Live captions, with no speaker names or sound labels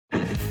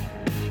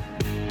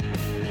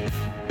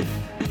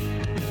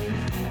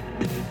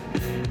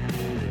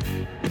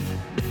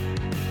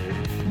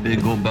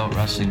Big Gold Belt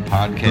Wrestling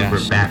Podcast.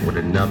 We're back with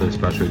another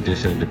special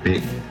edition of the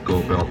Big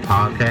Gold Belt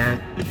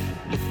Podcast.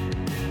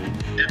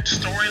 The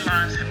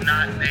storylines have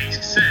not made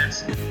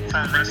sense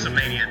from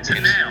WrestleMania to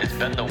now. It's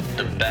been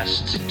the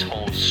best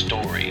told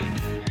story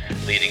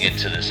leading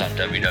into this on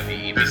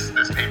WWE. This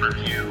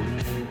pay-per-view,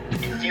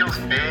 it feels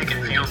big,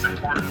 it feels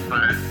important,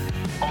 but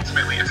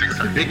ultimately it's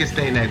exciting. The biggest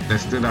thing that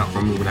stood out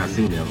for me when I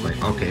seen it, I was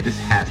like, okay, this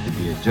has to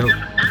be a joke.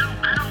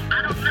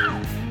 I don't know.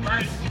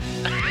 Like,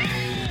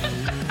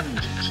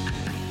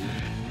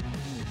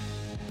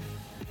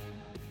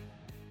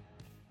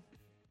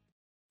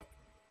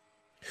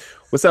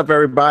 What's up,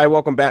 everybody?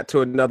 Welcome back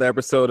to another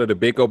episode of the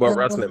Big Gold Belt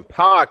Wrestling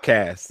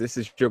Podcast. This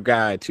is your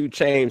guy, 2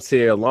 Chainz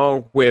here,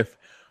 along with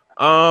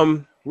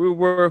we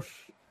were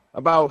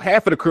about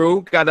half of the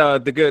crew.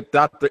 Got the good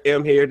Dr.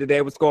 M here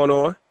today. What's going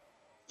on?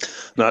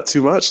 Not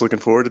too much. Looking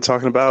forward to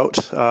talking about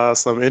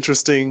some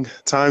interesting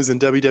times in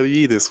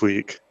WWE this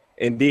week.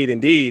 Indeed.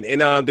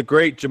 And the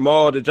great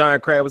Jamal, the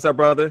Giant Crab. What's up,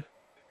 brother?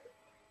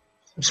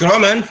 What's going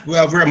on, man?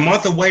 Well, we're a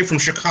month away from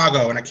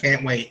Chicago, and I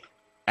can't wait.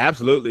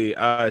 Absolutely.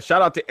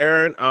 Shout out to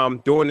Aaron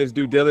doing his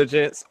due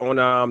diligence on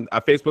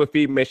our Facebook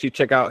feed. Make sure you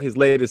check out his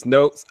latest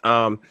notes.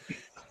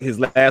 His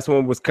last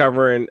one was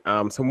covering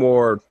some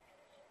more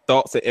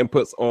thoughts and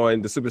inputs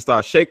on the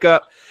Superstar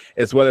Shakeup,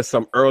 as well as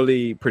some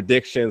early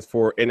predictions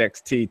for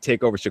NXT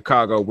TakeOver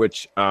Chicago,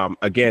 which,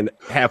 again,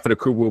 half of the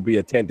crew will be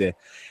attending.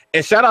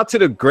 And shout out to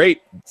the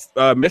great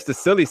Mr.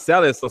 Silly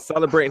Sellis, so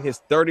celebrating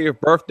his 30th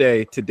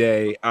birthday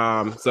today.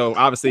 So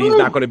obviously he's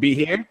not going to be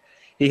here.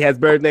 He has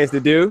better things to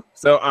do,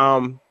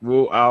 so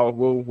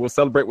we'll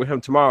celebrate with him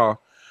tomorrow.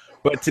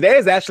 But today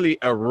is actually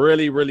a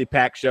really, really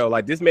packed show.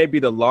 Like, this may be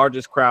the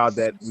largest crowd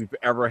that we've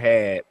ever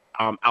had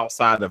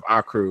outside of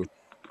our crew.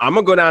 I'm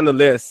gonna go down the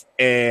list,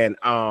 and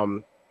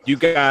you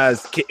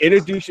guys can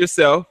introduce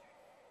yourself,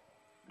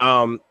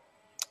 plug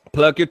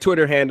your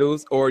Twitter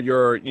handles or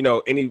your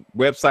any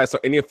websites or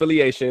any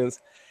affiliations,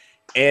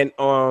 and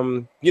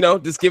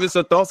just give us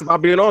your thoughts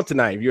about being on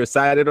tonight. If you're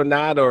excited or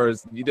not, or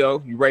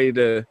you ready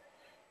to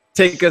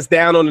take us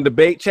down on the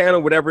debate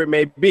channel, whatever it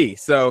may be.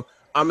 So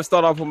I'm gonna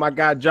start off with my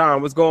guy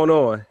John. What's going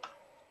on?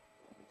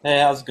 Hey,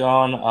 how's it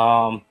going?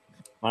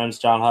 My name's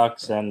John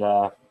Hux, and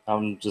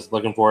I'm just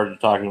looking forward to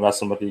talking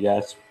wrestling with you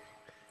guys.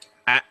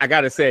 I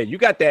gotta say, you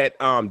got that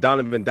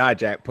Donovan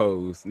Dijak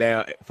pose.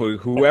 Now, for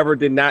whoever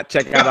did not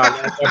check out our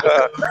last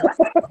episode,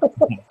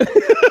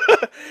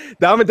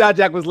 Donovan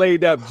Dijak was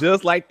laid up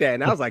just like that,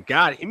 and I was like,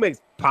 God, he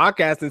makes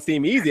podcasting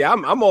seem easy.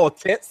 I'm all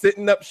tense,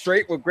 sitting up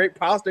straight with great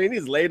posture, and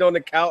he's laid on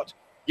the couch,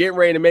 getting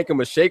ready to make him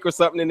a shake or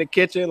something in the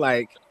kitchen.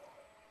 Like,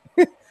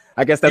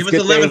 I guess that's it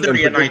was good.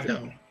 11:30 at night,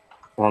 though.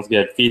 Sounds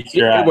good. Feast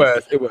your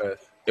eyes.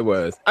 It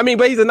was. I mean,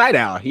 but he's a night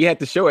owl. He had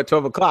the show at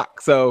 12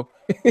 o'clock, so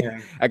yeah.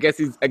 I guess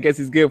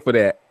he's good for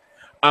that.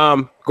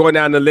 Going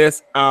down the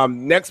list.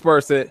 Next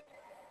person,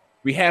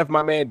 we have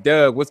my man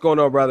Doug. What's going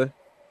on, brother?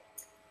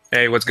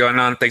 Hey, what's going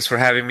on? Thanks for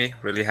having me.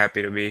 Really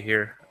happy to be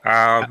here.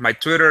 My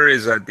Twitter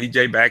is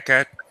DJ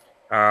Bagcat.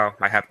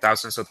 I have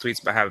thousands of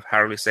tweets, but I have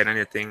hardly said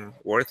anything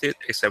worth it,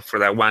 except for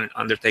that one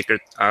Undertaker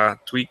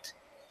tweet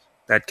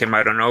that came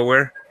out of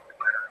nowhere.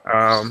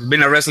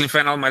 Been a wrestling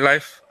fan all my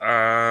life,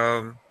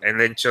 and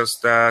then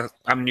just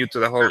I'm new to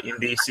the whole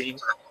indie scene.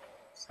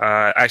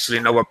 Actually,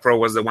 Nova Pro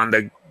was the one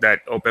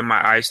that opened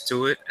my eyes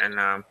to it,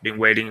 and been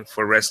waiting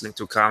for wrestling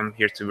to come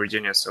here to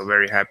Virginia. So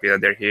very happy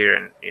that they're here,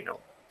 and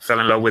fell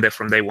in love with it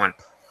from day one.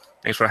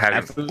 Thanks for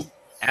having me.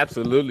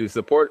 Absolutely.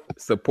 Support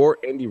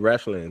indie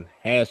wrestling.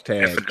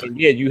 Hashtag. And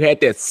yeah, you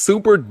had that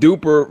super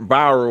duper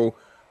viral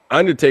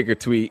Undertaker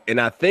tweet. And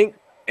I think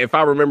if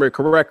I remember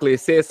correctly, it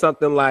said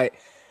something like,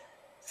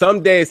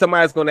 someday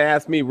somebody's going to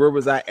ask me where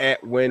was I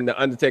at when the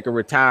Undertaker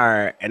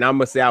retired, and I'm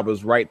going to say I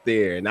was right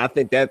there. And I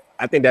think that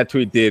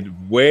tweet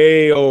did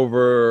way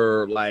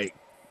over like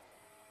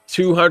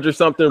 200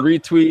 something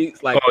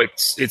retweets. Like,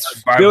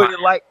 it's 5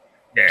 billion like.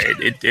 Yeah,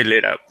 it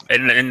lit up,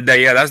 and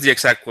that's the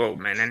exact quote,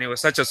 man. And it was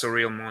such a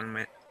surreal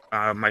moment.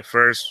 My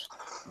first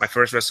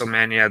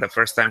WrestleMania, the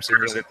first time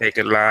seeing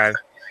Undertaker live.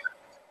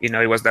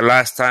 It was the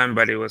last time,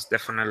 but it was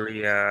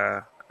definitely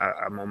a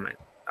moment.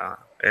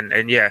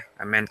 And yeah,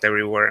 I meant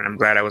every word, and I'm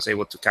glad I was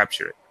able to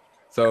capture it.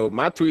 So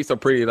my tweets are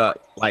pretty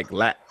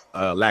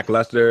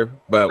lackluster,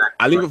 but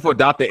I leave it for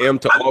Dr. M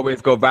to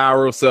always go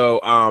viral.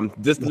 So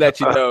just to let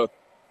you know,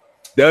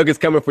 Doug is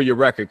coming for your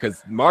record,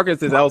 because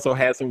Marcus has also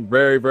had some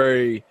very,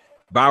 very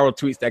viral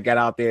tweets that got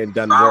out there and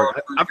done the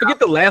work. I forget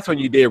the last one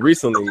you did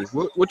recently.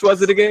 Which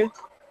was it again?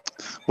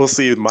 We'll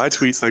see. My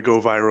tweets that go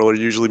viral are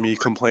usually me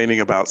complaining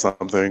about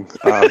something.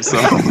 But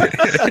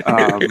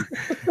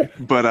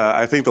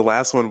I think the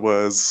last one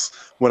was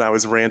when I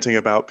was ranting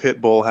about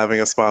Pitbull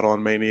having a spot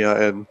on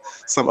Mania and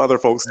some other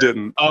folks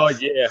didn't. Oh,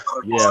 yeah.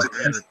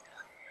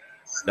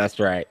 That's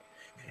right.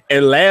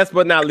 And last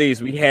but not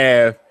least, we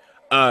have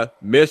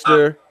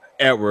Mr.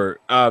 Edward.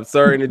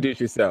 Sir, introduce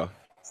yourself.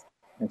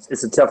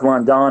 It's a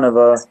Teflon Don of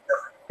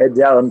Head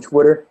Down on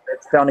Twitter,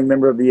 founding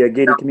member of the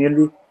gated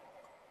community,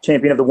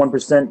 champion of the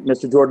 1%,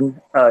 Mr.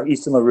 Jordan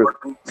Easton LaRue.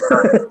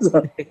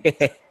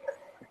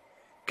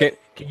 Can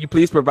you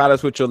please provide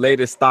us with your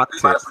latest stock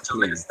tips,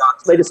 please?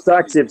 Latest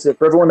stock tips.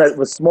 For everyone that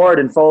was smart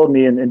and followed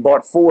me and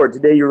bought Ford,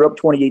 today you're up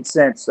 28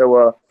 cents.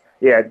 So,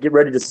 yeah, get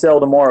ready to sell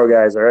tomorrow,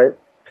 guys, all right?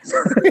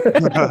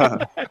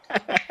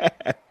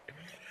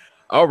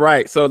 All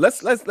right, so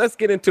let's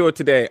get into it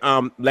today.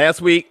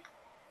 Last week,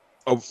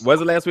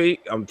 was it last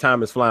week?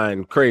 Time is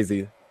flying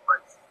crazy.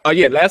 Oh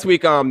yeah, last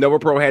week Nova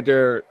Pro had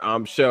their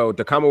show,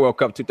 the Commonwealth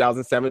Cup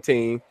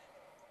 2017,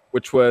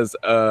 which was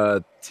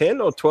a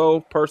 10 or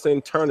 12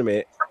 person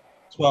tournament.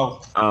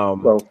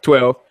 12.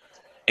 12,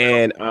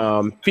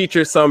 and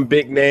featured some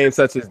big names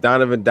such as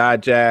Donovan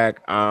Dijak,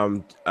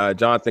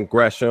 Jonathan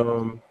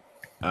Gresham,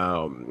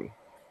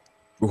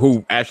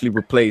 who actually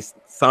replaced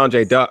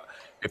Sanjay Dutt.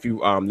 If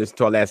you listen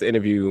to our last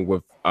interview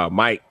with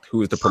Mike,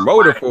 who is the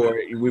promoter for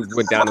it, we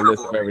went down the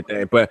list of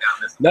everything. But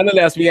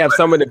nonetheless, we have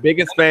some of the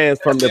biggest fans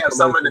from the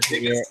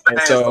promotion here. And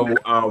so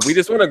we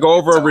just want to go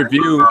over a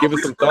review, give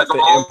us some thoughts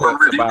and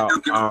inputs about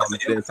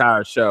the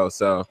entire show.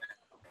 So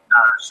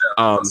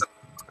I'm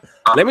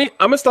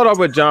gonna start off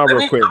with John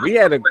real quick. We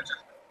had a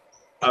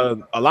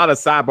lot of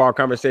sidebar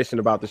conversation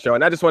about the show,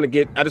 and I just want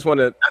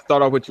to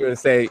start off with you and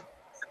say,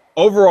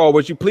 overall,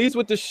 was you pleased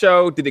with the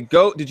show?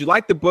 Did you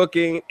like the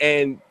booking,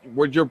 and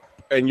your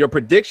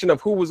prediction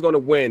of who was going to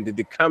win, did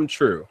it come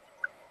true?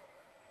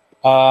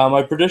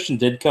 My prediction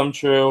did come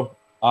true.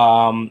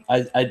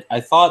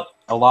 I thought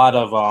a lot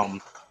of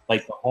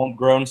like the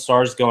homegrown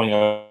stars going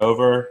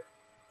over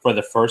for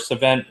the first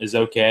event is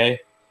okay,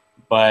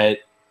 but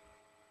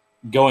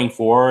going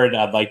forward,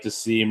 I'd like to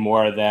see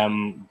more of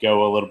them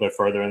go a little bit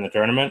further in the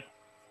tournament.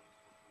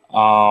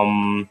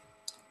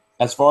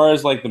 As far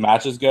as like the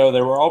matches go,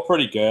 they were all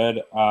pretty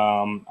good. But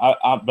I'm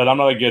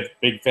not a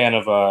big fan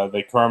of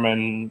the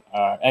Kerman,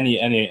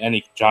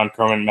 any John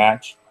Kerman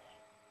match,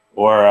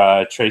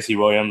 or Tracy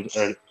Williams,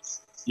 or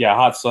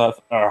Hot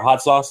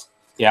Sauce.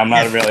 Yeah, I'm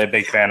not really a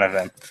big fan of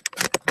them.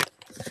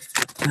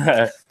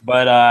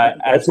 But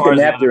as far as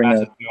the other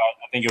matches go,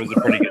 I think it was a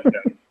pretty good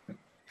show.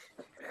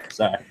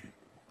 Sorry.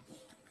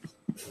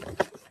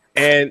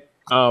 And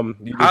how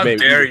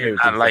dare you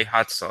not like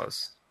Hot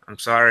Sauce? I'm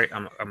sorry.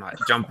 I'm gonna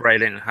jump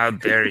right in. How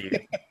dare you?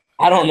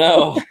 I don't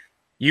know.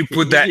 You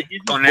put that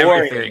on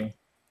everything.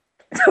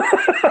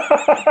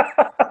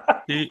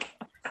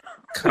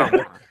 Come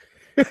on.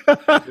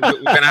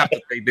 We're gonna have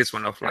to take this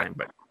one offline,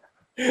 but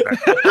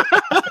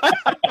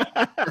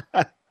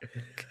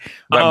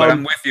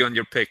I'm with you on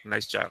your pick.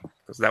 Nice job,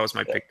 because that was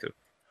my pick too.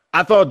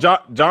 I thought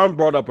John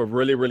brought up a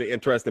really, really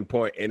interesting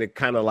point, and it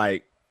kind of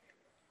like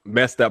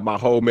messed up my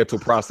whole mental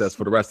process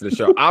for the rest of the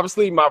show.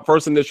 Obviously, my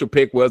first initial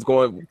pick was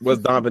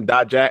Donovan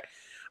Dijak.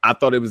 I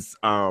thought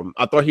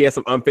he had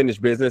some unfinished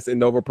business in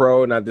Nova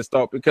Pro, and I just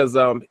thought because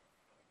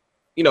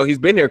he's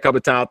been here a couple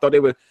of times, I thought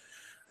they would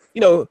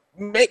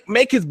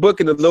make his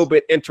booking a little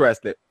bit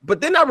interesting.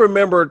 But then I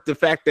remembered the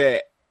fact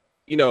that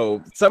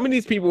some of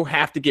these people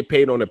have to get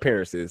paid on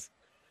appearances,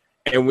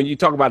 and when you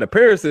talk about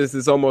appearances,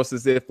 it's almost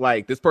as if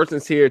like this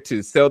person's here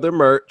to sell their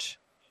merch,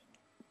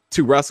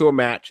 to wrestle a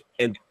match,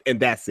 and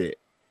that's it.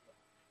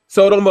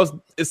 So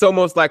it's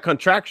almost like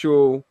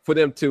contractual for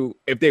them to,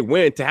 if they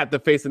win, to have to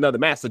face another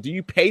match. So do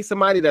you pay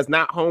somebody that's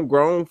not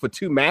homegrown for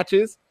 2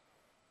 matches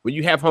when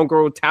you have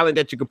homegrown talent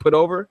that you can put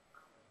over?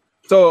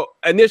 So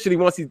initially,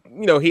 once he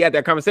had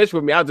that conversation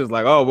with me, I was just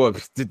like, oh, well,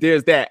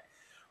 there's that.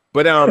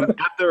 But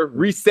after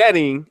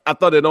resetting, I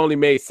thought it only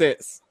made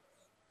sense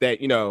that,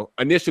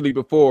 initially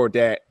before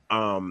that,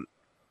 I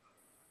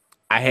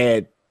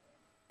had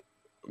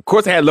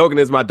Logan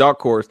as my dark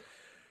horse.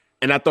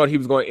 And I thought he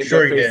was going to end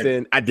up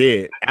facing. I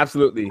did,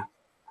 absolutely.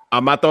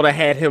 I thought I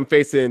had him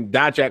facing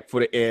Dijak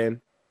for the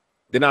end.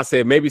 Then I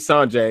said maybe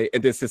Sanjay,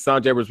 and then since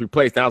Sanjay was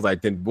replaced, I was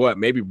like, then what?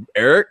 Maybe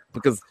Eric?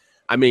 Because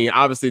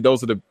obviously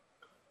those are the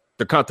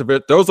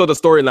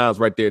storylines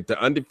right there. The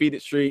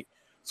undefeated streak,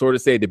 sort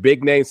of say the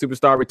big name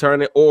superstar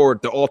returning, or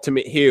the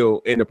ultimate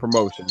heel in the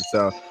promotion.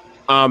 So,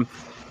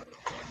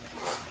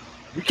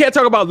 we can't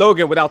talk about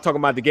Logan without talking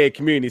about the gay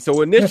community.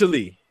 So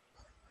initially.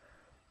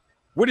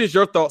 What is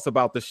your thoughts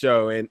about the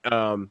show, and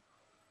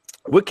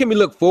what can we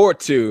look forward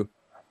to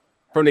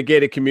from the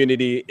gated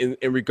community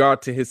in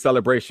regard to his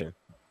celebration?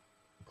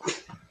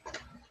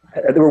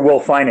 They were well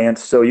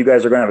financed, so you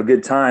guys are going to have a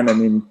good time.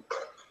 Don't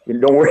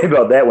worry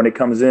about that when it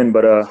comes in.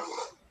 But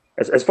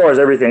as far as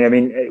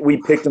everything, we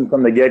picked him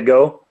from the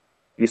get-go.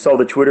 You saw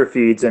the Twitter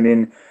feeds.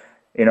 He's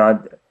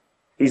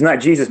not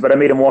Jesus, but I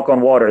made him walk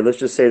on water. Let's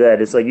just say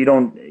that. It's like you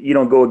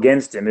don't go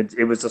against him.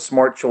 It was a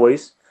smart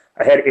choice.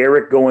 I had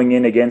Eric going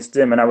in against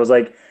him, and I was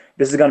like,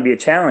 this is going to be a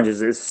challenge.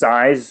 His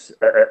size,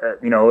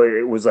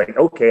 it was like,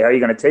 okay, how are you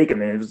going to take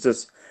him? And it was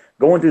just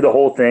going through the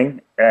whole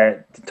thing.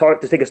 To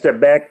take a step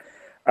back,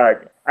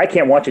 I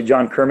can't watch a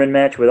John Kerman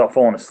match without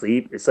falling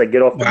asleep. It's like,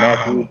 get off the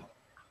mat, dude.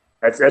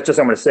 That's just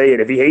how I'm going to say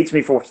it. If he hates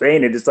me for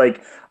saying it, it's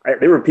like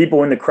there were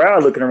people in the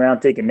crowd looking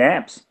around taking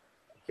naps.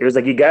 It was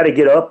like, you got to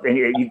get up, and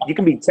you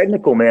can be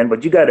technical, man,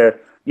 but you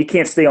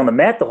can't stay on the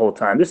mat the whole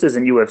time. This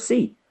isn't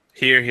UFC.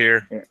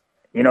 Here.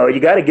 You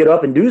got to get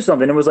up and do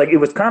something. It was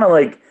kind of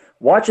like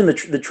watching the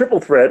triple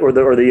threat or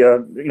the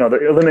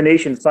the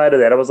elimination side of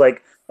that, I was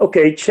like,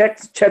 okay,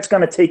 Chet's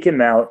gonna take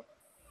him out,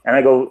 and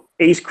I go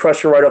Ace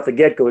Crusher right off the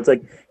get go. It's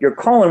like you're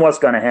calling what's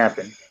gonna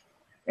happen,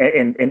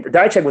 and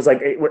Dijak was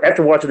like,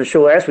 after watching the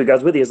show last week, I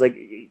was with you. It's like,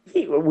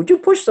 hey, would you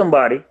push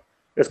somebody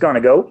that's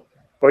gonna go,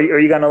 or are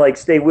you gonna like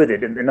stay with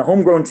it? And the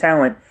homegrown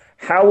talent,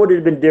 how would it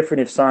have been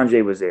different if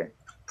Sanjay was there?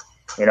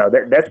 You know,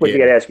 that's what you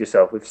got to ask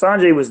yourself. If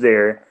Sanjay was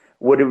there,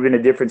 would it have been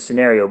a different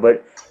scenario?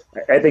 But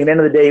I think at the end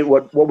of the day,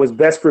 what was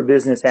best for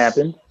business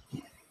happened,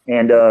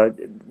 and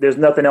there's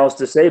nothing else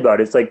to say about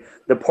it. It's like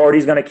the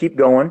party's going to keep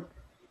going,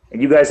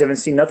 and you guys haven't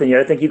seen nothing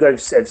yet. I think you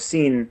guys have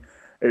seen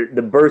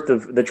the birth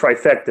of the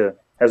trifecta,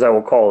 as I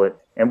will call it,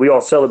 and we all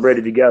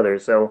celebrated together.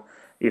 So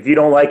if you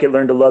don't like it,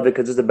 learn to love it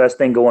because it's the best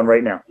thing going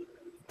right now.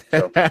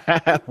 So.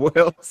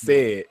 Well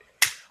said.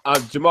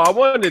 Jamal, I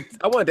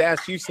wanted to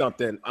ask you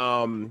something.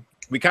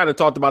 We kind of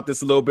talked about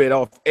this a little bit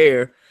off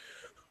air,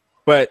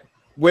 but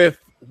with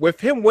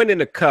him winning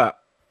the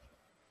cup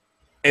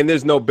and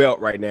there's no belt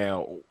right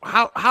now,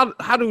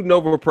 how do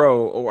Nova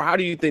Pro, or how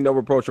do you think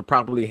Nova Pro should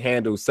properly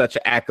handle such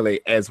an accolade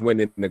as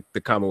winning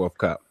the Commonwealth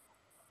Cup?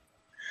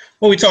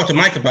 Well, we talked to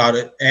Mike about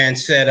it and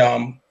said,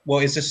 well,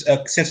 it's just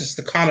since it's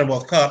the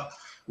Commonwealth Cup,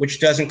 which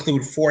does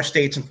include 4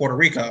 states and Puerto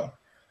Rico,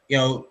 you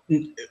know,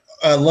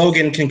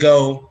 Logan can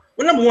go.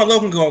 Well, number one,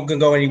 Logan can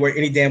go anywhere,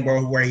 any damn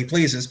where he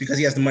pleases because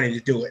he has the money to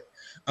do it.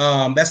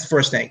 That's the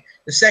first thing.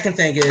 The second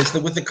thing is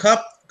that with the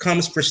cup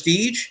comes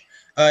prestige.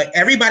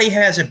 Everybody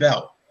has a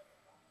belt.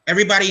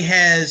 Everybody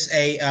has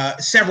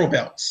several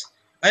belts,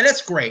 and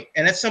that's great.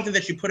 And that's something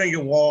that you put on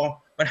your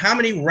wall. But how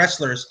many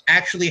wrestlers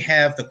actually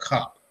have the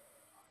cup?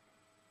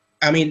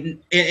 I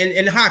mean,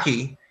 in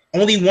hockey,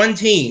 only one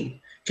team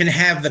can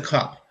have the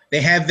cup.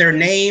 They have their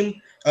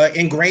name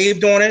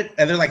engraved on it,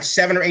 and they're like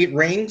 7 or 8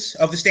 rings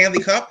of the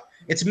Stanley Cup.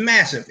 It's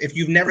massive if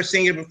you've never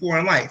seen it before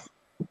in life.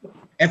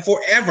 And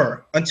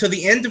forever, until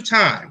the end of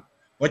time,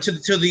 or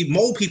till the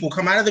mole people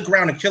come out of the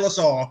ground and kill us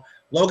all,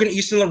 Logan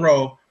Easton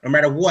LaRoe, no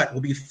matter what, will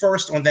be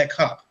first on that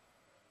cup.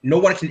 No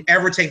one can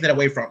ever take that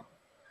away from him.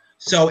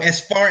 So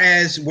as far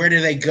as where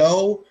do they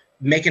go,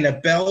 making a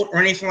belt or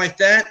anything like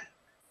that,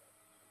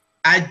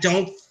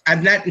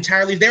 I'm not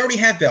entirely, they already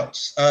have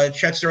belts.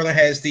 Chet Sterling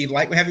has the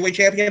light heavyweight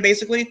champion,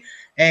 basically,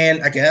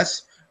 and I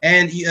guess,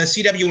 and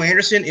C.W.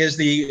 Anderson is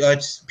the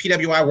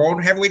PWI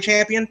World Heavyweight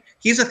Champion.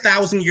 He's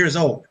 1,000 years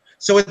old.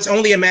 So it's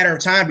only a matter of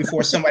time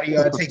before somebody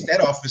takes that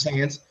off his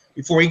hands,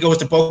 before he goes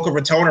to Boca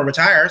Raton or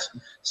retires.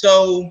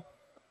 So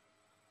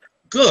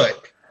good.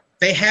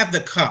 They have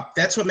the cup.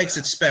 That's what makes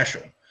it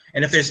special.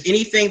 And if there's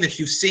anything that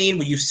you've seen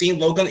when you've seen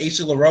Logan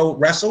Easton LaRoe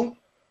wrestle,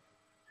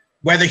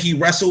 whether he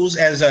wrestles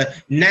as a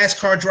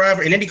NASCAR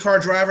driver, an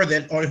IndyCar driver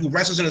or who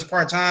wrestles in his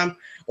part-time,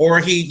 or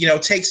he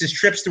takes his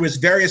trips through his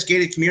various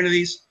gated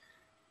communities,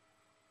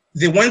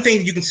 the one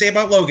thing you can say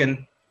about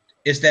Logan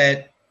is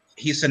that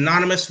he's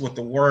synonymous with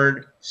the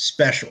word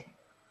special.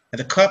 And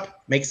the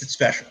cup makes it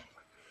special.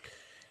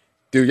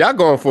 Dude, y'all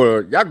going for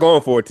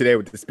it today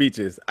with the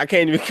speeches. I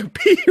can't even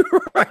compete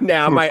right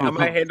now. I might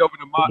hand over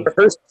the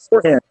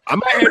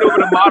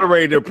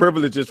moderator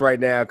privileges right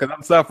now because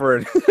I'm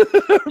suffering.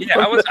 Yeah,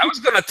 I was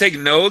gonna take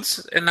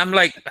notes, and I'm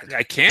like,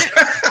 I can't.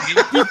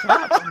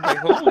 I'm like,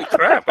 holy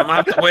crap! I'm gonna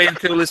have to wait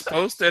until it's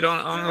posted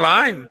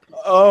online.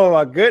 Oh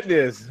my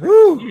goodness!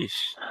 Whew.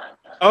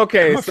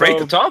 Okay, I'm afraid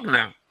to talk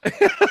now.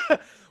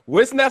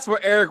 What's next for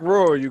Eric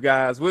Royal, you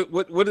guys?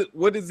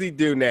 What does he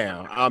do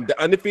now? The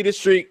undefeated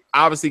streak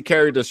obviously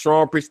carried a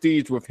strong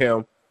prestige with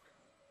him,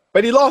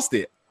 but he lost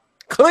it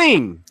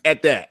clean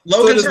at that.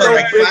 Logan's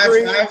like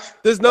 5'5".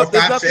 There's nothing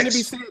to be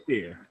said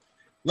there.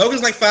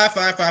 Logan's like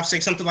 5'5",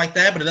 5'6", something like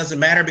that, but it doesn't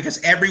matter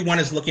because everyone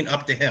is looking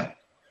up to him.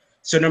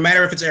 So no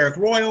matter if it's Eric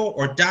Royal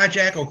or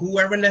Dijak or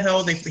whoever in the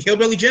hell,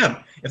 Hillbilly Jim,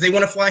 if they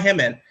want to fly him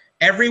in,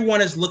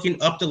 everyone is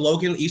looking up to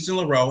Logan Easton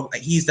LaRoe.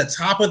 He's the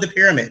top of the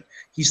pyramid.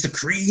 He's the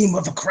cream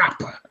of the crop.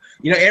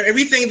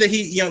 Everything that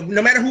he,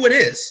 no matter who it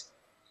is,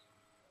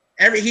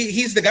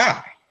 he's the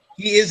guy.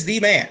 He is the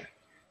man.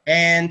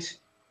 And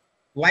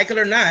like it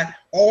or not,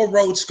 all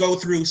roads go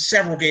through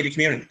several gated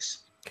communities.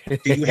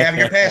 Do you have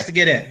your pass to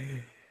get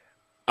in?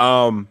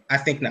 I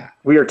think not.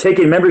 We are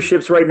taking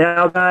memberships right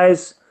now,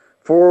 guys,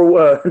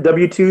 for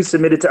W-2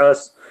 submitted to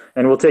us,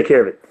 and we'll take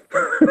care of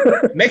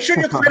it. Make sure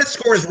your credit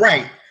score is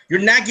right. You're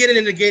not getting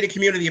in the gated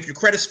community if your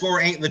credit score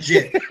ain't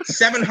legit.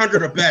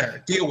 700 or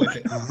better. Deal with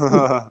it.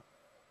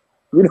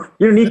 You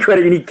don't need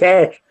credit. You need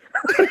cash.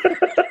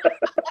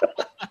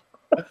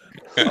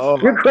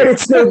 Your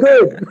credit's so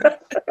good.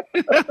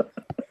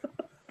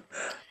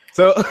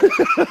 So,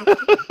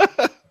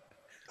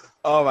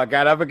 oh my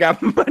God, I forgot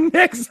my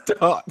next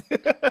thought.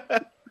 I'm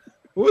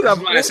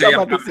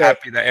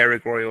happy that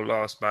Eric Royal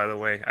lost, by the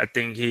way. I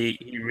think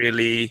he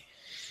really...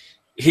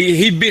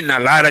 He beaten a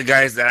lot of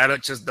guys that I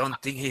just don't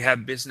think he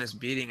had business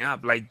beating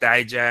up, like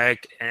Dijak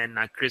and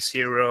Chris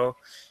Hero.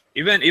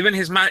 Even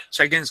his match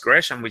against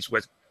Gresham, which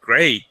was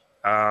great.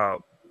 That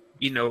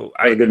was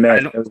a good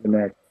match.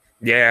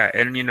 Yeah,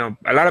 and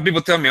a lot of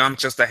people tell me I'm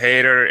just a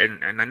hater,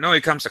 and I know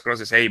it comes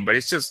across as hate, but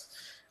it's just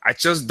I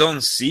just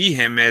don't see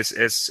him as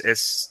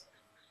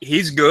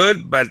he's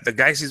good, but the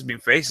guys he's been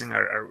facing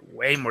are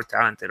way more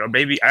talented. Or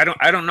maybe I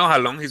don't know how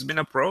long he's been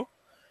a pro,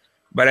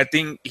 but I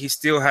think he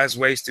still has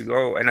ways to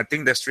go. And I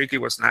think the streak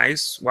was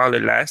nice while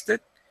it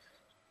lasted.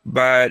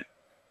 But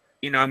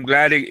I'm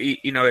glad it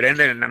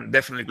ended, and I'm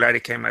definitely glad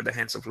it came at the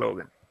hands of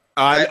Logan.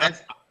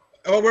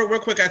 Real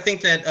quick, I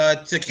think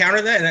that to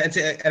counter that,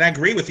 and I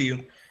agree with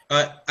you,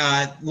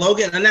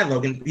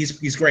 Logan,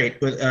 he's great,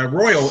 but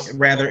Royal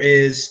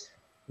is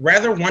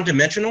rather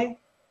one-dimensional.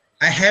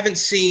 I haven't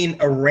seen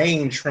a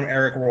range from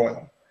Eric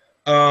Royal.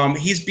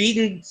 He's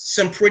beaten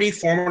some pretty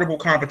formidable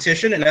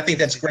competition, and I think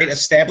that's great.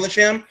 Establish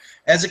him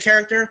as a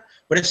character.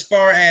 But as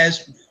far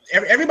as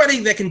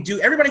everybody can do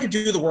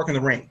the work in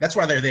the ring. That's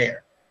why they're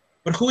there.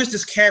 But who is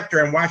this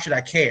character, and why should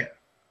I care?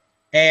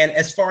 And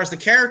as far as the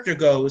character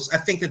goes, I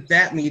think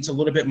that needs a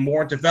little bit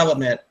more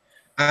development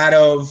out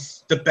of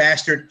the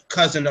bastard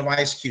cousin of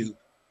Ice Cube,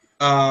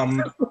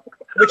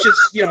 which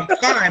is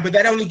fine, but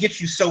that only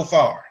gets you so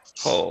far.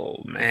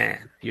 Oh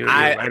man, you're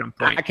right on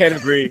point. I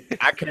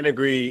can't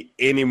agree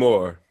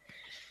anymore.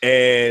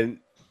 And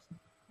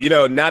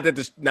now that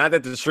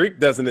the streak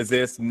doesn't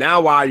exist,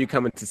 now why are you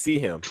coming to see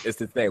him? It's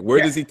the thing.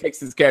 Where does he take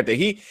his character?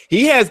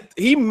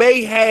 He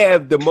may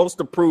have the most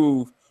to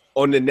prove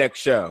on the next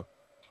show,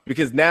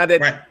 because now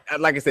that,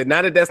 like I said,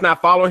 now that that's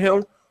not following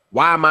him,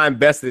 why am I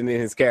invested in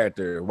his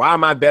character? Why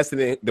am I invested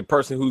in the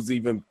person who's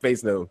even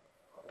facing him?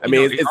 I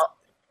mean,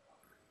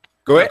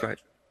 go ahead. Go ahead.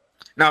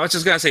 No, I was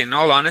just gonna say, in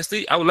all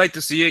honesty, I would like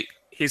to see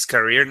his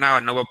career now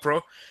at Nova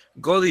Pro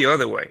go the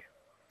other way.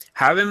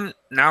 Have him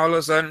now, all of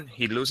a sudden,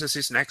 he loses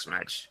his next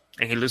match,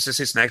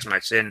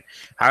 and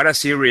how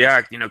does he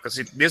react? Because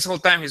this whole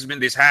time he's been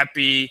this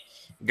happy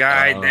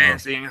guy,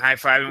 dancing,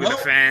 high-fiving with the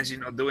fans,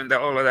 doing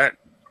all of that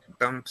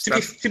dumb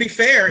stuff. To be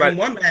fair, in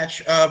one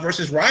match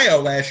versus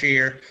Ryo last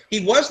year,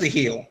 he was the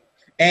heel,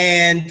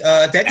 and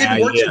that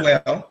didn't work too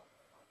well.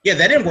 Yeah,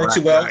 that didn't work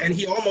too well, and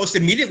he almost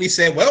immediately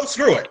said, "Well,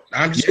 screw it,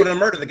 I'm just going to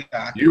murder the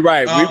guy." You're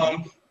right.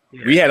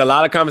 We had a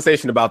lot of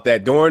conversation about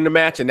that during the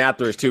match and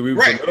afterwards too. We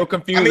were a little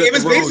confused. I mean, it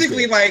was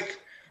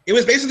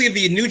basically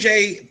the New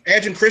Jay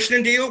Edge and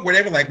Christian deal, where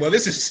they were like, "Well,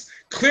 this is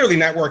clearly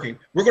not working.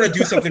 We're going to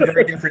do something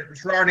very different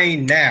with Rarnay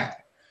now."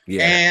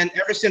 Yeah. And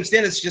ever since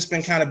then, it's just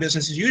been kind of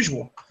business as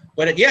usual.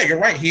 But yeah, you're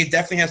right. He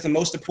definitely has the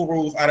most to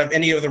prove out of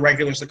any of the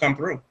regulars to come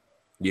through.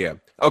 Yeah.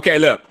 Okay.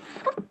 Look,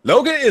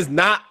 Logan is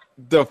not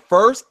the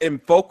first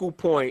and focal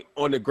point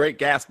on the Great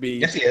Gatsby.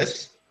 Yes, he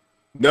is.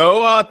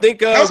 No, I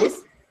think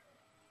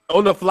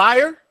on the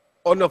flyer,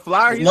 he's Logan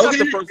not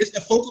the first. Is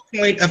the focal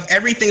point of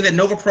everything that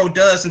Nova Pro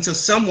does until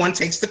someone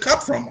takes the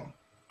cup from him.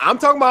 I'm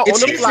talking about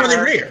it's on the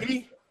flyer. Really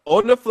rare.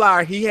 On the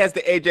flyer, he has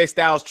the AJ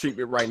Styles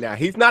treatment right now.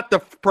 He's not the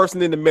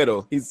person in the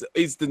middle. He's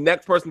the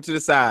next person to the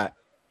side.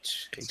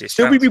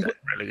 Should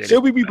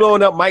we be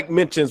blowing up Mike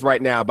mentions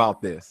right now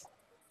about this?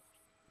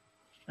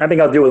 I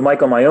think I'll deal with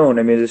Mike on my own.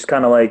 I mean, it's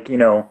kind of like,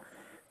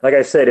 like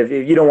I said, if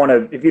you don't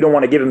want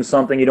to give him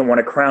something, you don't want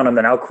to crown him,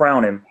 then I'll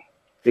crown him,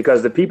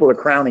 because the people are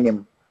crowning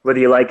him, whether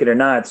you like it or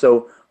not.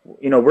 So,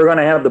 we're going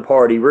to have the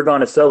party, we're going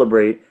to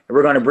celebrate, and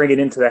we're going to bring it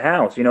into the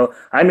house.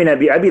 I mean, I'd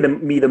be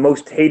the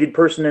most hated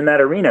person in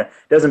that arena.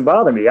 It doesn't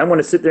bother me. I'm going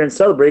to sit there and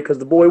celebrate because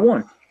the boy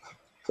won.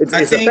 It's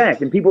a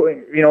fact, and people,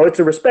 it's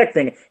a respect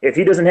thing. If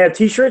he doesn't have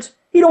T-shirts,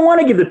 he don't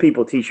want to give the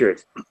people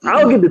T-shirts.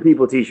 I'll give the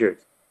people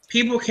T-shirts.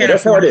 People can't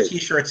afford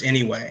T-shirts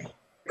anyway.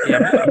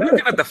 Yeah,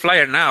 looking at the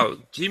flyer now,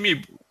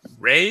 Jimmy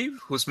Rave,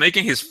 who's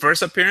making his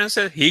first appearance,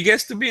 he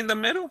gets to be in the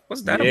middle.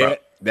 What's that about?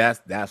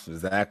 That's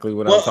exactly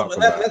what I'm talking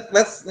about.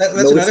 That's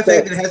another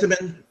thing that hasn't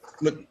been.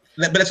 But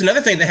it's another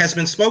thing that has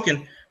been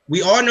spoken.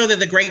 We all know that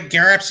the Great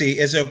Gatsby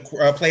is a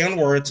play on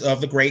words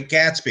of the Great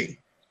Gatsby,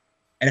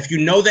 and if you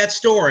know that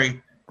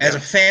story, as a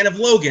fan of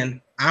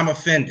Logan, I'm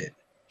offended.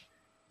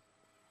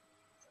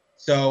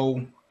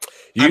 So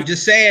I'm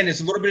just saying,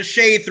 there's a little bit of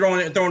shade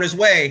thrown his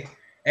way.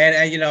 And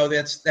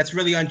that's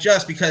really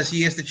unjust, because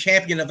he is the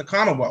champion of the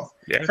Commonwealth.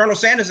 Yeah. Colonel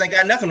Sanders ain't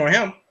got nothing on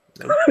him.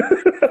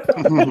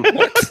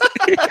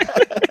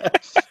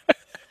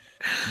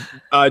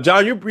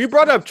 John, you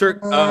brought up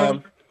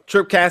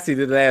Trip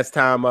Cassidy the last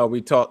time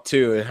we talked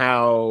too, and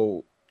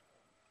how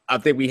I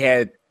think we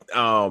had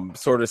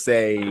sort of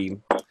say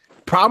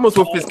problems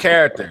with his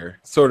character.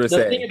 The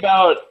thing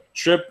about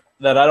Trip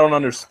that I don't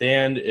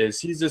understand is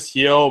he's this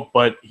heel,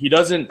 but he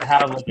doesn't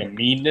have like a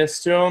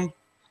meanness to him.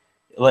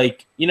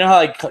 Like,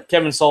 how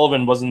Kevin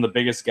Sullivan wasn't the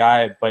biggest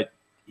guy, but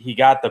he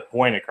got the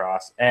point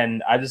across.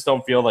 And I just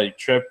don't feel like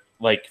Trip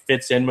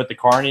fits in with the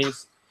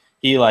Carnies.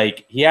 He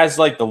has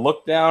the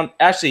look down.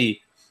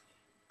 Actually,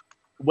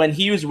 when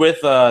he was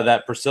with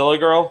that Priscilla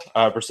girl,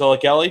 Priscilla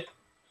Kelly,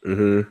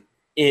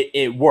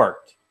 it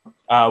worked.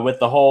 With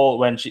the whole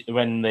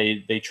when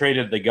they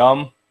traded the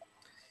gum,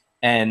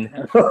 and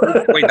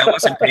wait, that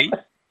wasn't paid.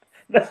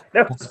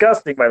 That was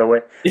disgusting, by the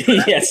way.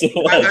 Yes, it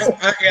was.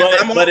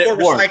 I'm all for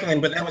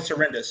recycling, but that was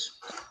horrendous.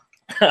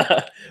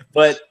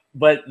 but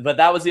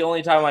that was the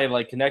only time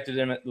I connected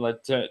him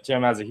to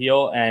him as a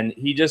heel, and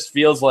he just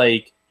feels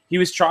like he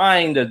was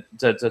trying to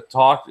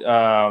talk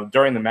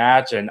during the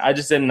match, and I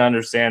just didn't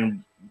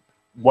understand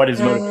what his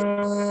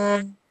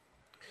motive.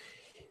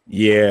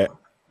 Yeah,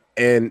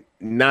 and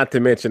not to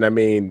mention, I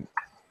mean,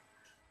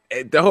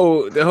 the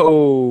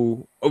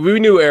whole we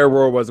knew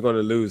Aurora wasn't going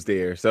to lose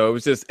there, so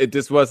it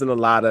just wasn't a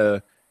lot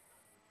of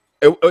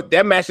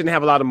that match didn't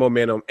have a lot of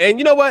momentum. And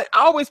you know what? I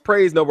always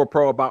praise Nova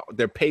Pro about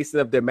their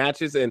pacing of their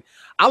matches, and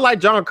I like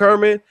John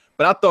Kerman,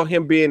 but I thought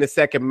him being the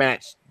second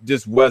match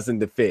just wasn't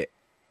the fit.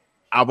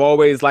 I've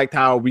always liked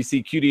how we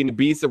see Cutie and the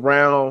Beast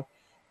around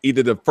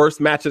either the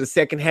first match of the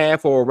second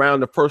half or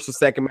around the first or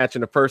second match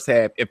in the first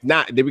half. If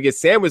not, then we get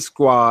Sandwich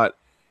Squad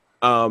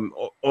on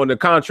the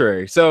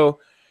contrary. So,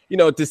 you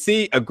know, to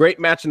see a great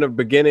match in the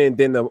beginning,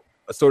 then the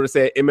sort of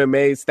say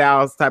MMA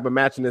styles type of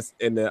match in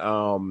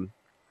the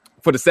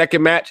for the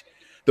second match,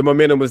 the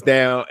momentum was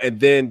down. And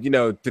then, you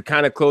know, to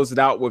kind of close it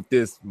out with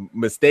this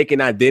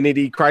mistaken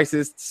identity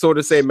crisis sort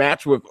of say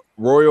match with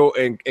Royal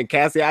and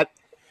Cassie, I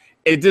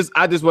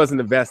just wasn't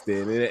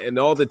invested, and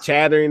all the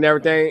chattering and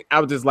everything.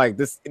 I was just like,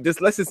 this.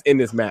 Let's just end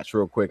this match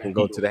real quick and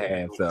go to the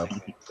half. So,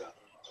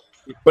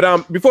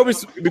 but before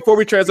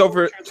we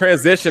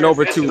transition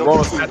over to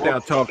Raw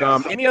SmackDown talk,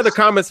 any other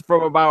comments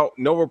from about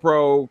Nova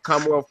Pro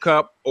Commonwealth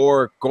Cup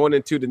or going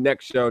into the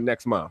next show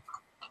next month?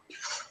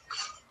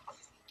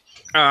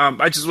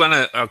 I just want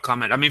to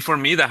comment. I mean, for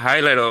me, the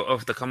highlight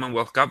of the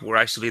Commonwealth Cup were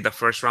actually the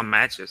first round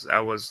matches.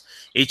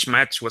 Each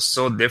match was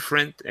so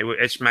different.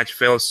 Each match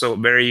felt so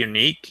very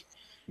unique.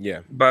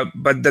 Yeah. But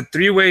the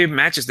three-way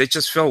matches, they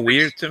just felt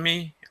weird to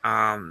me.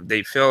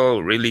 They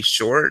felt really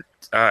short.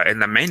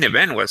 And the main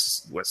event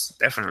was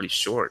definitely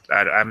short.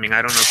 I mean,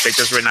 I don't know if they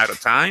just ran out of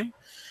time.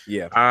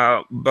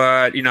 Yeah.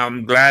 But you know,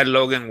 I'm glad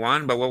Logan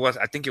won. But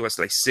I think it was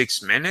like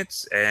 6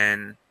 minutes,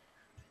 and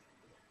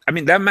I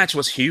mean, that match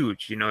was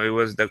huge. You know, it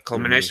was the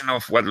culmination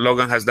of what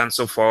Logan has done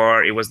so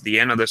far. It was the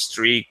end of the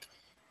streak.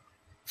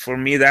 For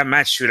me, that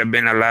match should have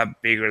been a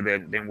lot bigger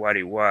than what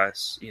it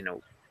was. You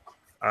know,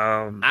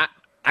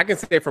 I can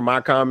say from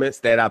my comments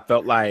that I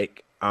felt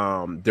like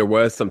there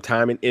was some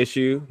timing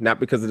issue, not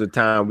because of the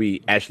time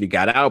we actually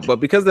got out,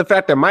 but because of the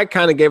fact that Mike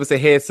kind of gave us a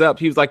heads up.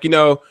 He was like, you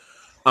know,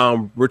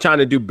 we're trying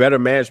to do better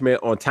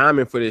management on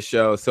timing for this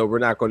show, so we're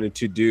not going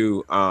to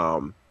do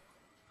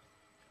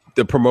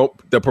the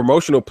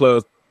promotional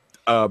plug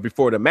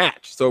before the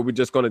match. So we're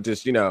just going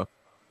to you know,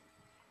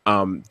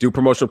 do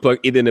promotional plug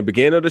either in the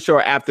beginning of the show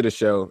or after the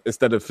show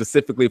instead of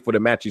specifically for the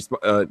match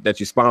that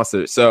you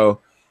sponsored. So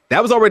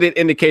that was already an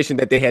indication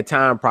that they had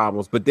time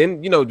problems. But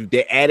then, you know,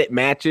 they added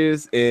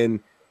matches, and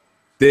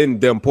then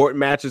the important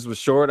matches were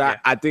short. Yeah.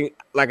 I think,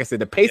 like I said,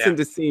 the pacing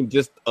just seemed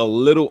just a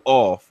little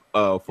off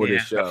for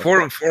this show. The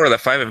 4-on-4 or the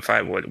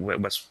 5-on-5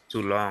 was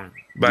too long.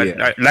 But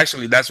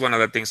actually, that's one of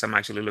the things I'm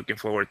actually looking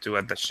forward to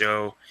at the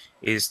show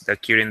is the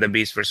Cutie and the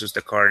Beast versus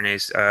the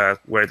Carnies,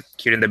 where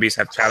Cutie and the Beast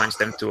have challenged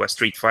them to a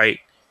street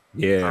fight.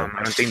 Yeah,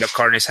 I don't think the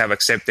Carnies have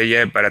accepted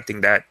yet, but I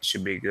think that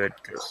should be good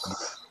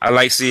because I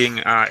like seeing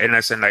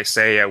Innocent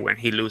Isaiah when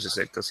he loses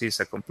it because he's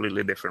a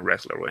completely different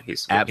wrestler when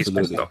he's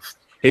pissed off.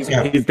 He's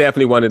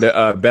definitely one of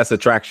the best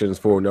attractions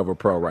for Nova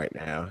Pro right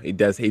now. He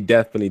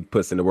definitely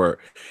puts in the work.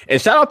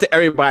 And shout out to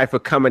everybody for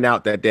coming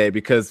out that day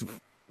because,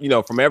 you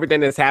know, from everything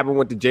that's happened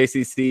with the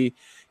JCC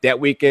that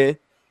weekend,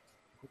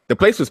 the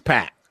place was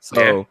packed.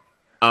 So.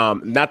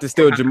 Not to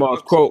steal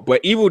Jamal's quote, but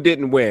Evil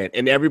didn't win,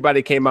 and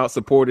everybody came out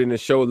supporting the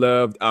show,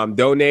 loved,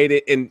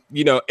 donated, and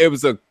you know it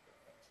was a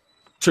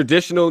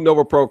traditional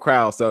Nova Pro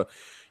crowd. So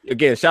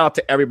again, shout out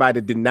to everybody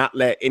that did not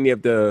let any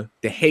of the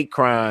hate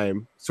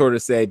crime sort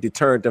of say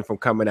deterred them from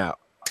coming out.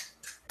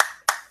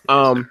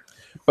 But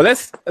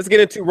let's get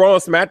into Raw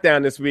and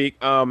SmackDown this week.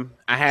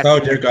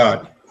 Dear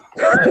God.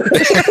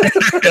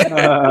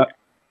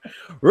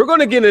 We're going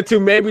to get into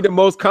maybe the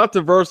most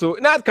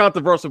not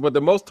controversial, but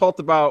the most talked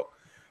about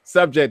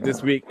subject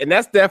this week, and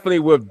that's definitely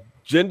with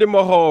Jinder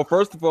Mahal.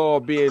 First of all,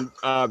 being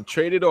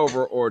traded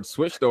over or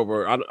switched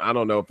over. I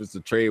don't know if it's a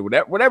trade,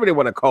 whatever they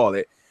want to call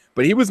it,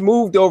 but he was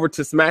moved over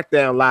to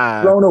SmackDown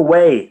Live. Thrown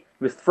away.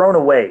 He was thrown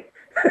away.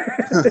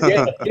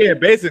 yeah,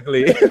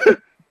 basically.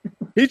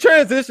 He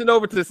transitioned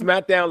over to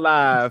SmackDown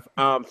Live.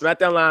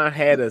 SmackDown Live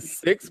had a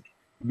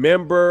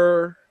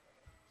 6-member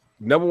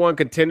number one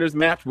contenders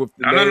match with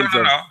the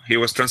No. He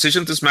was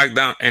transitioned to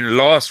SmackDown and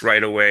lost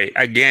right away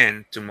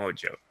again to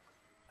Mojo.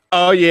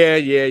 Oh,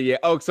 yeah.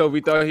 Oh, so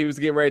we thought he was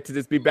getting ready to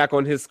just be back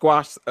on his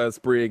squash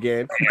spree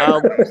again.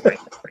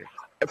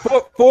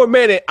 For a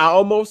minute, I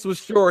almost was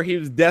sure he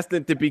was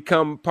destined to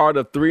become part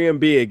of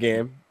 3MB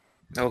again.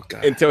 Oh,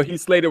 God. Until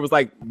Heath Slater was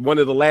like one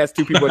of the last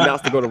 2 people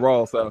announced to go to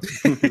Raw. So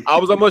I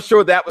was almost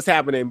sure that was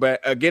happening, but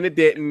again, it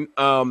didn't.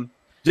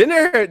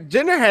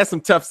 Jinder has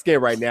some tough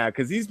skin right now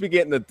because he's been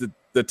getting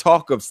the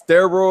talk of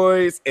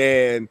steroids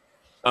and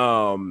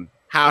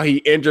how he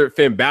injured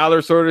Finn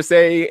Balor, sort of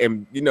say,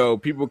 and you know,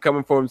 people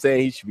coming for him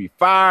saying he should be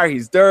fired,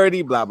 he's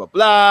dirty, blah blah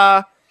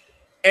blah,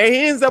 and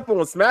he ends up on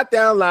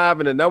SmackDown Live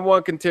in the number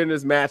one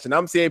contenders match, and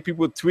I'm seeing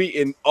people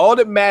tweeting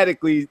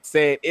automatically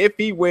saying if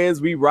he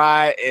wins, we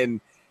ride, and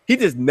he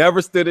just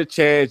never stood a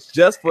chance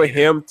just for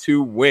him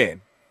to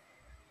win.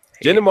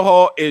 Jinder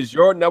Mahal is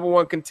your number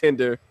one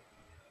contender.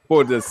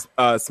 for the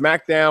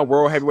SmackDown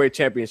World Heavyweight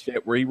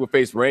Championship, where he will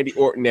face Randy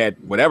Orton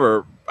at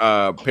whatever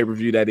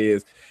pay-per-view that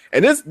is.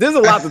 And there's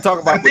a lot to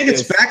talk about. I think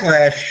it's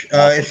Backlash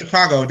in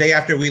Chicago, day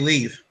after we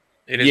leave.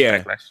 It is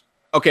Backlash.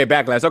 Okay,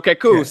 Backlash. Okay,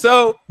 cool. Yeah.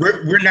 So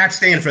we're not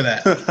staying for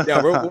that.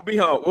 Yeah, we'll be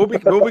home. We'll be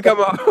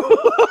coming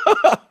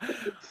home.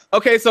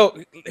 Okay, so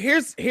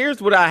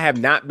here's what I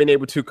have not been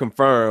able to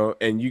confirm,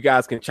 and you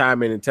guys can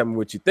chime in and tell me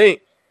what you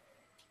think,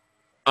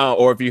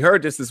 or if you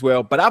heard this as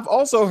well. But I've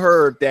also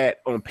heard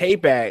that on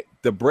Payback,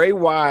 the Bray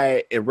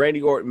Wyatt and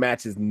Randy Orton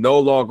match is no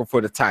longer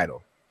for the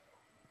title.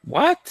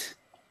 What?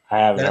 I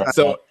haven't.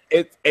 So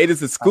it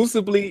is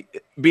exclusively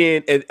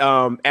being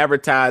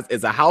advertised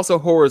as a House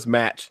of Horrors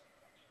match,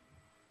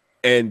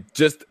 and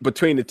just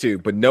between the two,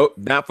 but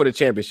not for the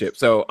championship.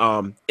 So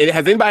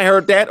has anybody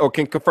heard that or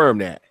can confirm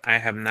that? I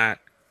have not,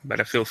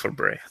 but I feel for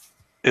Bray.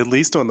 At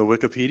least on the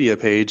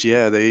Wikipedia page,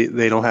 yeah, they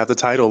don't have the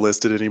title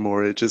listed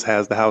anymore. It just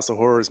has the House of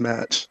Horrors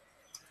match.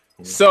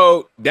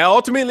 So that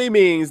ultimately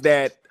means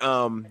that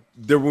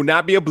there will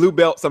not be a blue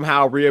belt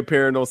somehow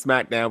reappearing on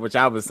SmackDown, which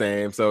I was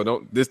saying. So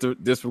don't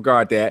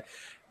disregard that.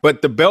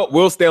 But the belt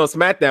will stay on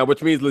SmackDown,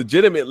 which means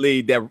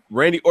legitimately that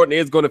Randy Orton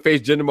is going to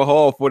face Jinder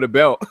Mahal for the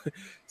belt.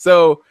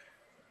 So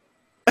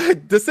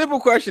the simple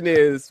question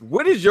is,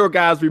 what is your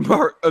guys'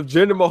 remark of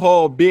Jinder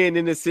Mahal being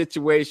in this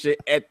situation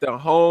at the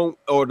home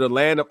or the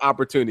land of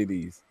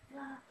opportunities?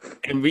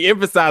 And we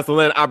emphasize the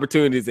land of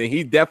opportunities, and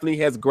he definitely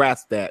has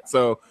grasped that.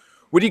 So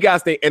what do you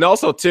guys think? And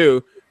also,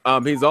 too,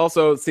 he's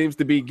also seems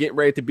to be getting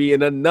ready to be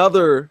in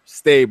another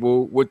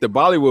stable with the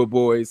Bollywood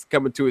Boys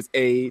coming to his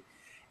aid.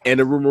 And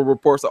the rumor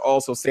reports are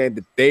also saying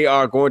that they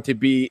are going to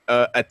be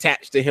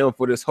attached to him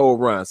for this whole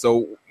run.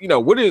 So,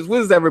 what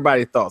is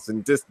everybody's thoughts?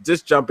 And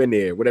just jump in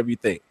there, whatever you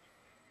think.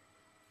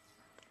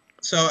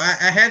 So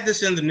I had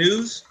this in the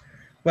news,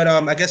 but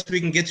I guess we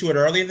can get to it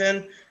early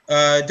then.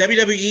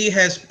 WWE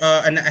has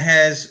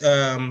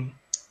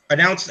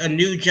announced a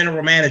new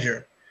general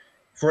manager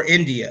for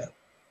India.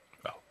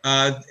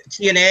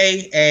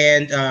 TNA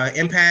and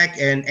Impact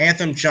and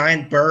Anthem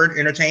Giant Bird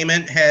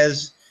Entertainment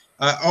has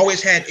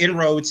always had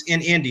inroads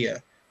in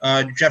India.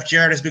 Jeff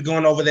Jarrett has been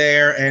going over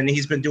there, and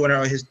he's been doing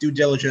his due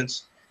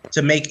diligence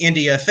to make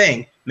India a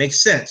thing.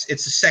 Makes sense.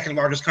 It's the second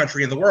largest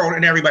country in the world,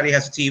 and everybody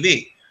has a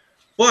TV.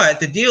 But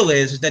the deal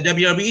is that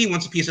WWE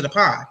wants a piece of the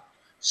pie.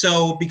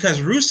 So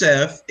because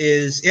Rusev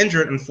is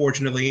injured,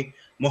 unfortunately,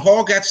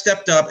 Mahal got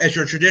stepped up as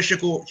your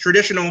traditional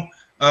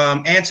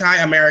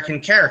anti-American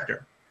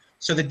character.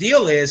 So the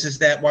deal is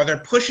that while they're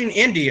pushing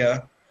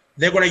India,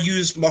 they're going to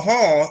use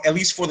Mahal, at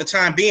least for the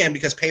time being,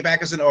 because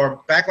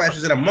Backlash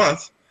is in a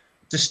month,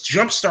 to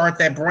jumpstart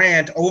that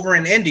brand over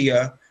in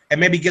India and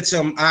maybe get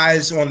some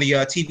eyes on the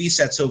TV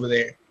sets over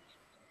there.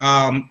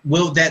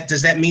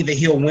 Does that mean that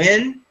he'll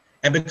win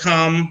and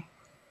become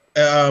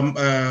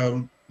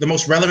the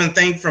most relevant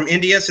thing from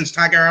India since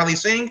Tiger Ali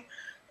Singh?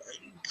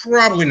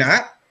 Probably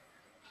not.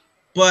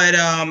 But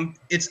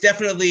they're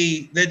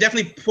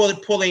definitely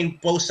pulling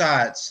both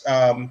sides,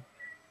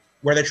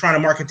 where they're trying to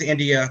market to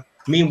India.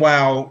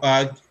 Meanwhile,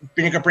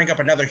 bring up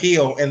another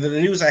heel. And the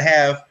news I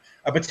have,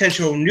 a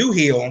potential new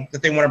heel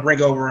that they want to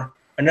bring over,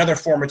 another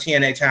former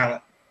TNA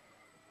talent.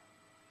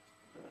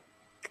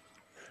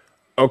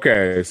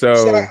 Okay,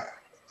 so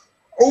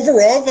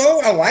overall,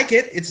 though, I like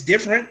it. It's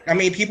different. I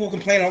mean, people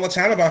complain all the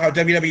time about how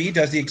WWE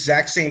does the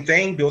exact same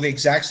thing, build the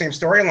exact same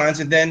storylines,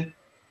 and then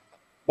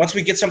once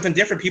we get something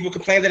different, people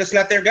complain that it's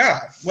not their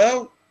guy.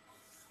 Well,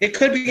 it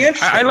could be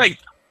interesting.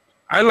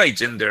 I like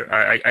Jinder.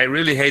 I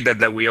really hate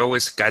that we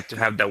always got to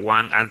have the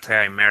one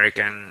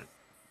anti-American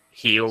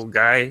heel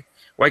guy.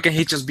 Why can't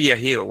he just be a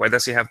heel? Why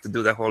does he have to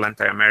do the whole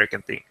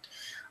anti-American thing?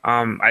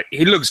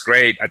 He looks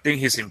great. I think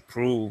he's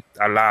improved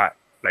a lot.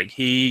 Like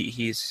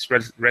his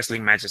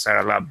wrestling matches are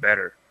a lot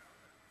better.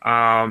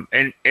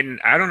 And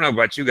I don't know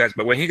about you guys,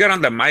 but when he got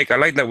on the mic, I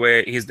like the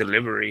way his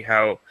delivery,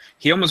 how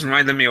he almost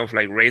reminded me of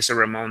like Razor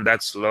Ramon,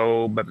 that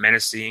slow but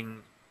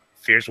menacing,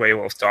 fierce way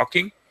of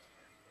talking.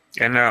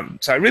 And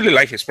so I really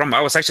like his promo.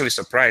 I was actually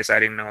surprised. I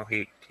didn't know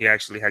he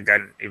actually had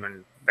gotten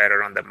even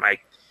better on the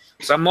mic.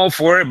 So I'm all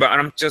for it, but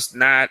I'm just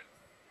not.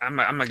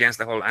 I'm against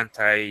the whole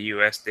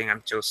anti-US thing.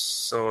 I'm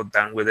just so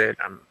done with it.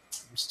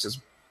 It's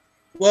just.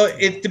 Well,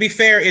 to be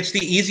fair, it's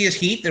the easiest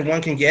heat that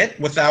one can get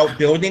without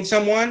building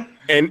someone.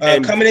 And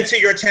coming into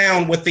your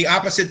town with the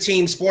opposite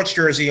team sports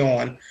jersey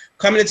on,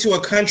 coming into a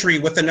country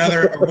with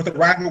with a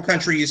rival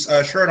country's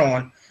shirt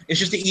on, it's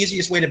just the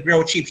easiest way to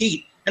build cheap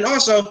heat. And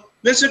also,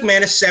 Vince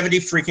McMahon is 70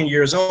 freaking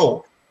years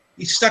old.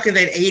 He's stuck in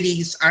that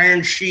 80s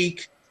Iron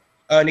Sheik,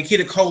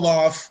 Nikita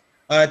Koloff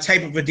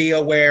type of a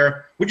deal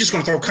where we're just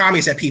going to throw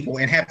commies at people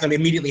and have them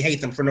immediately hate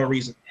them for no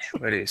reason.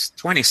 But it's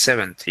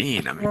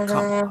 2017. I mean, come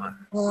on.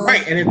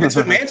 Right, and Vince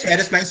McMahon's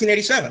had it's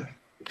 1987.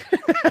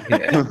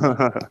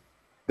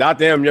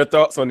 Goddamn, your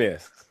thoughts on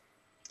this?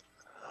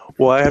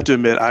 Well, I have to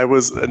admit, I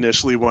was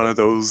initially one of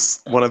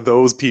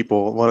those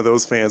people, one of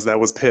those fans that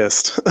was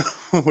pissed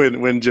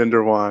when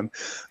Jinder won.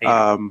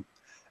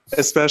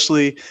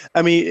 Especially,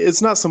 I mean,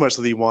 it's not so much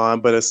that he won,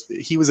 but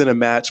he was in a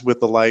match with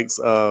the likes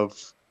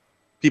of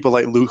people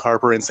like Luke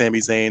Harper and Sami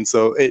Zayn.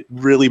 So it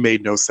really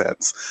made no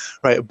sense,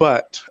 right?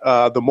 But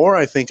the more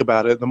I think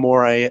about it, the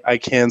more I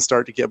can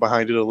start to get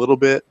behind it a little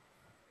bit,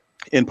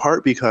 in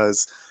part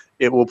because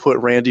it will put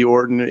Randy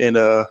Orton in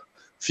a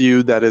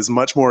feud that is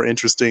much more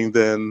interesting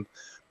than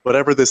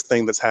whatever this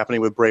thing that's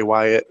happening with Bray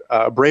Wyatt.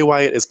 Bray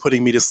Wyatt is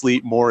putting me to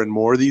sleep more and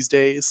more these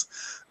days.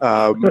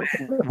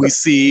 We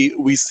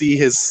see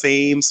his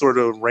same sort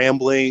of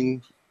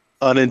rambling,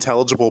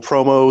 unintelligible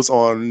promos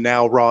on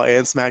now Raw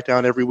and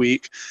SmackDown every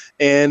week,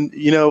 and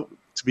to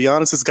be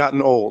honest, it's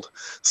gotten old.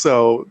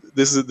 So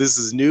this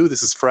is new,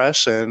 this is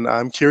fresh, and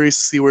I'm curious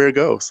to see where it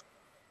goes.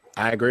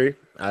 I agree.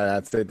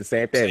 I'd say the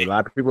same thing. A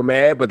lot of people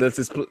mad, but let's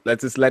just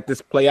let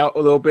this play out a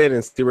little bit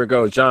and see where it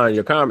goes. John,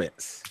 your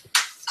comments.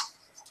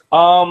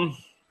 What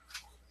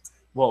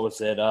was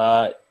it?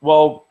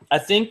 Well, I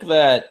think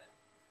that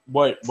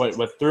what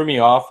threw me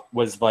off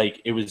was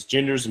like it was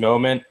Jinder's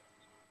moment.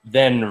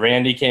 Then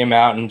Randy came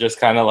out and just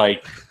kind of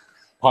like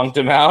punked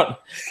him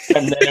out,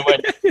 and then it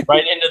went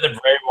right into the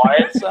Bray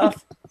Wyatt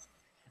stuff.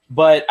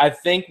 But I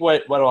think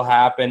what'll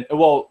happen.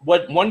 Well,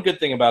 one good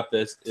thing about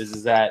this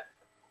is that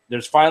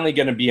there's finally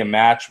going to be a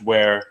match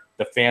where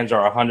the fans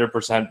are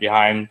 100%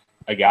 behind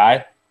a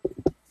guy,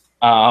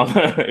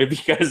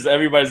 because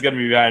everybody's going to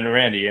be behind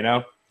Randy,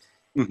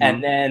 Mm-hmm.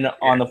 And then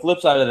on the flip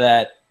side of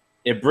that,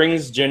 it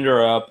brings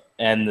Jinder up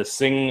and the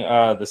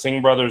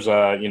Singh brothers,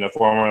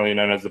 formerly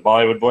known as the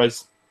Bollywood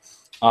Boys.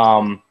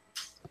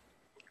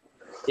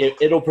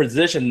 It'll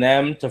position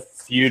them to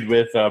feud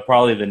with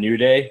probably the New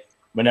Day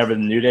whenever the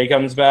New Day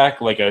comes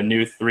back, like a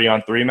new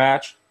 3-on-3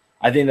 match.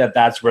 I think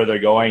that's where they're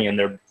going, and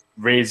they're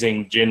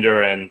raising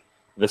Jinder and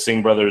the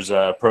Singh brothers'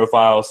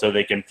 profile so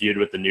they can feud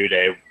with the New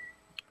Day.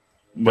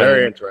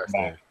 Very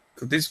interesting.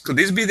 Could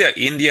this be the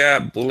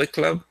India Bullet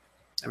Club?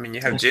 I mean,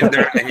 you have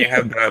Jinder and you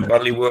have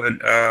Bollywood.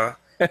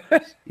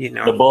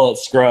 The Bullet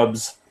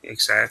Scrubs.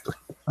 Exactly.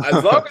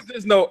 As long as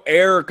there's no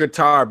air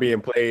guitar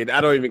being played, I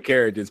don't even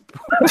care at this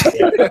point.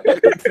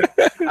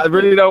 I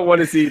really don't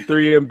want to see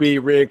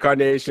 3MB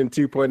Reincarnation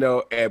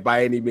 2.0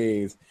 by any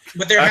means.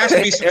 But there has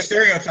to be some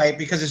stereotype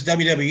because it's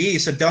WWE,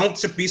 so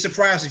don't be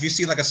surprised if you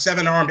see like a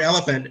 7-armed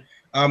elephant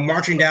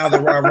marching down the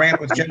ramp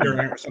with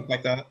Jinder or something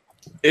like that.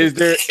 Is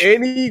there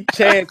any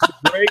chance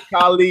Great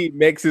Khali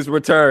makes his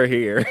return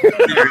here?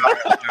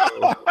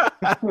 No.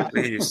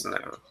 Please, no.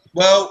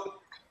 Well,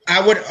 I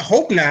would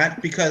hope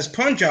not, because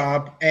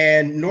Punjab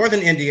and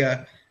Northern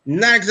India,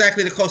 not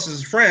exactly the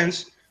closest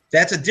friends.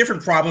 That's a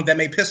different problem that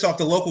may piss off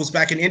the locals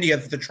back in India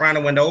that they're trying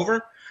to win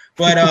over.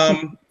 But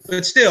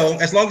but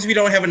still, as long as we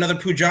don't have another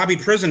Punjabi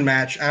prison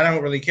match, I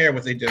don't really care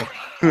what they do.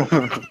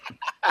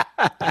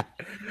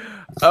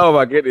 Oh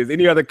my goodness!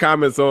 Any other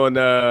comments on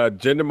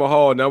Jinder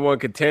Mahal, number one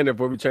contender,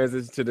 before we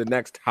transition to the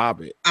next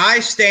topic? I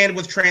stand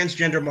with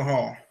transgender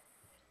Mahal.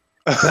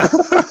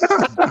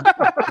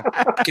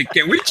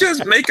 Can we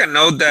just make a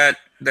note that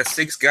the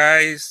 6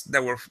 guys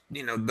that were,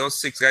 those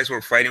 6 guys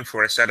were fighting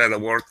for a shot at the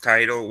world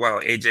title, while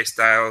AJ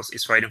Styles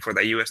is fighting for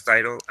the US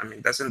title? I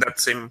mean, doesn't that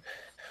seem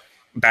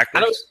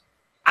backwards?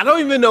 I don't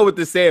even know what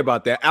to say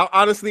about that.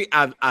 Honestly,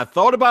 I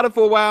thought about it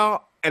for a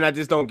while, and I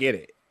just don't get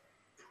it.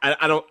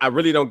 I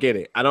really don't get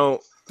it.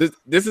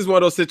 This is one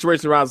of those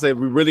situations where I say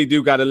we really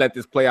do got to let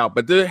this play out.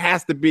 But there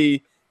has to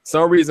be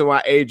some reason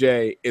why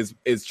AJ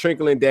is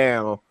trickling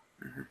down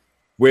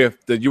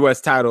with the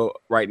U.S. title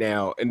right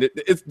now, and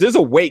there's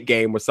a weight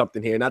game or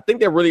something here, and I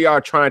think they really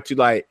are trying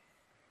to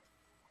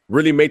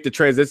really make the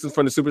transitions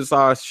from the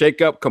Superstar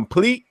shakeup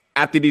complete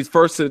after these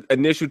first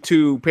initial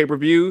 2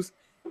 pay-per-views,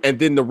 and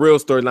then the real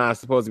storyline is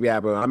supposed to be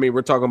happening. I mean,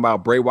 we're talking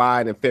about Bray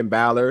Wyatt and Finn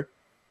Balor.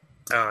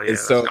 Oh yeah, and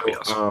so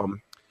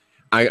awesome.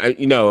 I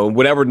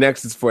whatever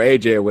next is for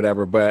AJ or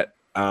whatever, but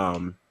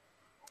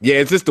yeah,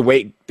 it's just the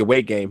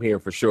weight game here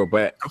for sure.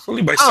 But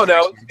hopefully by I don't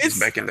know. It's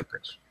back in the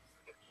pitch.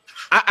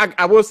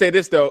 I will say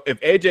this though: if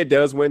AJ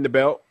does win the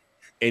belt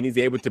and he's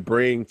able to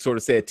bring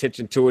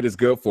attention to it, is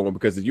good for him,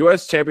 because the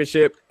U.S.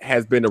 Championship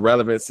has been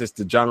irrelevant since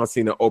the John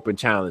Cena Open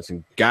Challenge.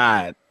 And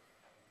God,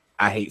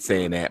 I hate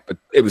saying that, but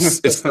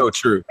it's so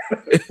true.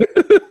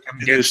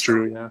 It is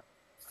true, yeah.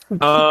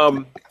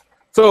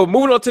 So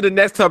moving on to the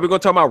next topic, we're gonna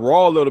talk about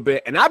Raw a little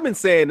bit, and I've been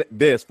saying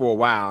this for a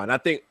while, and I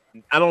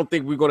don't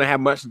think we're gonna have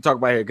much to talk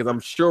about here because I'm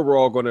sure we're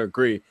all gonna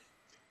agree.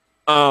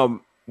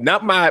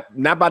 Not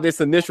by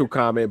this initial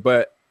comment,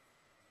 but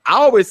I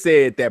always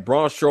said that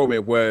Braun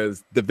Strowman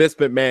was the Vince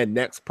McMahon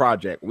next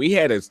project. We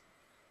had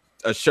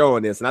a show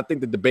on this, and I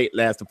think the debate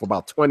lasted for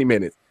about 20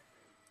 minutes.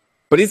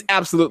 But he's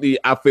absolutely,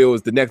 I feel,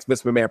 is the next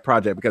Vince McMahon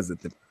project because of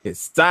his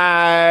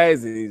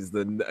size.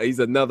 He's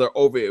another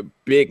over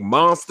big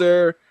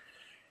monster.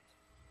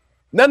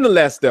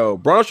 Nonetheless, though,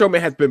 Braun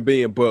Strowman has been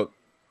being booked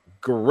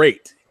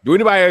great. Do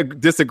anybody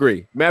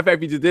disagree? Matter of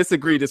fact, if you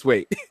disagree, just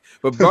wait.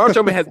 But Braun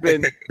Strowman has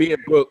been being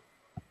booked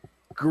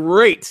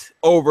great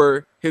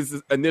over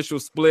his initial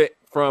split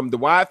from the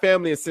Wyatt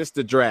family and since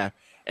the draft.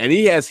 And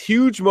he has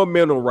huge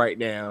momentum right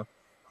now.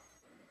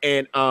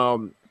 And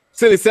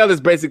Silly Sellers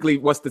basically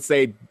wants to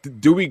say,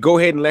 do we go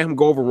ahead and let him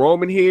go over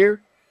Roman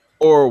here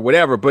or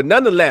whatever? But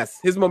nonetheless,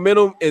 his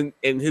momentum and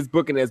his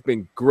booking has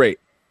been great.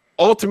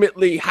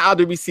 ultimately, how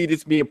do we see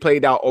this being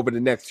played out over the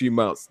next few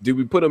months? Do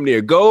we put him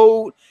near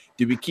gold?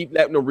 Do we keep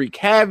letting him wreak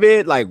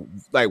havoc? Like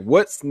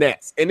what's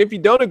next? And if you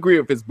don't agree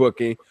with his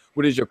booking,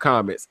 what is your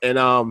comments?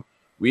 And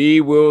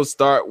we will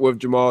start with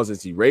Jamal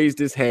since he raised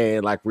his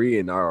hand like we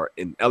in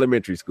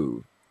elementary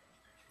school.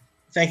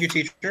 Thank you,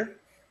 teacher.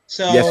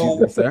 So yes,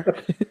 you do, sir.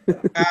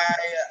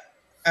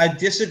 I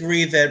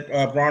disagree that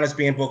Braun is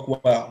being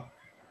booked well.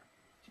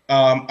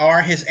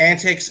 Are his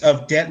antics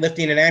of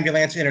deadlifting an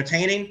ambulance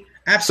entertaining?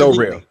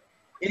 Absolutely. So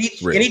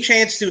real. Any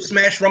chance to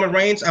smash Roman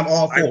Reigns, I'm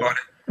all for.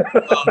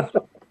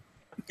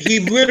 He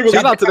literally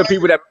shout out to the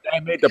people that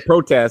made the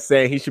protest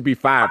saying he should be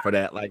fired for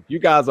that. Like, you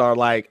guys are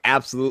like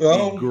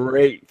absolutely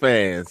great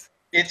fans.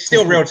 It's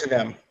still real to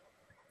them.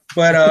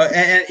 But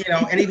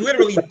and he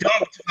literally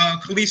dumped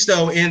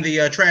Kalisto in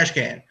the trash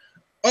can.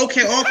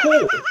 Okay, all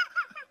cool.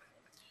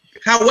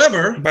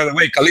 However, by the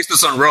way,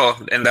 Kalisto's on Raw,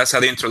 and that's how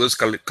they introduced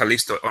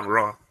Kalisto on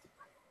Raw,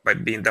 by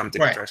being dumped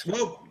in the trash.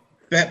 Well,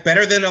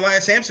 better than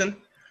Elias Sampson.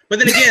 But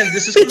then again,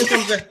 this is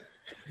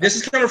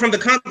coming from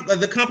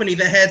the company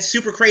that had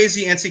Super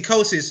Crazy and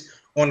Psychosis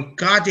on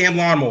goddamn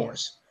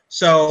lawnmowers.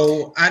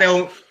 So I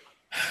don't,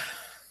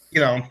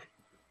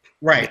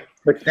 right.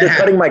 They're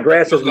cutting my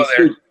grass as we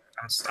speak.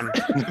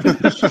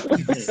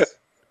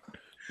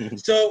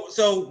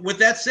 So with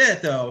that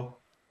said, though,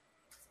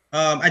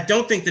 I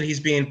don't think that he's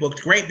being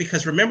booked great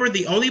because remember,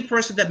 the only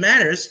person that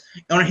matters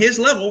on his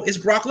level is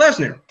Brock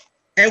Lesnar.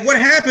 And what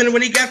happened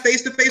when he got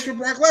face to face with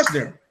Brock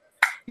Lesnar?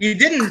 He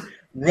didn't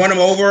run him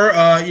over,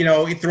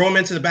 he threw him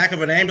into the back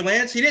of an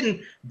ambulance. He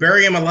didn't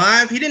bury him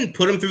alive. He didn't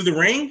put him through the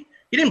ring.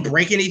 He didn't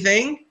break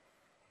anything.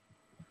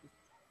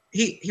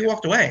 He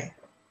walked away.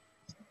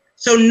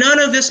 So none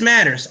of this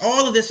matters.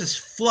 All of this is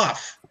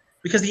fluff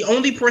because the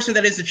only person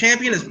that is the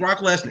champion is Brock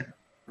Lesnar.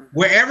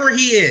 Wherever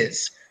he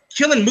is,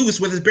 killing Moose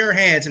with his bare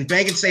hands and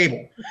banging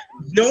Sable.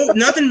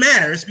 Nothing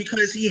matters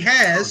because he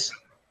has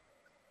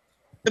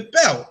the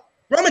belt.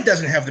 Roman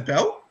doesn't have the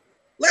belt.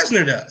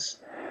 Lesnar does.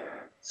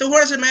 So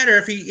what does it matter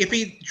if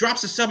he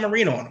drops a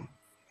submarine on him?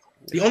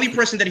 The only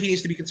person that he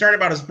needs to be concerned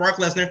about is Brock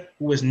Lesnar,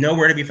 who is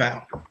nowhere to be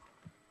found.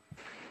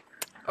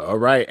 All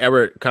right,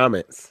 Everett,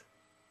 comments.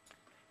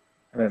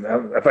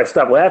 If I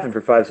stop laughing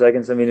for 5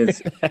 seconds, I mean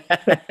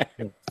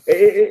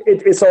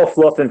it's all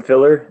fluff and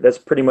filler. That's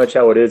pretty much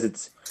how it is.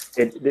 It's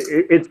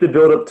the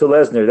build up to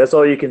Lesnar. That's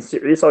all you can.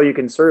 It's all you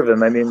can serve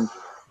him. I mean,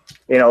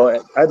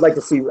 I'd like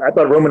to see. I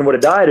thought Roman would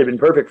have died. It'd been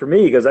perfect for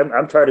me because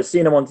I'm tired of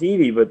seeing him on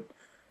TV. But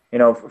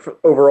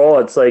overall,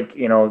 it's like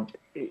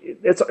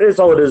it's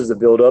all it is a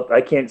build up.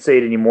 I can't say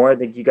it anymore. I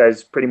think you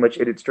guys pretty much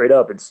hit it straight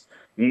up. It's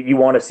you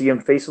want to see him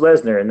face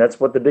Lesnar, and that's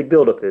what the big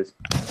build up is.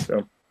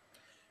 So.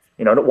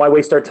 Why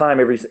waste our time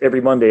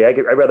every Monday? I'd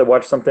rather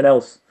watch something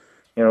else.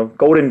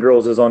 Golden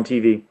Girls is on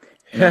TV.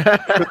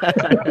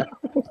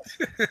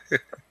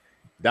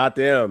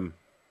 .m.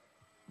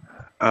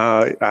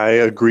 I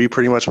agree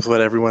pretty much with what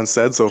everyone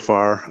said so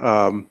far.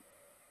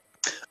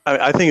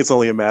 I think it's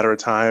only a matter of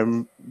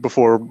time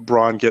before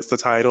Braun gets the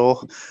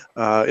title.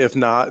 If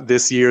not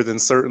this year, then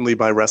certainly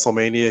by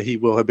WrestleMania, he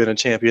will have been a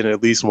champion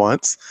at least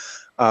once.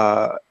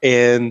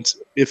 And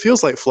it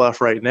feels like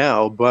fluff right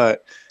now,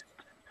 but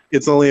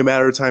it's only a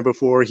matter of time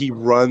before he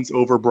runs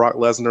over Brock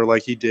Lesnar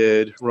like he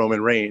did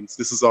Roman Reigns.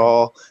 This is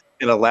all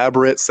an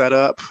elaborate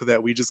setup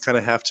that we just kind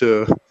of have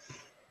to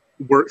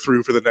work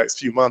through for the next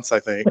few months, I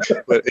think.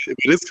 But it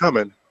is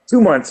coming.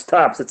 2 months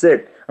tops. That's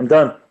it. I'm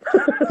done.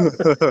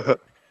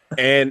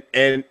 And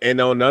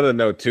on another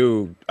note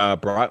too,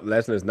 Brock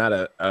Lesnar is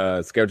not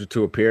scheduled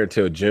to appear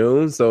until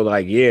June. So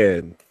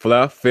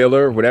fluff,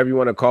 filler, whatever you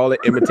want to call it,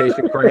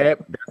 imitation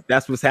crab.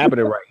 That's what's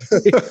happening right.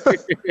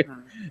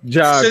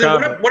 John,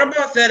 so what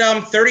about that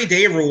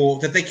 30-day rule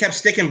that they kept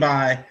sticking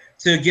by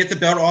to get the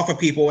belt off of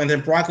people, and then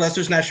Brock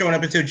Lesnar's not showing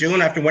up until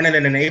June after winning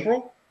it in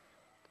April?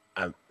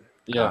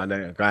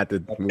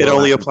 It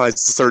only applies to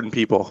certain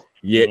people.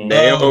 Yeah,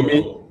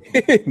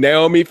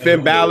 Naomi,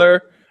 Finn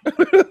Balor.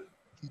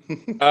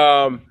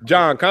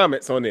 John,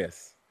 comments on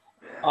this?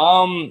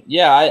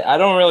 I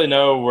don't really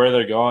know where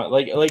they're going.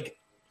 Like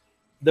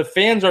the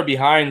fans are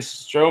behind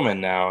Strowman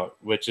now,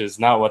 which is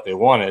not what they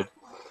wanted.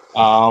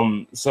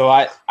 So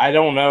I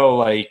don't know.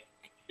 Like,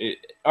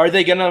 are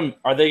they gonna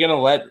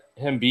let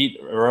him beat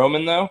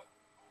Roman though?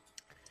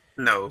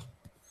 No.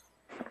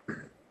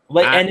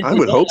 I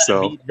would hope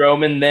so. Beat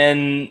Roman,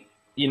 then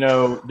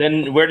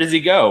where does he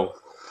go?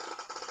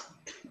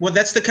 Well,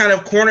 that's the kind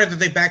of corner that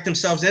they backed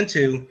themselves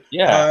into.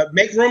 Yeah.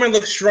 Make Roman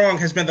look strong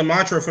has been the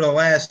mantra for the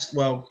last,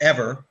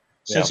 ever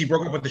since he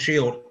broke up with the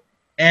Shield.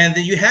 And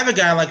then you have a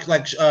guy like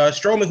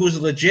Strowman, who's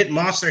a legit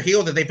monster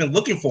heel that they've been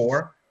looking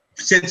for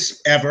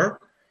since ever.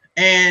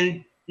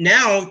 And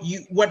now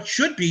what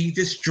should be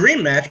this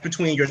dream match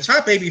between your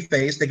top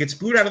babyface that gets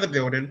booed out of the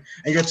building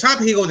and your top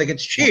heel that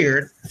gets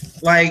cheered,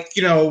 like,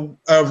 a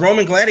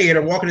Roman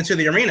gladiator walking into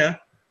the arena,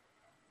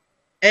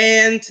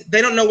 and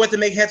they don't know what to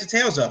make heads or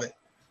tails of it.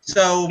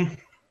 So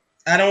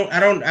I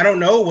don't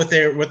know what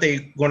they're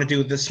going to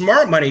do. The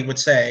smart money would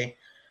say,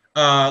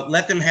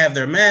 let them have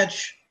their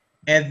match,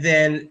 and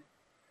then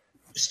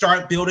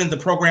start building the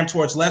program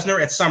towards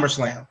Lesnar at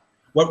SummerSlam.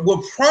 What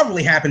will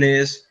probably happen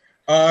is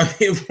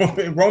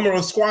Roman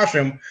will squash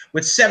him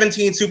with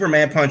 17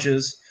 Superman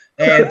punches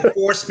and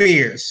 4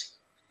 spears.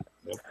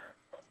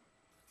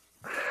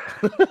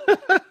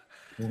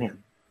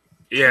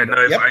 Yeah, no,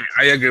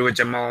 I agree with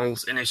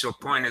Jamal's initial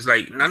point. It's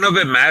like none of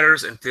it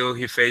matters until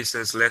he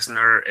faces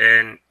Lesnar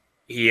and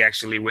he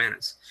actually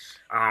wins.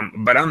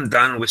 But I'm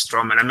done with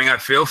Strowman. I mean, I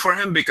feel for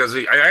him because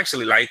I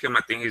actually like him.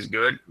 I think he's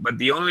good. But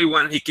the only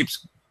one he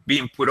keeps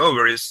being put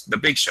over is the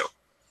Big Show.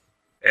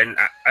 And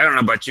I don't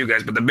know about you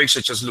guys, but the Big Show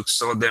just looks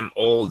so damn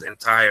old and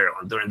tired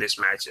during these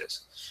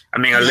matches. I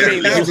mean,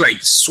 he's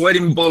like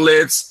sweating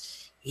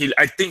bullets.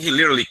 I think he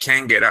literally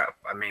can't get up.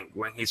 I mean,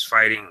 when he's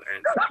fighting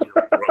and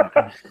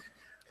Roman.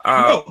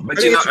 But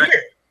it's weird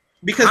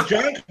because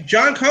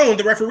John Cone,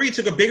 the referee,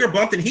 took a bigger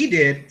bump than he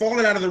did,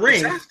 falling out of the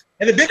ring,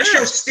 and the Big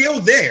Show's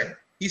still there.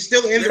 He's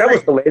still in the ring. That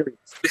was hilarious.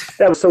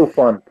 That was so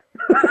fun.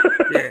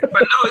 Yeah,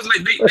 but no, it's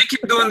like they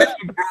keep doing this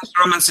with Braun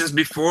Strowman since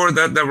before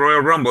the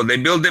Royal Rumble. They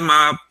build him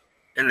up,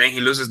 and then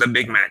he loses the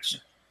big match,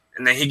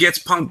 and then he gets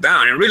punked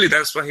down. And really,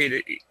 that's what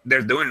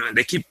they're doing.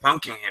 They keep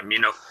punking him.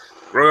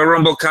 Royal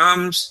Rumble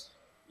comes.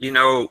 He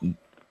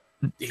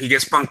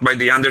gets punked by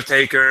The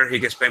Undertaker. He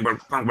gets punked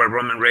by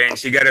Roman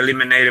Reigns. He got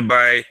eliminated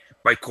by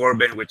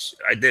Corbin, which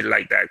I did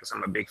like that because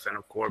I'm a big fan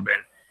of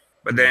Corbin.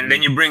 But then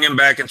you bring him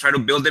back and try to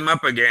build him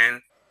up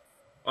again,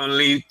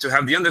 only to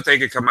have The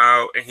Undertaker come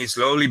out and he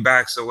slowly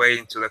backs away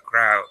into the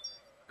crowd.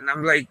 And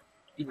I'm like,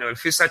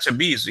 if he's such a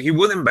beast, he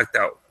wouldn't back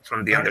out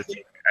from The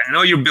Undertaker. I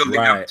know you're building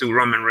up to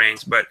Roman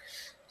Reigns, but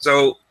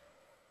so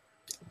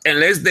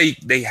unless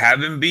they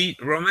have him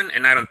beat Roman,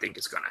 and I don't think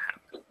it's going to happen.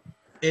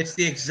 It's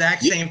the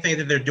exact same thing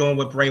that they're doing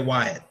with Bray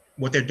Wyatt,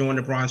 what they're doing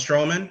to Braun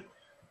Strowman.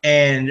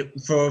 And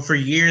for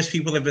years,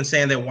 people have been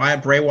saying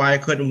that Bray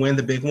Wyatt couldn't win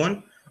the big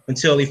one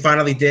until he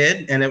finally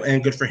did,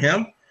 and good for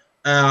him.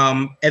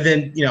 And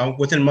then,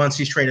 within months,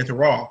 he's traded to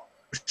Raw.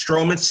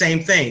 Strowman,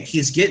 same thing.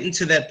 He's getting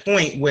to that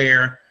point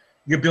where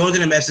you're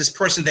building him as this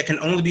person that can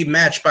only be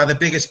matched by the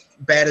biggest,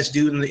 baddest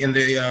dude in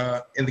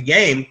the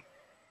game.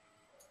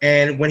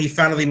 And when he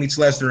finally meets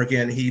Lesnar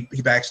again, he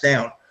backs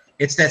down.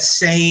 It's that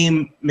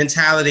same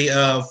mentality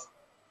of,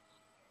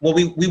 well,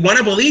 we want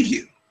to believe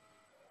you,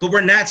 but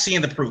we're not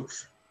seeing the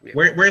proof. Yeah.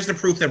 Where's the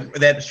proof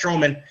that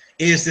Strowman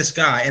is this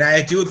guy? And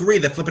I do agree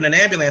that flipping an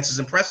ambulance is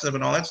impressive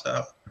and all that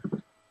stuff.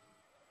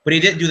 But he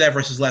didn't do that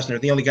versus Lesnar,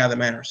 the only guy that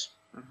matters.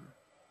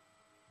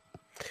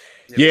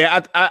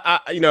 Yeah,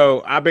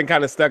 I've been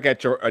kind of stuck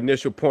at your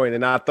initial point,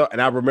 and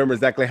I remember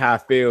exactly how I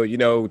feel.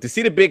 To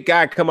see the big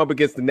guy come up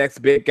against the next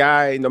big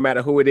guy, no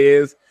matter who it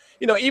is,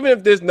 even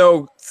if there's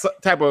no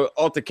type of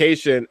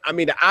altercation, I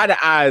mean, the eye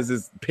to eyes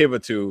is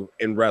pivotal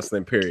in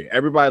wrestling, period.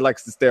 Everybody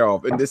likes to stare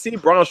off. And to see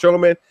Braun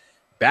Strowman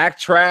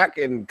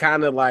backtrack and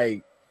kind of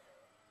like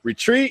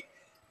retreat,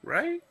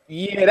 right?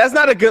 Yeah, that's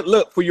not a good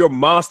look for your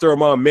monster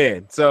among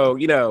men. So,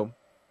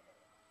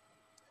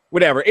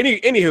 whatever.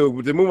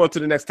 Anywho, to move on to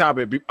the next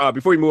topic,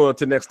 before we move on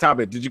to the next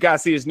topic, did you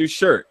guys see his new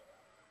shirt?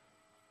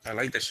 I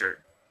like the shirt.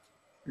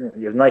 Yeah,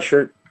 you have a nice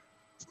shirt.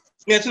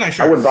 Yeah, it's a nice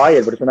shirt. I wouldn't buy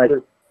it, but it's a nice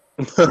shirt.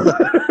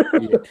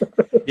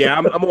 Yeah,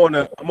 I'm on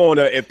a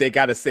if they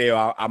got a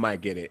sale, I might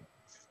get it.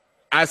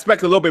 I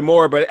expect a little bit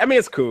more, but I mean,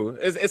 it's cool.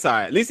 It's all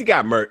right. At least he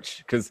got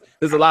merch because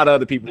there's a lot of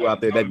other people out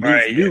there that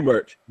need new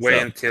merch.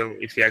 Wait until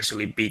if he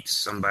actually beats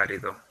somebody,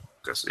 though,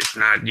 because if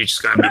not, you're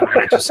just gonna be mad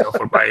at yourself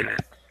for buying it.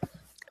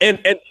 And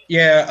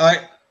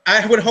yeah,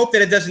 I would hope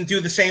that it doesn't do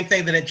the same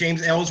thing that a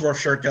James Ellsworth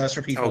shirt does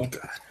for people. Oh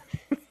God.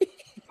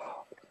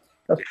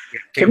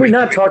 Can we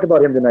not talk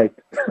about him tonight?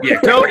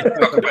 Yeah, can't wait to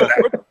talk about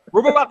that.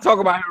 We're about to talk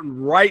about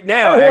him right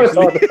now,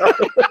 actually.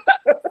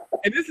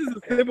 And this is a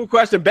simple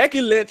question.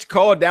 Becky Lynch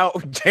called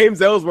out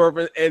James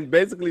Ellsworth and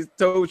basically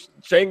told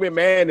Shane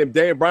McMahon and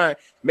Daniel Bryan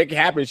make it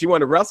happen. She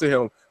wanted to wrestle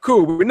him.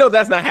 Cool. We know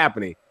that's not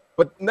happening.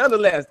 But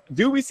nonetheless,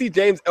 do we see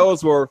James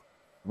Ellsworth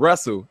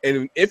wrestle?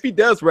 And if he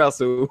does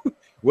wrestle,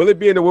 will it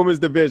be in the women's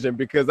division?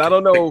 Because I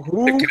don't know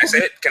who. Can I say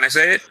it? Can I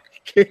say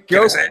it?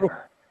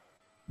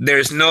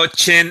 There's no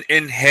chin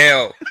in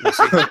hell.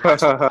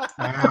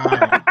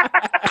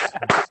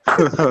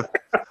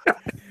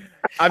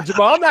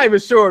 Jamal, I'm not even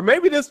sure.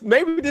 Maybe this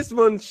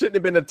one shouldn't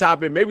have been a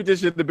topic. Maybe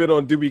this should have been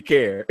on Do We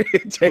Care?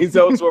 James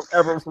Ellsworth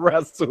ever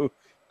wrestle?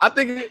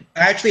 I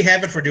actually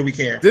have it for Do We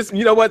Care.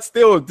 You know what?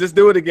 Still, just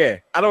do it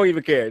again. I don't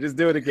even care. Just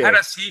do it again. How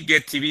does he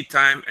get TV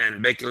time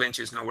and Becky Lynch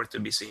is nowhere to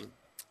be seen?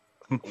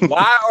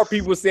 Why are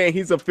people saying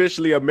he's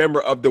officially a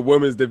member of the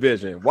women's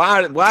division?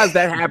 Why is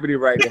that happening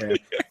right now?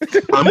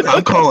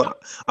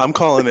 I'm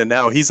calling it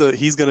now. He's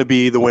going to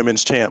be the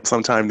women's champ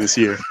sometime this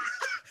year.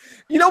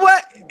 You know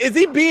what? Is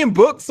he being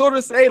booked, so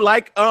to say,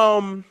 like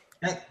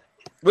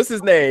what's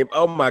his name?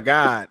 Oh my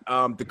God,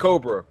 the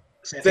Cobra,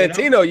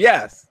 Santino.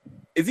 Yes.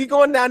 Is he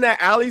going down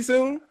that alley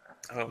soon?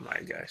 Oh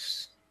my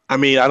gosh. I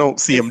mean, I don't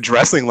see him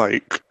dressing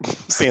like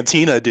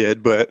Santina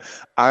did, but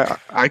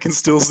I can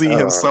still see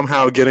him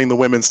somehow getting the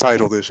women's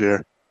title this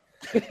year.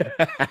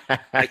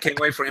 I can't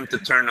wait for him to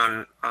turn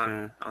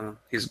on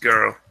his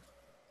girl,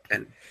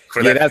 and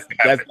for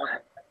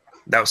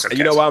That was sarcastic.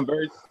 You know what?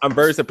 I'm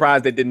very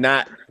surprised they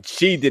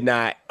she did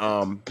not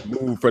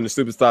move from the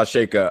Superstar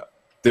Shakeup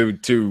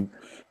to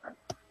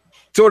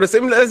sort of.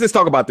 Let's just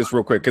talk about this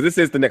real quick because this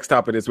is the next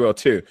topic as well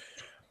too.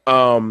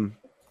 So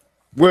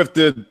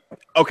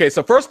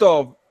first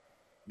off,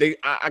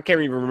 I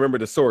can't even remember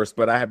the source,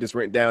 but I have this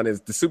written down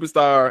as the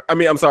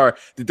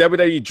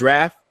WWE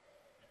draft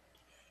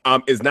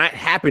is not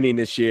happening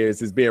this year.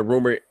 It's being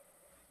rumored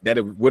that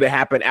it would have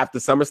happened after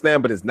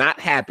SummerSlam, but it's not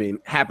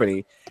happening.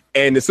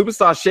 And the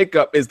Superstar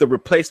Shakeup is the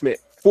replacement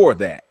for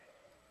that.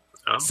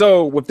 Oh.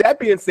 So with that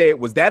being said,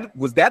 was that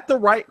the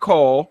right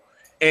call?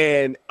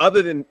 And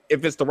other than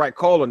if it's the right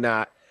call or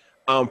not,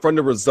 from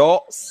the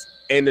results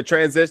and the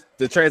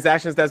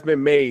transactions that's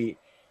been made,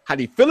 how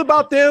do you feel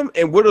about them?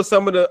 And what are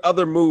some of the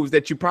other moves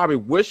that you probably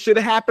wish should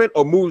have happened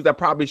or moves that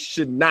probably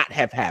should not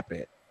have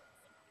happened?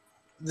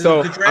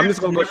 The draft I'm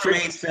just going to never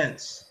made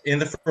sense in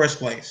the first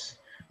place.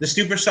 The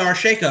Superstar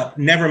Shakeup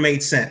never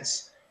made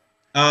sense.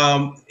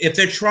 If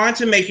they're trying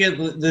to make it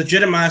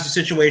legitimize the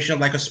situation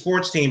like a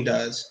sports team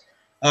does,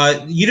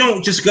 you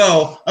don't just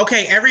go,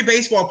 okay, every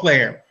baseball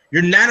player,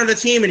 you're not on the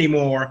team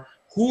anymore.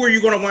 Who are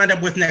you going to wind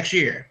up with next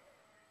year?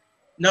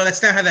 No,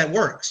 that's not how that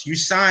works. You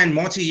sign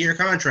multi-year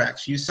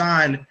contracts. You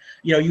sign,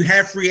 you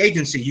have free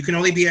agency. You can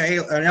only be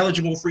an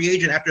eligible free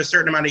agent after a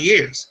certain amount of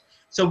years.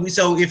 So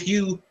if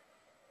you,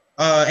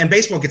 and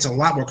baseball gets a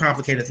lot more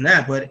complicated than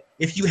that, but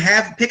if you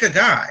pick a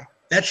guy,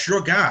 that's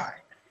your guy.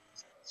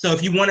 So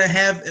if you want to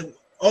have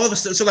all of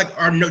us, so like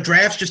are no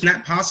drafts just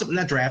not possible,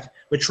 not draft,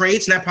 but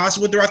trades not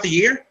possible throughout the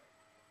year?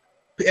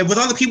 With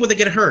all the people that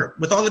get hurt,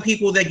 with all the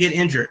people that get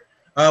injured,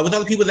 with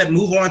all the people that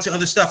move on to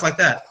other stuff like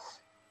that,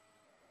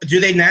 do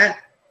they not,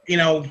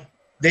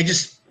 they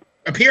just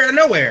appear out of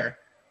nowhere?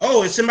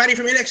 Oh, it's somebody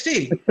from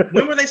NXT.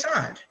 When were they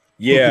signed?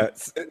 Yeah,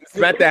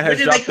 SmackDown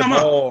has dropped the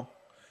ball.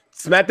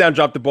 SmackDown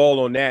dropped the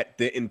ball on that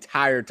the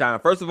entire time.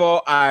 First of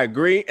all, I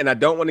agree, and I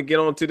don't want to get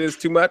onto this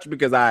too much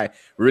because I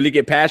really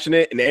get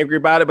passionate and angry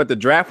about it, but the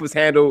draft was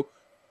handled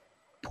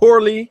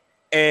poorly,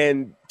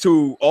 and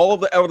to all of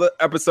the other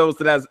episodes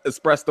that I've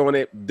expressed on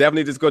it,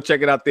 definitely just go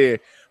check it out there.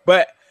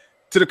 But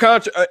to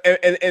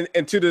the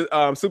and to the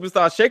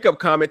Superstar Shakeup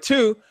comment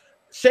too,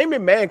 Shane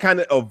McMahon kind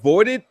of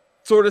avoided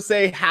sort of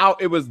say how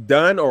it was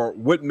done or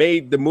what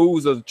made the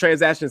moves or the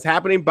transactions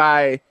happening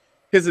by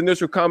his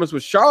initial comments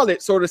with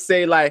Charlotte, sort of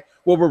say like,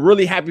 well, we're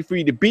really happy for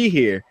you to be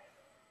here.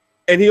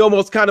 And he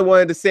almost kind of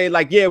wanted to say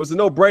like, yeah, it was a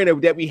no-brainer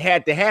that we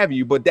had to have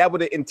you, but that would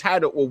have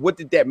entitled, well, what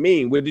did that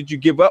mean? What did you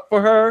give up for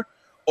her?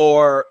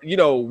 Or,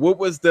 what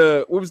was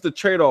the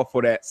trade-off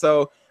for that?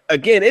 So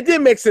again, it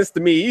didn't make sense to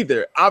me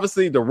either.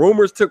 Obviously the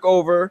rumors took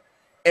over.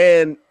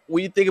 And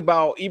when you think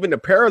about even the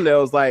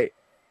parallels, like,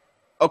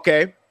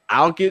 okay,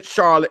 I'll get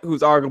Charlotte,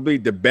 who's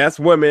arguably the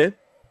best woman,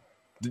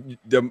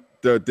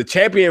 the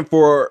champion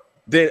for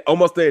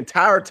almost the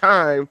entire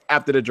time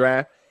after the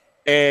draft,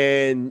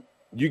 and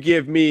you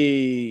give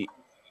me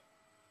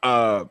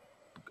that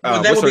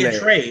would be a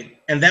trade,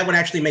 and that would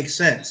actually make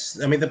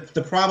sense. I mean,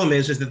 the problem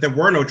is that there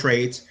were no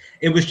trades.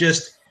 It was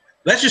just,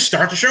 let's just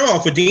start the show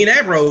off with Dean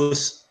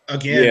Ambrose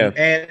again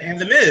and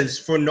The Miz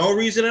for no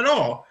reason at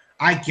all.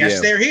 I guess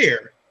they're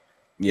here.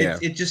 Yeah,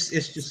 it's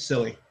just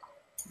silly.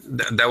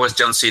 That was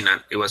John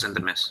Cena. It wasn't The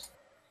Miz.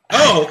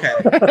 Oh, okay.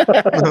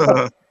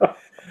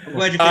 I'm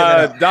glad you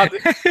cleared that up.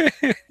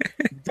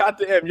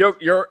 Dr. M,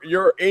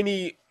 your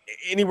any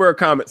word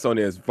comments on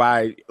this?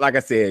 Like I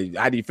said,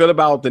 how do you feel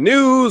about the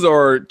news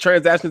or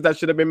transactions that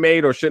should have been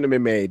made or shouldn't have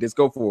been made? Let's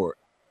go for it.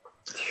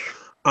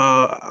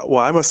 Well,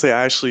 I must say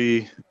I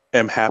actually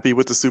am happy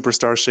with the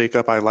Superstar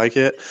Shakeup. I like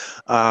it.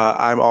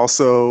 I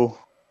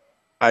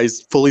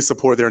fully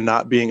support there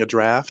not being a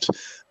draft.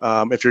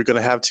 If you're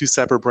going to have two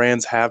separate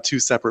brands, have two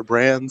separate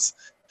brands.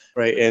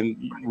 Right, and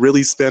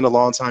really spend a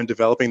long time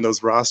developing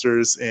those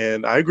rosters.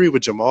 And I agree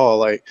with Jamal.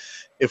 Like,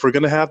 if we're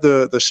gonna have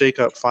the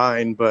shakeup,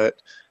 fine.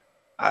 But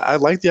I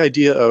like the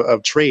idea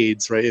of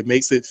trades. Right, it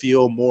makes it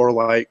feel more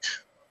like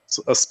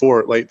a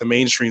sport, like the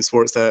mainstream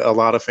sports that a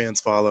lot of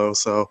fans follow.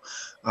 So,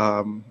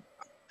 I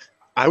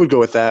would go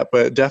with that.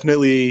 But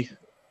definitely,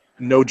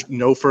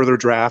 no further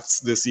drafts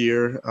this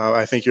year.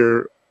 I think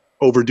you're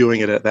overdoing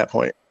it at that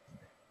point.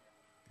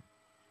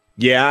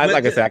 Yeah,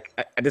 like I said,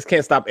 I just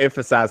can't stop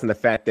emphasizing the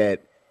fact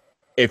that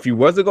if you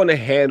wasn't going to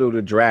handle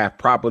the draft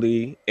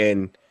properly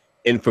and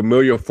in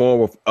familiar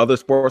form with other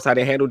sports, how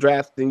they handle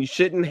drafts, then you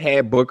shouldn't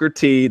have Booker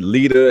T,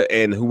 Lita,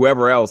 and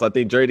whoever else. I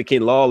think Jerry the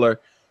King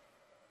Lawler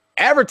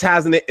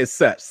advertising it as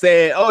such,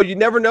 saying, oh, you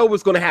never know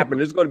what's going to happen.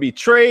 There's going to be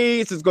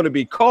trades. There's going to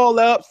be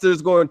call-ups.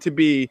 There's going to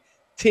be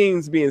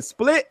teams being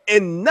split.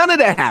 And none of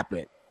that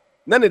happened.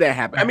 I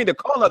mean, the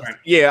call-ups,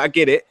 yeah, I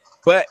get it.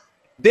 But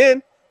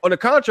then, on the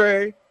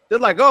contrary, they're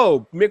like,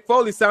 oh, Mick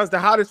Foley sounds the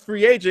hottest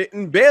free agent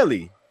in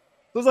Bayley.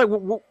 So it's like,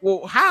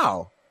 well,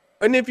 how?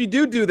 And if you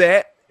do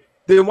that,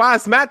 then why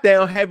is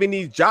SmackDown having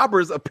these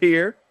jobbers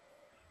appear?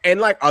 And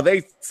like, are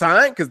they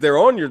signed because they're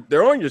on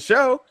your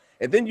show?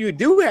 And then you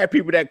do have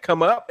people that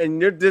come up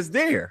and they're just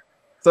there.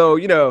 So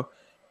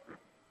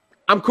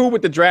I'm cool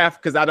with the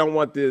draft because I don't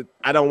want the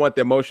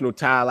emotional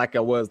tie like I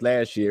was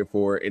last year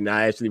for it, and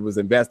I actually was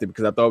invested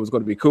because I thought it was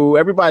going to be cool.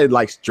 Everybody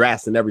likes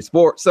drafts in every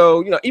sport,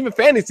 so even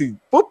fantasy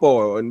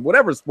football and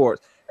whatever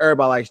sports,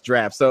 everybody likes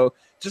drafts. So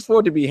just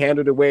for it to be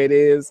handled the way it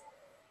is,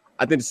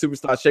 I think the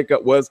Superstar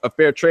Shakeup was a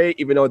fair trade,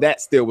 even though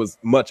that still was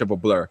much of a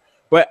blur.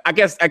 But I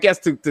guess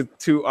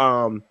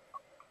to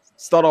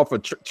start off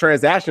with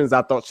transactions,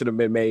 I thought should have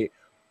been made.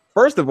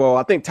 First of all,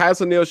 I think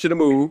Titus O'Neil should have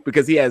moved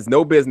because he has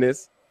no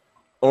business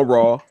on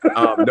Raw,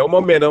 no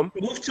momentum.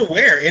 Move to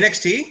where?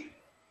 NXT?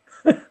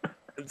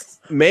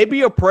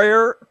 Maybe a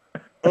prayer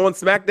on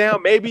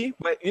SmackDown, maybe.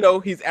 But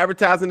he's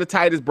advertising the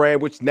Titus brand,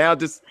 which now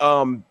just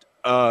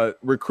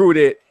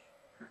recruited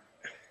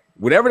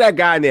whatever that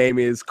guy name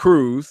is,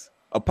 Cruz,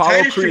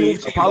 Apollo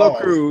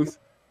Cruz.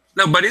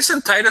 No, but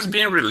isn't Titus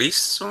being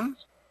released soon?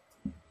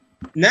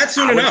 Not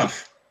soon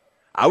enough.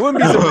 I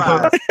wouldn't be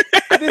surprised.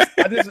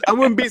 I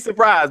wouldn't be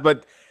surprised,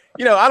 but.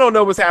 I don't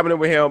know what's happening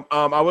with him.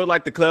 I would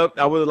like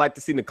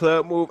to see the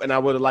club move, and I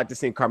would have liked to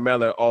see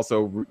Carmella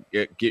also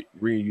get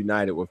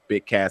reunited with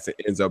Big Cass and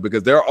Enzo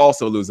because they're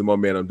also losing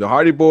momentum. The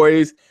Hardy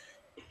Boys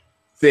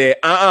said,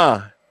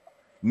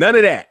 none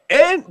of that.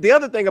 And the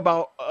other thing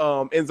about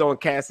Enzo and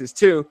Cass is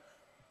too,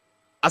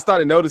 I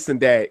started noticing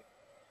that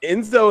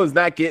Enzo is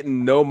not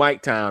getting no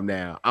mic time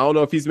now. I don't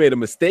know if he's made a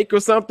mistake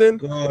or something,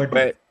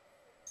 but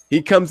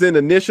he comes in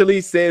initially,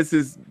 says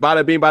his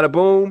bada bing, bada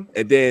boom,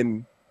 and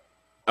then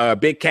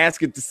Big Cass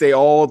get to say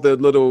all the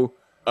little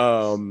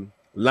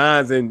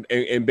lines in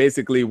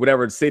basically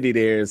whatever city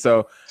they're in.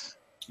 So,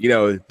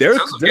 they're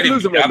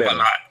losing a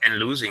lot and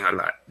losing a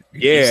lot.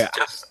 Yeah.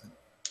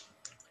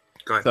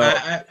 Go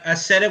ahead. I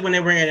said it when they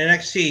were in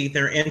NXT.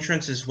 Their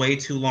entrance is way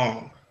too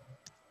long.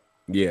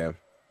 Yeah.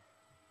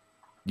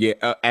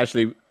 Yeah.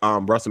 Actually,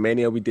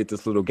 WrestleMania, we did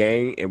this little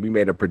game and we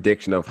made a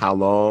prediction of how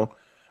long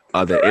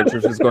the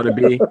entrance was going to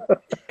be.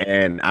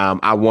 And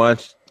I won.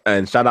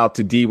 And shout out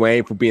to D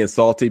Wayne for being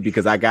salty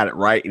because I got it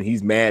right, and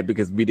he's mad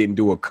because we didn't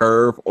do a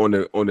curve on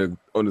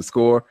the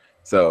score.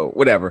 So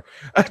whatever.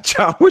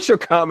 John, what's your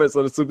comments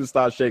on the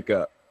Superstar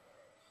Shakeup?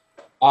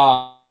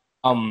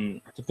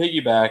 To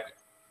piggyback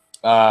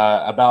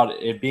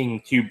about it being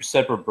two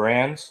separate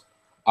brands,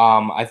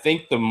 I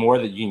think the more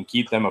that you can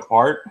keep them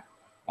apart,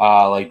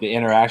 like the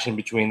interaction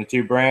between the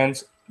two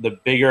brands, the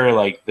bigger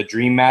like the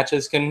dream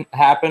matches can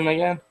happen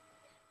again.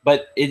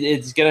 But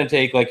it's going to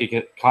take like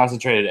a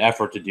concentrated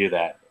effort to do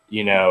that.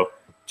 2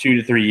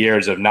 to 3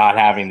 years of not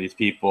having these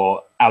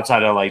people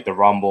outside of like the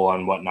Rumble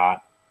and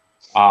whatnot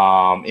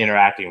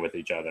interacting with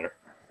each other.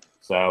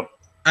 So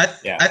I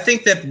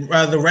think that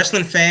the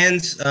wrestling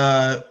fans'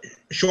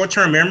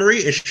 short-term memory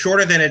is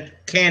shorter than it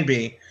can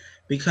be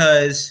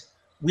because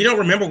we don't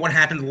remember what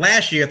happened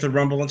last year at the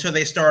Rumble until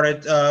they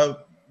started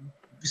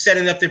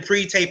setting up the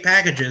pre-tape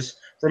packages,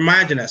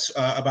 reminding us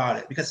about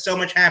it because so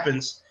much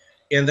happens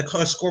in the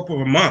scope of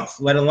a month,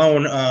 let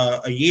alone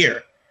a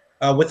year.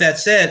 With that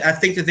said, I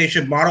think that they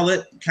should model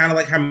it kind of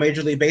like how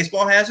Major League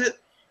Baseball has it,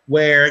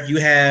 where you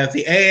have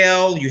the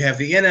AL, you have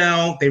the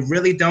NL. They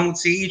really don't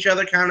see each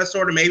other, kind of,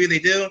 sort of. Maybe they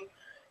do.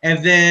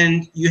 And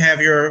then you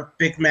have your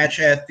big match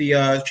at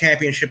the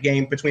championship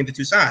game between the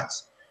two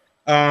sides.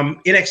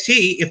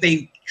 NXT, if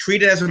they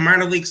treat it as a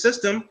minor league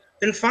system,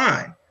 then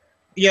fine.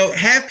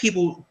 Have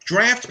people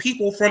draft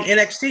people from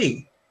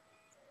NXT.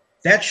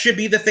 That should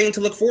be the thing to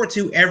look forward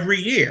to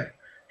every year.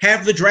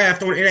 Have the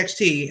draft on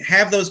NXT,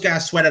 have those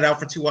guys sweat it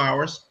out for 2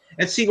 hours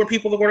and see where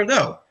people are going to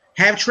go.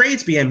 Have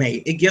trades being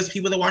made. It gives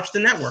people to watch the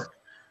network.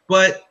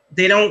 But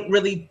they don't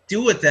really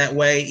do it that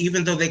way,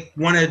 even though they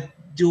want to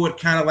do it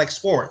kind of like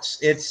sports.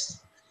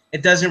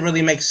 It doesn't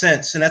really make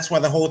sense. And that's why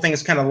the whole thing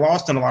is kind of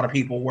lost on a lot of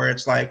people where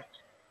it's like,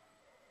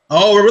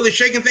 oh, we're really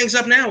shaking things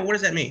up now? What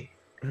does that mean?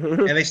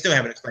 And they still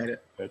haven't explained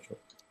it.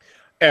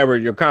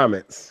 Edward, your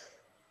comments.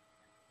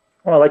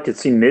 Well, I like to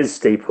see Miz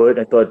stay put.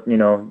 I thought,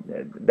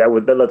 that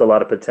left a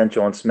lot of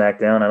potential on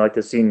SmackDown. I like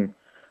to see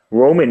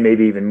Roman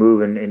maybe even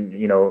move and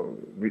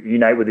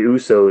unite with the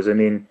Usos. I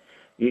mean,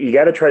 you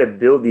got to try to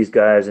build these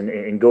guys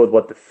and go with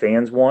what the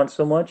fans want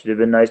so much. It'd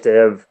been nice to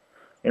have,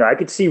 I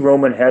could see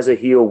Roman has a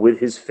heel with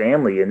his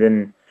family and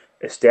then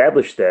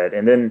establish that.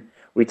 And then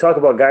we talk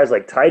about guys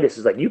like Titus.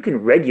 It's like you can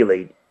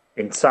regulate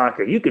in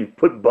soccer. You can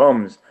put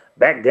bums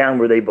back down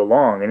where they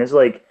belong. And it's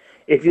like,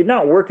 if you're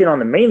not working on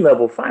the main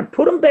level, fine,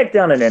 put them back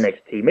down in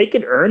NXT. Make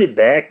it earn it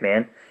back,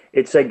 man.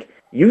 It's like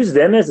use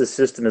them as a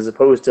system as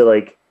opposed to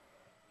like,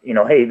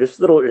 hey, this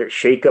little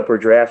shake-up or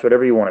draft,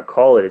 whatever you want to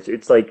call it.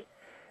 It's like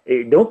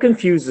don't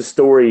confuse the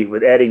story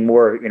with adding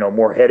more,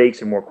 more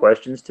headaches and more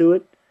questions to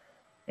it.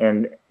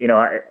 And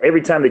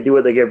every time they do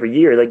it, like every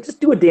year, like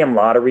just do a damn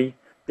lottery,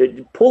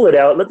 pull it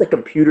out, let the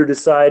computer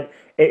decide,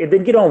 and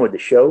then get on with the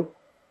show.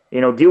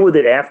 Deal with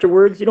it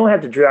afterwards. You don't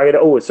have to drag it.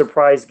 Oh, a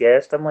surprise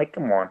guest. I'm like,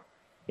 come on.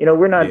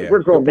 We're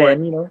grown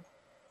men,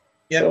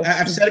 Yeah, so,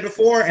 I've said it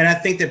before, and I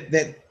think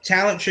that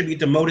talent should be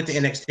demoted to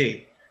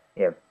NXT.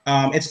 Yeah.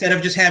 Instead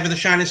of just having the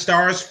shining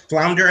stars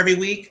flounder every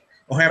week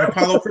or have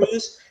Apollo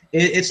Crews,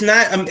 it's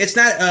not a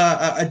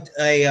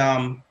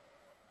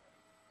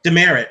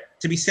demerit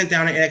to be sent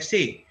down to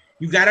NXT.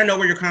 You got to know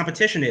where your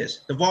competition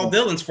is. The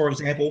Vaudevillains, for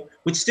example,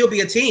 would still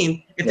be a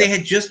team if they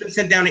had just been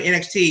sent down to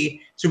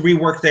NXT to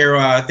rework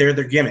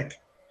their gimmick.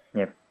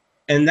 Yeah.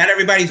 And not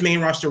everybody's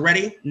main roster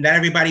ready. Not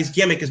everybody's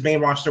gimmick is main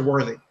roster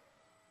worthy.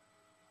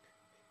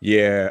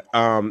 Yeah.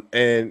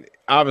 And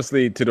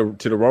obviously to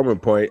the Roman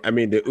point, I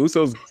mean, the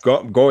Usos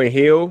going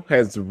heel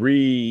has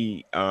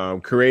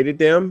created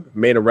them,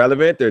 made them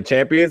relevant. They're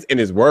champions, and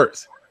it's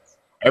worse.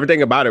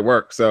 Everything about it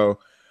works. So,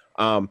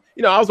 I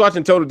was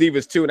watching Total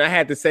Divas too, and I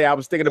had to say I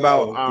was thinking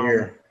about.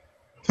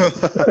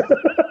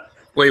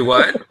 Wait,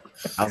 what?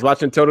 I was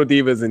watching Total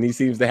Divas, and he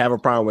seems to have a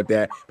problem with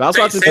that. But I was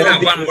watching say Total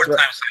that Divas, one more time.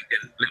 So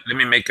let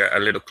me make a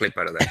little clip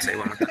out of that. Say it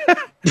one more time.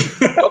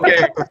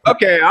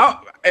 Okay.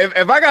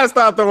 If I gotta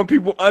start throwing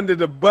people under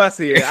the bus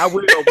here, I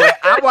will. But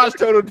I watch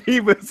Total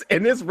Divas,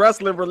 and it's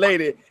wrestling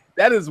related.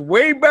 That is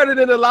way better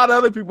than a lot of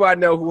other people I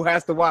know who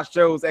has to watch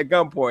shows at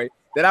gunpoint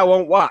that I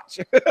won't watch.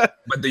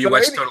 But do you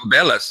watch Total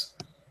Bellas?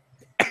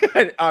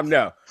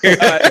 No.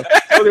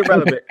 Totally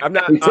irrelevant. I'm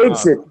not. He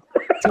takes it.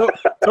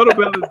 Total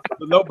Bellas,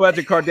 the low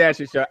budget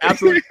Kardashian show.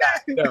 Absolutely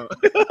not. No.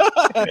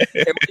 And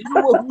even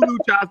when Hulu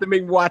tries to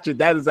make me watch it,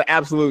 that is an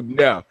absolute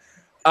no.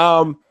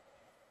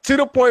 To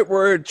the point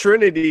where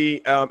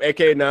Trinity,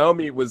 aka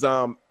Naomi, was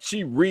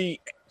she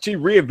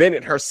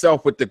reinvented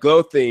herself with the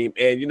glow theme,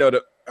 and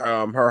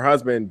her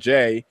husband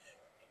Jay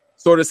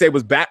sort of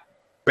was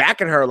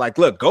backing her, like,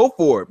 look, go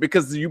for it,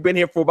 because you've been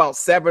here for about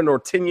 7 or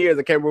 10 years.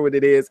 I can't remember what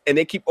it is, and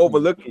they keep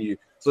overlooking you.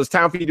 So it's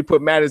time for you to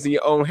put matters in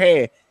your own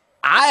hand.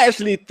 I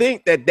actually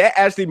think that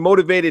actually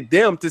motivated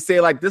them to say,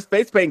 like, this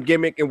face paint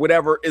gimmick and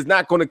whatever is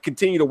not going to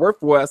continue to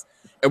work for us,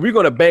 and we're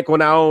going to bank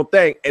on our own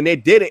thing. And they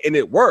did it, and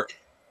it worked.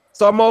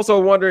 So I'm also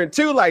wondering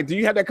too, like, do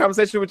you have that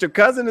conversation with your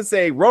cousin and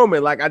say,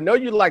 Roman, like, I know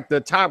you're like the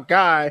top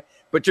guy,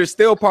 but you're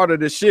still part of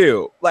the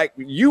Shield. Like,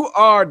 you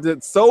are the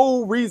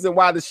sole reason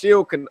why the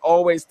Shield can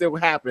always still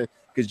happen,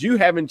 because you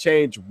haven't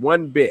changed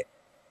one bit.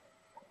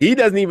 He's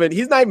not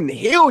even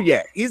healed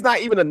yet. He's not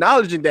even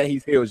acknowledging that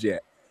he's healed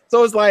yet.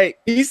 So it's like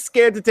he's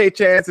scared to take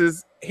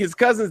chances. His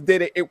cousins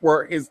did it. It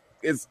worked.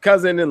 His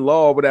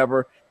cousin-in-law,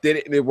 whatever, did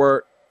it, and it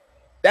worked.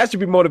 That should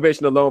be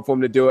motivation alone for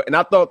him to do it. And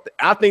I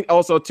think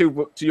also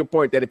too, to your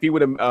point, that if he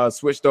would have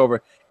switched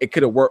over, it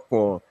could have worked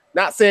for him.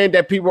 Not saying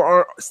that people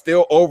aren't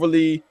still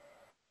overly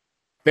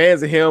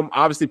fans of him,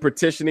 obviously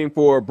petitioning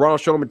for Braun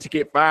Strowman to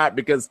get fired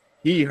because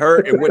he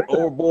hurt and went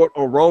overboard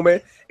on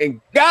Roman.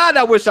 And God,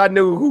 I wish I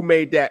knew who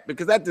made that,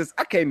 because I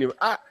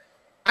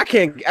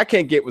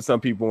can't get with some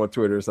people on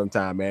Twitter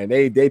sometimes, man.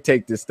 They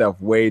take this stuff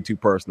way too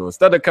personal.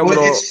 Instead of coming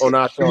on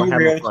our show and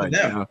having fun.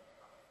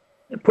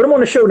 Put him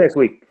on the show next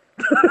week.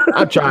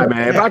 I'm trying,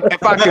 man.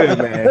 If I could,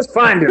 man. Let's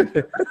find him.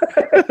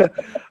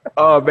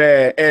 Oh,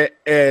 man.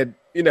 And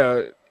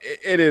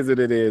it is what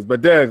it is.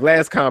 But Doug,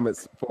 last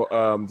comments for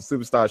the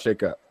Superstar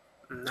Shakeup.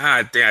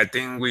 Nah, I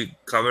think we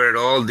covered it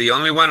all. The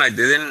only one I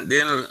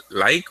didn't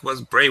like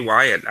was Bray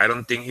Wyatt. I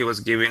don't think he was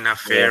given a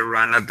fair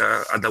run at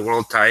the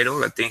world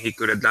title. I think he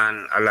could have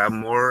done a lot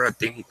more. I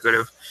think he could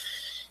have,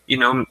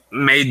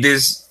 made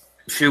this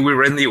feud with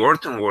Randy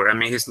Orton work. I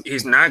mean,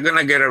 he's not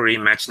gonna get a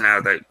rematch now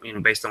that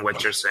based on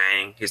what you're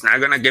saying. He's not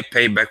gonna get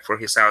payback for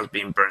his house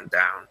being burned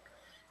down.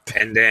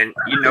 And then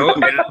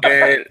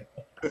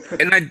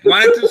and I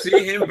wanted to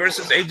see him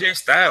versus AJ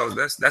Styles.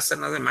 That's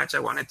another match I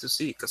wanted to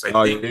see, because I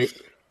think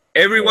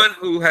everyone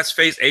who has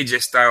faced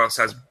AJ Styles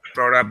has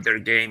brought up their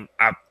game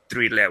up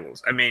 3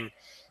 levels. I mean,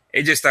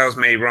 AJ Styles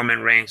made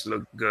Roman Reigns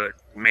look good,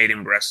 made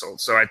him wrestle.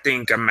 So I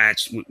think a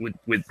match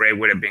with Bray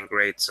would have been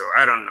great. So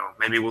I don't know.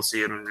 Maybe we'll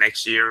see him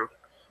next year.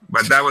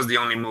 But that was the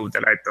only move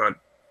that I thought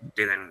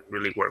didn't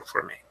really work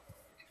for me.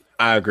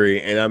 I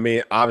agree. And I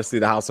mean, obviously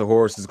the House of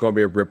Horrors is going to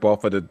be a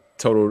ripoff of the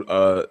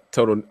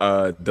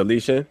total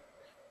deletion.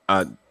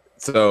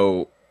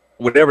 So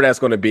whatever that's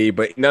going to be,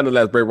 but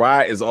nonetheless, Bray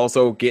Wyatt is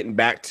also getting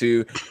back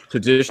to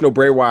traditional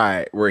Bray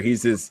Wyatt, where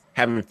he's just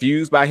having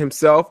feuds by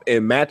himself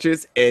in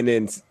matches, and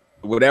then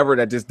whatever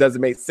that just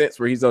doesn't make sense,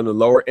 where he's on the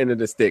lower end of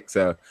the stick.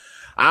 So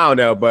I don't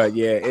know, but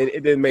yeah,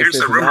 it didn't make sense.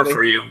 Here's a rumor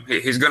for you: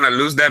 he's going to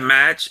lose that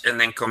match and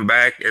then come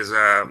back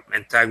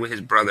and tag with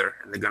his brother,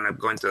 and they're going to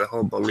go into the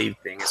whole Believe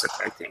thing as a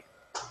tag team.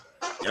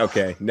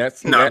 Okay, I'm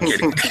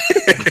kidding.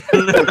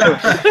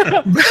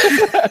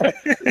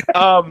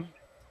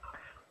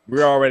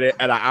 We're already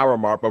at an hour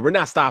mark, but we're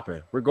not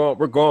stopping. We're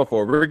going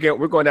for it.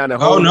 We're going down the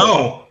whole. Oh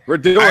no, we're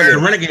doing Iron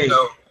it. Renegade.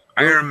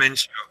 Iron Man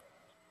show.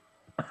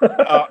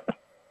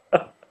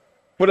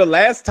 For the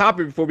last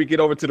topic before we get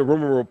over to the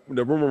rumor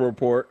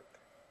report,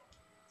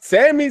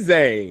 Sami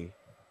Zayn.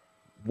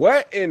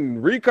 What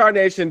in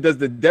reincarnation does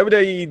the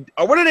WWE?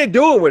 Or what are they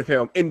doing with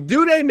him? And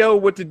do they know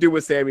what to do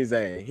with Sami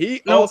Zayn?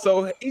 He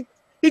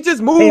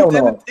just moved,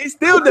 and he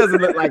still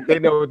doesn't look like they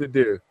know what to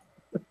do.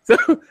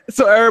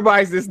 So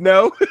everybody's just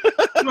no.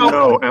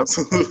 No,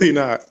 absolutely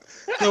not.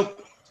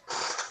 Nope.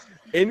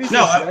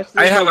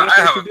 I have a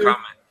comment.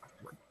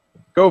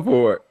 Go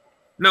for it.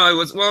 No, it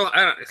was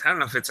I don't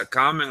know if it's a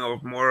comment or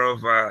more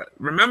of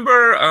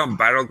remember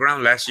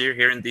Battleground last year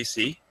here in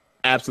DC.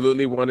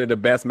 absolutely one of the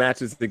best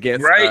matches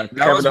against Right.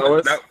 Kevin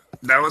Owens.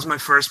 That was my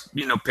first,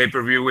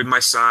 pay-per-view with my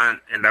son,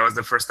 and that was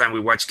the first time we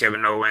watched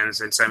Kevin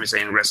Owens and Sami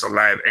Zayn wrestle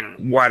live,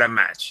 and what a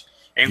match.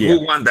 And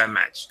who won that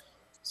match?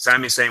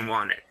 Sami Zayn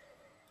won it.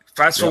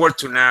 Fast forward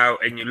to now,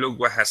 and you look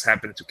what has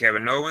happened to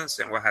Kevin Owens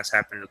and what has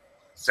happened to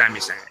Sami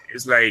Zayn.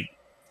 It's like,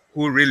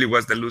 who really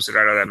was the loser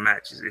out of that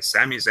match? It's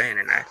Sami Zayn,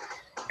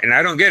 and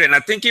I don't get it. And I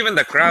think even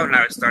the crowd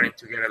now is starting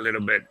to get a little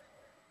bit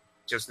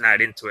just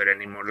not into it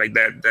anymore. Like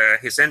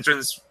his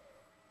entrance,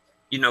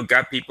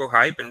 got people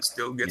hype and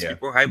still gets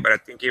people hype, but I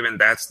think even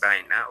that's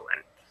dying now.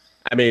 And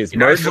I mean, it's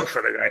I feel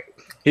for the guy.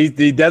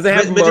 He doesn't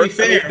have But to be merch.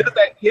 I mean,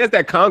 fair- he has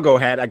that Congo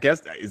hat. I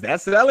guess is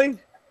that selling?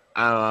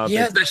 He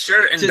has the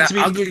shirt and To that be-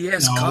 ugly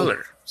ass no.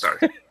 color.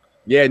 Sorry.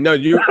 Yeah, no,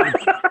 you're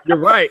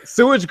right.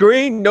 Sewage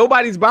green,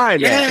 nobody's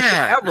buying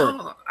that. Ever.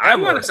 No, I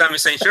want a Sami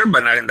Zayn shirt,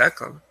 but not in that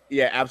color.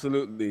 Yeah,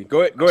 absolutely.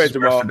 Go ahead,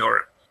 Jamal.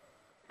 Fedora.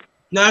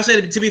 No, I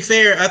said, to be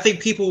fair, I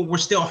think people were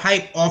still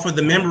hyped off of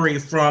the memory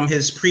from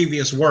his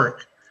previous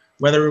work,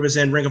 whether it was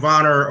in Ring of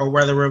Honor or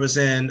whether it was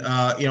in,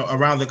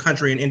 around the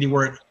country in indie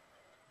work,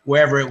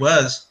 wherever it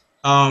was.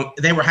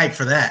 They were hyped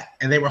for that,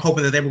 and they were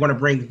hoping that they were going to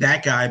bring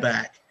that guy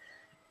back.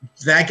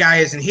 That guy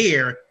isn't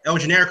here. El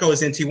Generico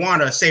is in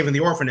Tijuana saving the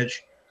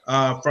orphanage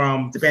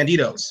from the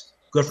Banditos.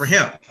 Good for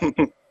him.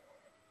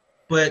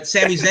 But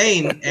Sami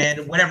Zayn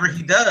and whatever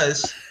he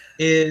does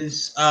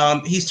is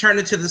he's turned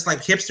into this like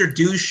hipster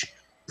douche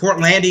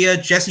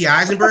Portlandia Jesse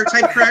Eisenberg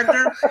type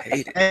character.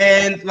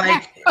 And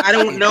like I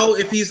don't know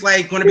if he's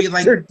like going to be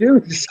like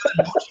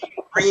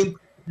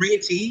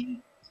green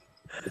tea,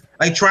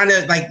 like trying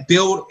to like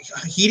build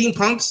heating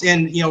pumps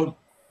in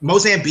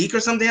Mozambique or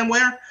some damn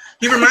where.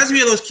 He reminds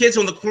me of those kids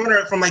on the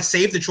corner from like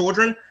Save the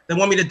Children that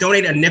want me to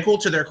donate a nickel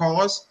to their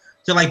cause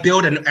to like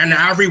build an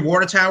ivory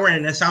water tower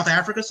in South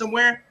Africa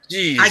somewhere.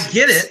 Jeez. I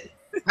get it.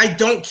 I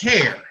don't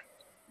care.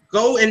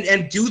 Go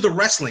and do the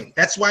wrestling.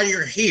 That's why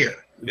you're here.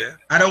 Yeah.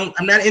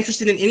 I'm not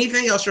interested in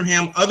anything else from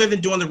him other than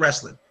doing the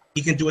wrestling.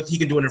 He can do it. He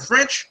can do it in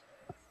French.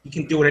 He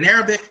can do it in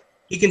Arabic.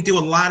 He can do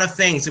a lot of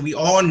things, and we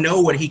all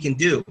know what he can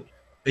do.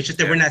 It's just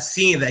that we're not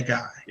seeing that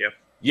guy. Yep.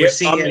 We're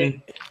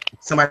seeing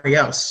somebody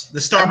else, the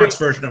Starbucks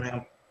version of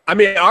him. I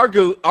mean,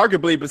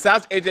 arguably,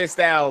 besides AJ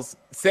Styles,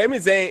 Sami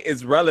Zayn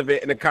is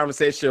relevant in the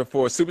conversation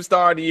for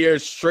Superstar of the Year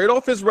straight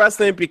off his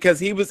wrestling because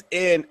he was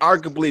in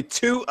arguably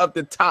two of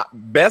the top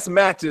best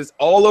matches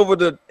all over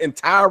the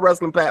entire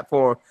wrestling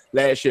platform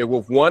last year,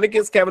 with one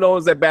against Kevin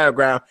Owens at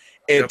Battleground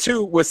and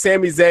two with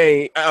Sami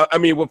Zayn,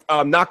 with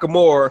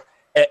Nakamura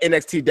at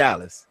NXT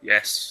Dallas.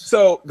 Yes.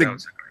 So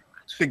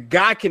the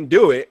guy can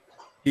do it.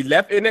 He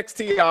left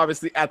NXT,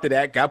 obviously, after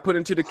that, got put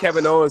into the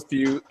Kevin Owens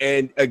feud.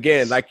 And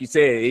again, like you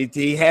said,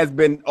 he has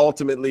been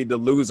ultimately the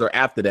loser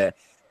after that.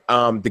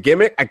 The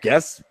gimmick, I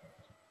guess,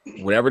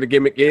 whatever the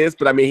gimmick is,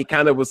 but I mean, he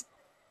kind of was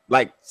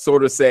like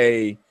sort of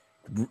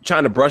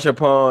trying to brush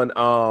upon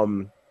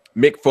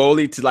Mick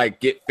Foley to like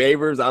get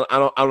favors. I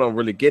don't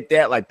really get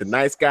that. Like the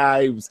nice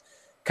guy who's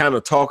kind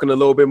of talking a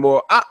little bit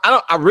more.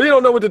 I really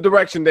don't know what the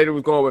direction that it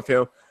was going with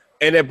him.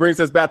 And that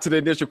brings us back to the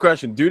initial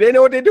question. Do they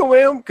know what they're doing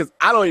with him? Because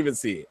I don't even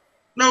see it.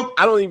 Nope.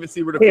 I don't even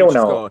see where the future's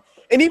going.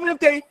 And even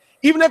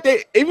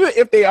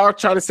if they are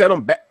trying to set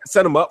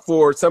them up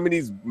for some of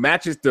these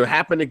matches to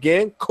happen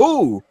again,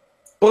 cool.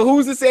 But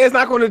who's to say it's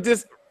not going to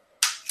just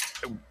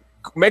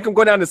make them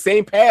go down the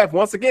same path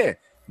once again?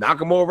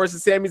 Nakamura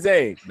versus Sami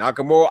Zayn.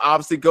 Nakamura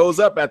obviously goes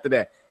up after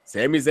that.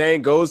 Sami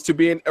Zayn goes to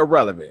being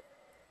irrelevant.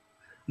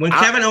 When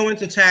Kevin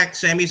Owens attacked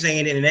Sami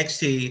Zayn in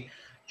NXT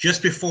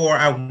just before,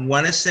 I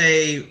want to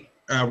say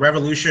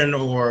Revolution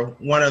or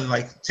one of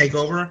like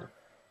Takeover,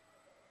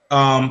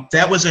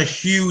 that was a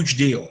huge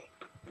deal.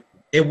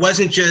 It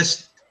wasn't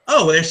just,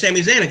 there's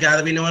Sami Zayn, a guy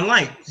that we know and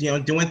like,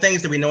 doing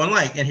things that we know and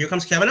like. And here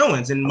comes Kevin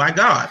Owens, and my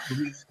God,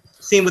 we've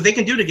seen what they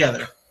can do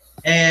together.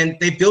 And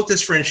they built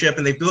this friendship,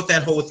 and they built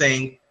that whole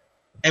thing,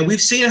 and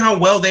we've seen how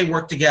well they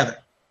work together.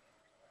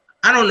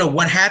 I don't know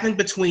what happened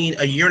between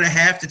a year and a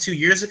half to 2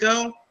 years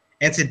ago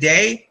and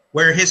today,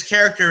 where his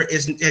character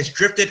has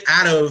drifted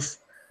out of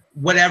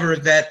whatever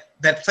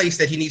that place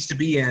that he needs to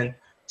be in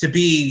to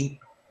be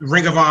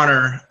Ring of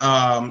Honor,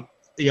 El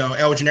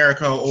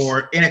Generico,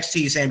 or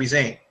NXT Sami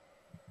Zayn.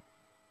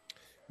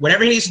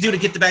 Whatever he needs to do to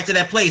get back to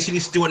that place, he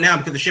needs to do it now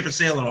because the ship is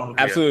sailing on him.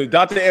 Absolutely,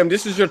 Dr. M.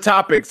 This is your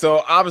topic,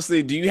 so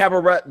obviously, do you have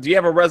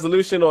a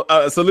resolution or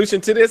a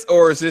solution to this,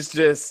 or is this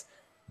just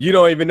you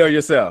don't even know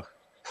yourself?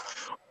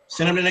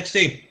 Send him to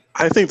NXT.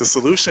 I think the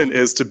solution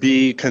is to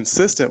be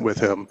consistent with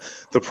him.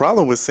 The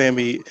problem with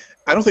Sami,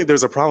 I don't think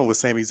there's a problem with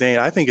Sami Zayn.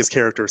 I think his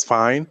character is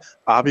fine.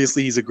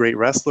 Obviously, he's a great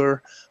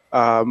wrestler.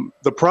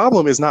 The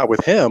problem is not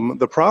with him.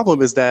 The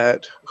problem is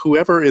that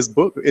whoever is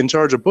in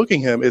charge of booking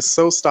him is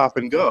so stop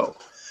and go,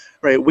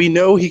 right? We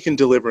know he can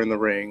deliver in the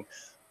ring,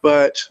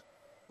 but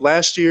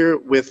last year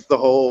with the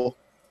whole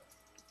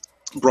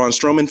Braun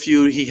Strowman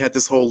feud, he had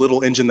this whole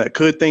little engine that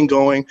could thing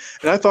going,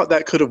 and I thought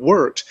that could have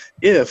worked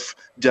if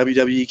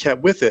WWE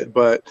kept with it,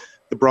 but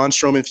the Braun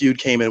Strowman feud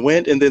came and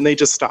went, and then they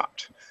just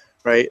stopped,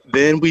 right?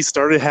 Then we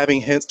started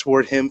having hints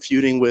toward him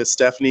feuding with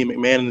Stephanie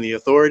McMahon and The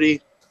Authority.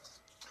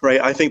 right?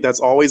 I think that's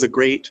always a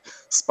great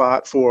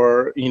spot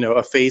for,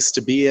 a face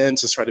to be in,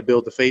 to try to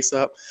build the face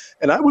up.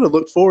 And I would have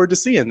looked forward to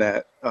seeing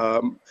that.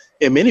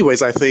 In many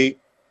ways, I think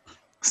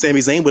Sami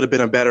Zayn would have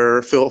been a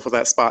better fit for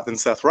that spot than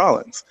Seth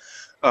Rollins.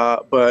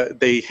 But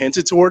they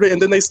hinted toward it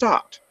and then they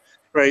stopped.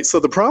 Right, so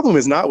the problem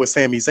is not with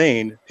Sami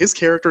Zayn. His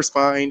character's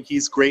fine.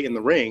 He's great in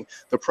the ring.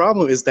 The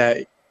problem is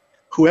that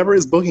whoever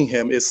is booking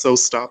him is so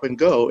stop and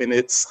go, and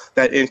it's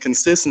that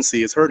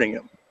inconsistency is hurting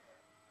him.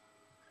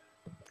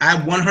 I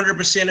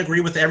 100%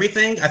 agree with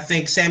everything. I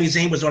think Sami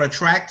Zayn was on a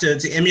track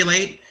to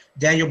emulate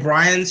Daniel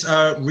Bryan's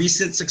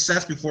recent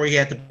success before he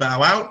had to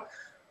bow out.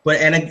 But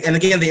and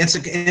again, the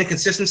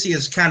inconsistency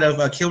has kind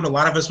of killed a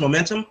lot of his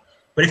momentum.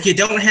 But if you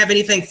don't have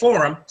anything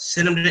for him,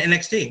 send him to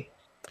NXT.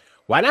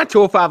 Why not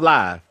 205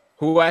 Live?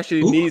 Who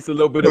actually needs a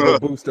little bit of a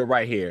booster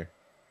right here?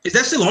 Is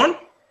that still on?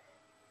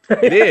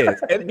 It is,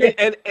 and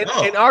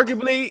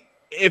arguably,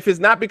 if it's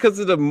not because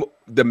of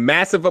the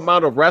massive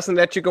amount of wrestling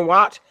that you can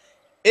watch,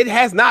 it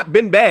has not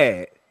been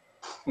bad.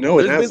 No,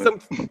 it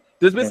hasn't.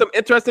 There's been some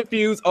interesting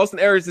feuds. Austin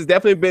Aries has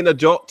definitely been a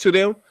jolt to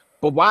them,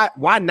 but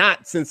why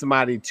not send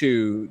somebody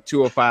to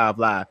 205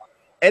 Live?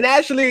 And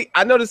actually,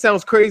 I know this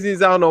sounds crazy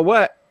as I don't know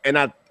what, and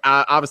I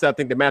obviously I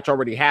think the match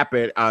already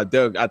happened.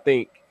 Doug, I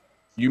think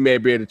you may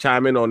be able to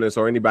chime in on this,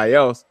 or anybody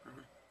else.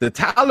 The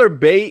Tyler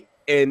Bate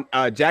and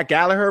Jack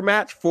Gallagher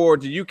match for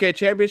the UK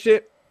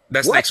Championship.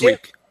 That's next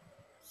week.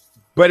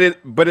 But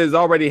it's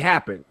already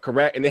happened,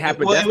 correct? And it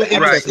happened. Well,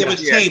 it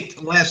was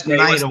taped last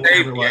night or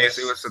whatever it was. Yes,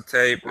 it was a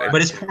tape. But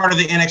it's part of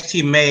the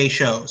NXT May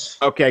shows.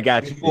 Okay,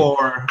 got you.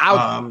 Before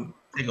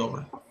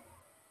TakeOver.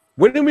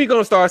 When are we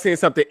going to start seeing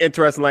something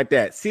interesting like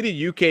that? See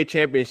the UK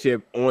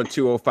Championship on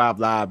 205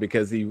 Live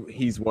because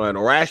he's won.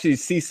 Or actually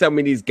see some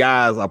of these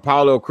guys,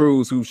 Apollo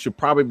Crews, who should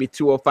probably be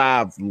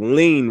 205's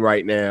lean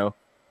right now.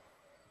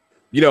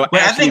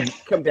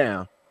 Come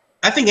down.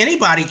 I think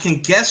anybody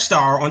can guest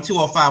star on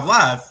 205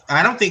 Live.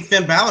 I don't think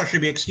Finn Balor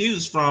should be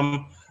excused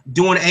from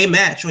doing a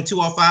match on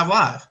 205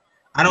 Live.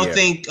 I don't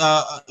think,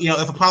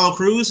 if Apollo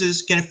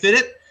Crews can fit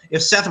it,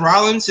 if Seth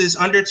Rollins is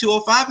under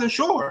 205, then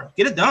sure,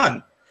 get it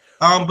done.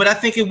 But I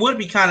think it would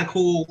be kind of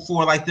cool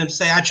for them to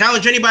say, I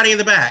challenge anybody in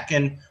the back,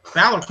 and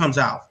Balor comes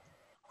out.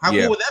 How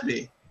cool would that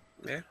be?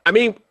 Yeah. I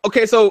mean,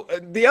 okay, so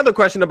the other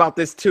question about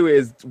this too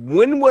is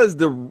when was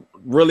the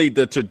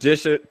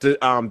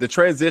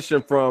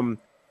transition from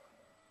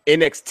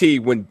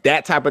NXT when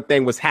that type of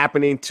thing was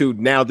happening to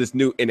now this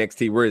new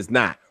NXT where it's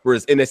not,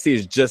 whereas NXT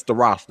is just the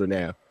roster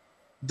now.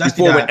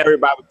 Dusty Before died. when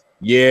everybody,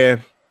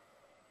 yep.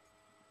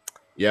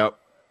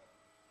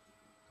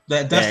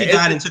 That Dusty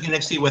died and took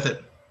NXT with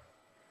it.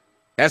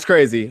 That's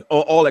crazy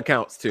on all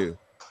accounts too.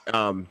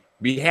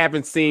 We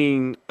haven't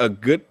seen a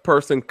good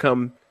person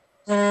come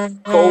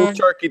cold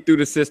turkey through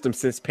the system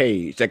since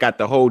Paige. That got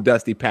the whole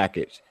Dusty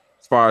package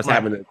as far as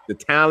having the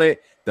talent,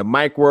 the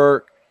mic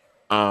work,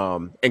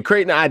 and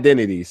creating an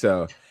identity.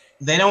 So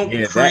they don't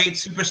create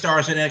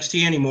superstars in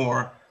NXT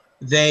anymore.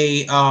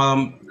 They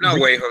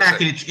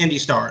package indie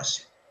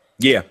stars.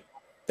 Yeah,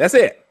 that's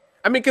it.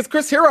 I mean, because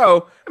Chris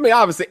Hero,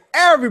 obviously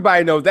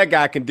everybody knows that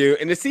guy can do.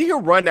 And to see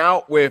him run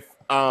out with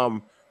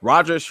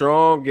Roger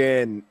Strong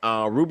and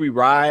Ruby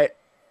Riott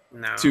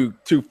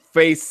to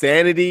face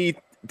Sanity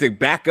to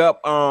back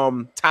up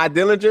Ty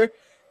Dillinger,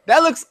 that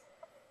looks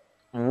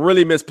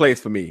really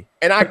misplaced for me.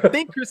 And I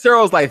think Chris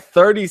Hero's like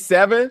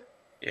 37.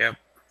 Yep.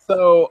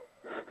 So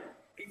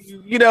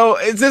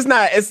it's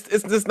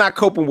just not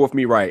coping with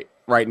me right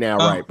now,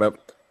 right?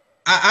 But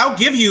I'll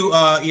give you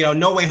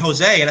No Way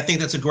Jose, and I think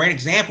that's a great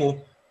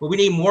example. But we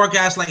need more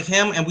guys like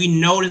him, and we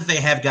know that they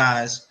have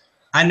guys.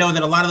 I know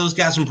that a lot of those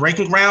guys from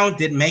Breaking Ground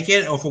didn't make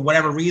it, or for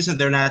whatever reason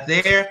they're not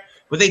there.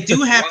 But they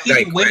do have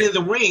people waiting in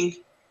the ring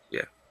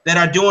that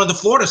are doing the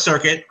Florida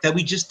circuit that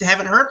we just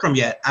haven't heard from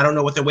yet. I don't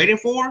know what they're waiting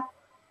for.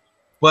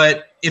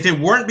 But if it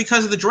weren't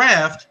because of the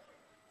draft,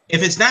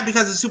 if it's not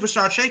because of the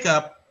Superstar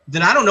shakeup,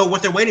 then I don't know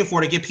what they're waiting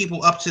for to get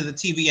people up to the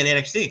TV and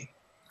NXT.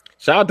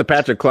 Shout out to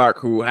Patrick Clark,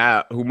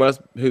 whose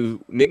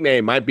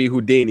nickname might be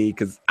Houdini,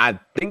 because I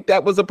think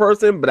that was a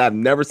person, but I've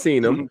never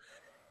seen him.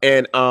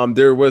 Mm-hmm. And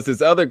there was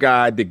this other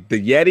guy, the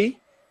Yeti,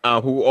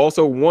 who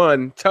also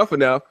won Tough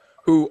Enough,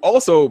 who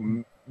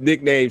also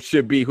nickname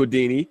should be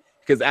Houdini,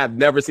 because I've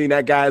never seen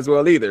that guy as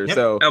well either. Yep.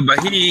 So, no,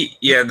 but the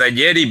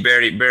Yeti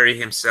buried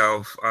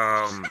himself.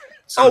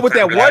 With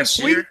that one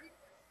tweet,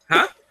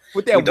 huh?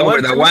 With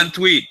that one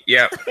tweet,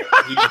 yeah.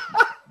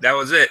 That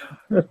was it.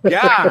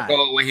 Yeah.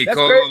 When he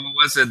called,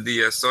 was it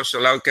the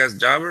Social Outcast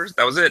Jobbers?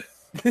 That was it.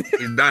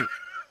 He's done.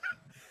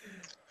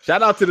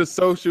 Shout out to the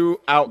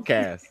Social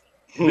Outcast,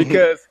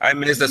 because I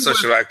missed the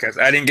Social Outcast.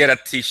 I didn't get a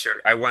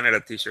T-shirt. I wanted a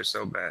T-shirt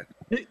so bad.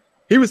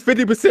 He was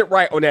 50%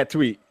 right on that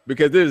tweet,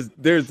 because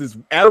there's this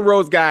Adam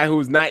Rose guy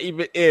who's not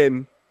even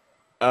in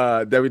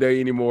WWE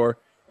anymore.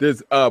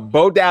 There's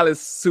Bo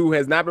Dallas, who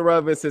has not been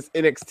relevant since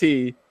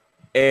NXT,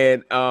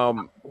 and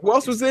who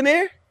else was in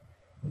there?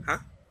 Huh?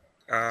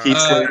 Heath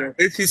Slater.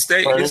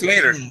 He's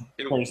later.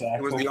 He was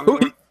the only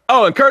one.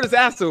 Oh, and Curtis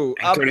Axel.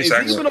 Curtis is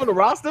Axel. he even on the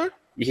roster?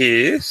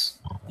 He is.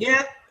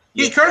 Yeah.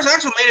 Curtis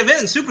Axel made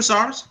event in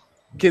Superstars.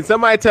 Can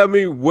somebody tell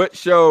me what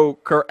show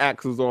Kurt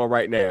Axel's on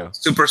right now?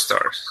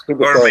 Superstars. Or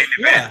Superstars. main event.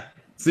 Yeah.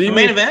 So you The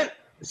main mean event.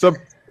 so?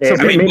 Yeah,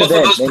 I mean, main both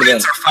event, of those main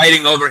brands event. are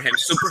fighting over him.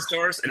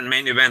 Superstars and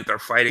main event are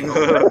fighting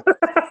over him.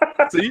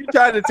 So you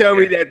trying to tell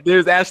me that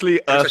there's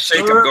actually There's a a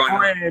shakeup third going on.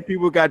 brand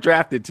people got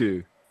drafted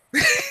to?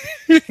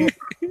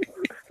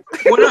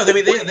 Well, no,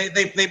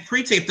 they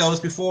pre-taped those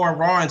before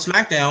Raw and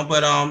SmackDown.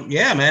 But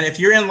yeah, man, if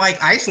you're in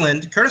like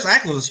Iceland, Curtis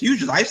Axel is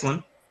huge as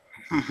Iceland.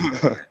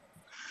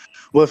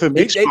 Well, if it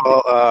makes They- you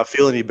all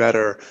feel any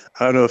better,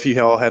 I don't know if you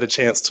all had a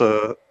chance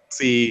to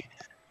see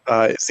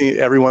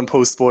everyone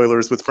post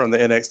spoilers from the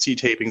NXT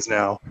tapings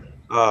now.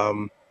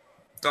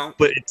 Don't.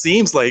 But it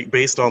seems like,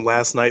 based on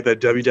last night,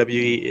 that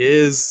WWE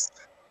is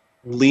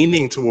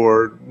leaning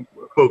toward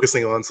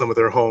focusing on some of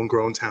their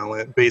homegrown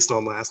talent based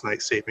on last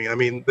night's taping. I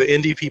mean, the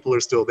indie people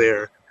are still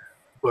there,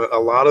 but a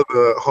lot of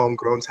the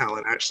homegrown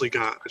talent actually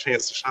got a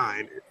chance to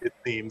shine, it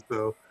seems.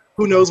 So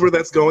who knows where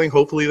that's going?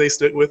 Hopefully they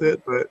stick with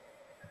it, but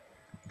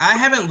I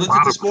haven't looked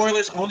at the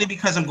spoilers only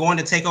because I'm going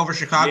to take over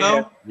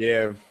Chicago.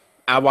 Yeah.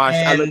 I watched.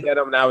 I looked at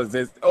them and I was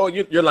just,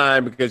 you're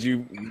lying because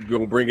you're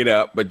gonna bring it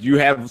up, but you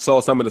have saw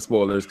some of the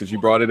spoilers because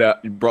you brought it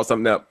up. You brought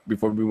something up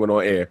before we went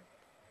on air.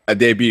 A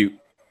debut.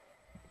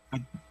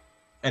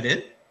 I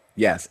did.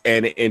 Yes,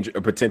 and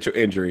a potential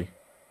injury.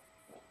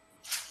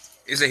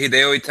 Is it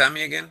Hideo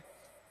Itami again?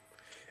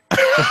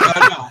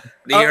 No.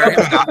 Do you hear him?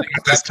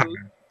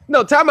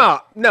 No, time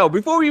out. No,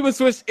 before we even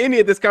switch any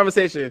of this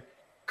conversation,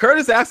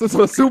 Curtis Axel's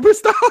on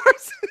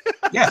Superstars.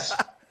 Yes.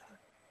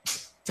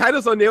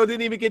 Titus O'Neil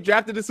didn't even get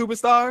drafted to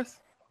Superstars.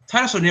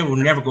 Titus O'Neil will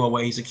never go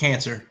away. He's a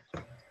cancer.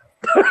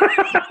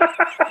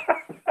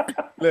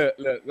 Look,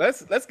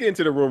 let's get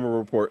into the rumor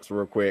reports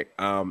real quick.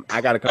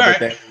 I got a couple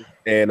things,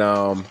 and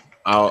I'm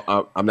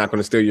not going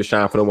to steal your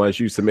shine for the ones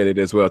you submitted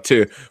as well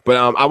too. But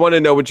I want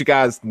to know what you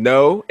guys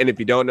know, and if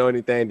you don't know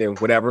anything, then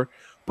whatever.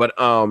 But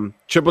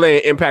AAA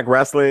and Impact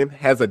Wrestling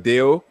has a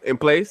deal in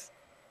place,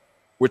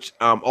 which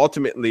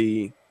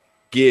ultimately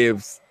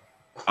gives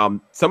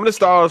some of the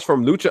stars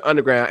from Lucha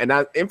Underground, and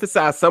I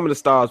emphasize some of the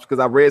stars because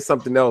I read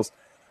something else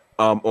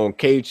on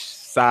Cage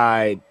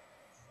Side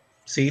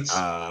Seats.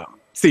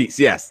 Seats,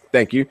 yes,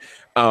 thank you.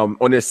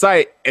 On their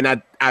site, and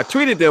I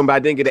tweeted them, but I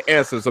didn't get an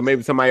answer, so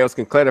maybe somebody else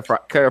can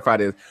clarify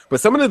this. But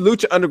some of the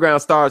Lucha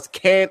Underground stars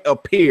can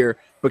appear,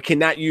 but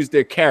cannot use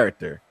their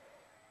character.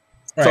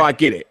 Right. So I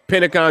get it.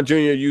 Pentagon Jr.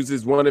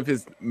 uses one of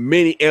his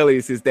many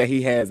aliases that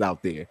he has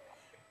out there.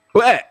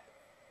 But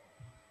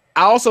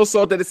I also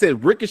saw that it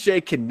said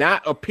Ricochet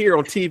cannot appear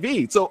on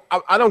TV. So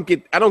I don't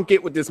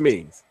get what this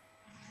means.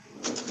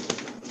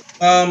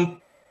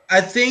 I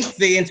think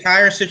the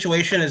entire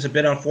situation is a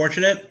bit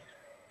unfortunate,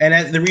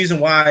 and the reason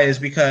why is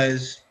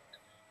because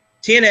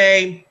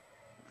TNA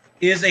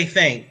is a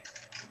thing.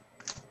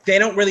 They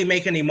don't really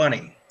make any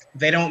money.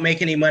 They don't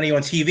make any money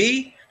on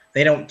TV.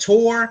 They don't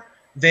tour.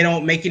 They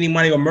don't make any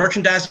money on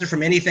merchandising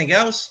from anything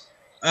else.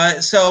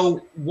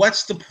 So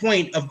what's the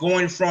point of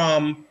going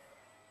from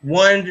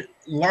one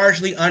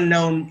largely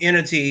unknown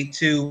entity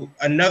to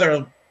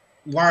another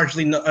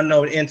largely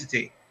unknown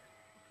entity?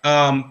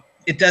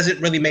 It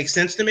doesn't really make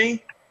sense to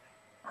me.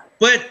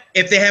 But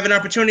if they have an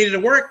opportunity to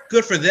work,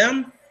 good for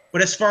them.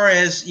 But as far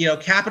as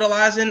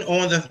capitalizing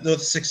on the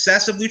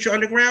success of Lucha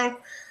Underground,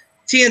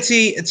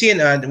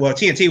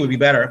 TNT would be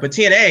better, but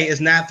TNA is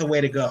not the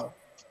way to go.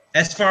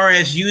 As far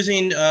as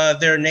using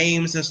their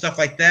names and stuff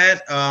like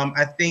that,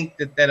 I think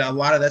that a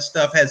lot of that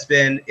stuff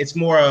it's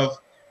more of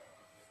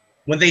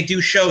when they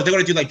do shows, they're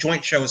going to do like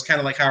joint shows, kind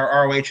of like how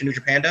ROH and New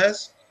Japan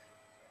does.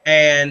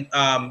 And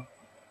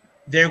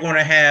they're going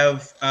to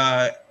have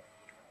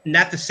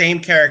not the same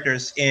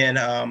characters in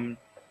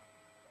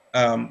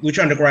Lucha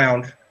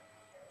Underground,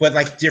 but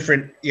like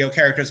different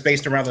characters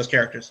based around those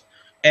characters.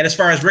 And as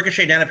far as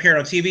Ricochet not appearing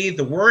on TV,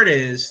 the word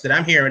is that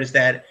I'm hearing is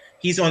that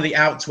he's on the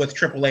outs with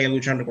AAA and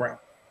Lucha Underground.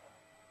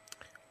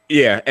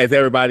 Yeah, as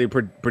everybody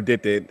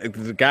predicted,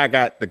 the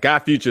guy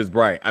future is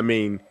bright. I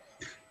mean,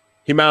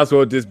 he might as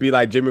well just be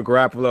like Jimmy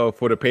Garoppolo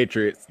for the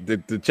Patriots. The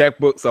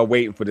checkbooks are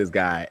waiting for this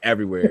guy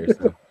everywhere.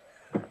 So.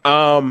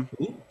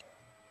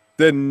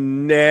 The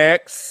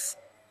next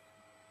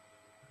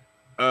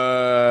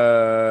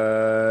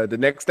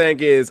thing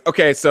is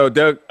okay. So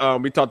Doug,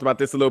 we talked about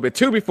this a little bit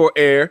too before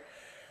air,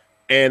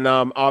 and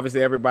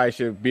obviously everybody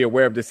should be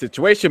aware of this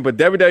situation. But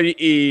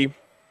WWE,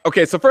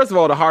 okay. So first of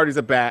all, the Hardys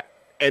are back,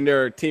 and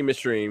their team is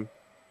streamed,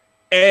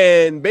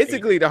 and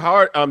basically the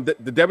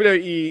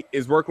WWE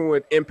is working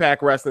with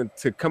Impact Wrestling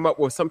to come up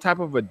with some type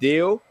of a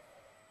deal,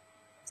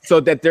 so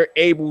that they're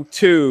able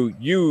to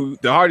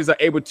the Hardys are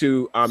able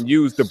to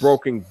use the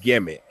broken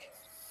gimmick.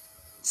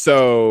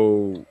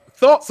 So.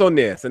 Thoughts on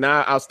this, and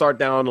I'll start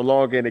down the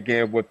long end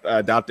again with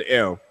Dr.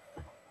 M.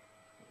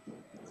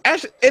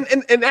 Actually,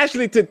 and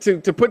actually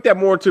to put that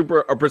more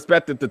into a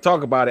perspective to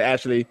talk about it,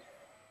 actually,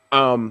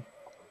 what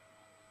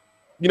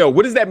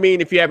does that mean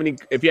if you have any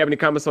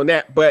comments on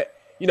that? But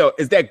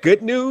is that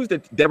good news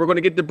that we're going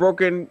to get the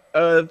broken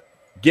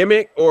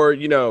gimmick, or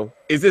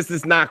is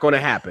this not going to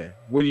happen?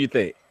 What do you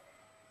think?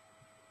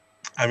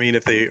 I mean,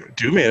 if they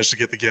do manage to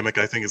get the gimmick,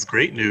 I think it's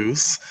great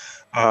news.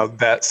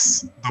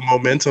 That's the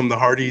momentum the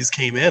Hardys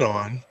came in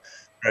on,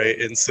 right?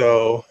 And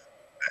so,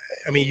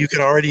 I mean, you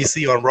can already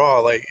see on Raw,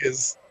 like,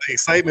 the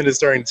excitement is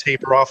starting to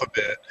taper off a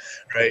bit,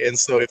 right? And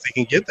so, if they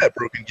can get that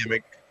broken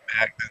gimmick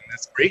back, then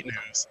that's great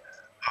news.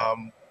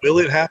 Will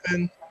it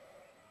happen?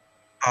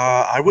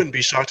 I wouldn't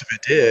be shocked if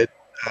it did.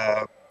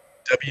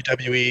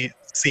 WWE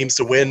seems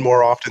to win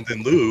more often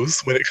than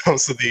lose when it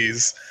comes to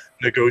these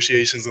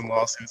negotiations and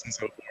lawsuits and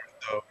so forth.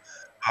 So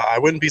I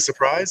wouldn't be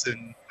surprised,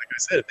 and like I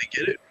said, if they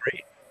get it,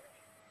 great.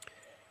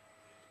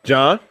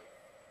 John?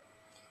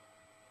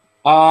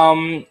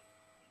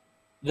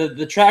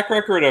 The track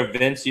record of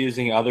Vince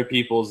using other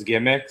people's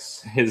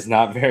gimmicks is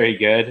not very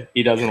good.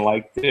 He doesn't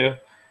like to.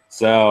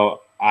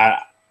 So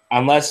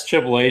unless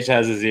Triple H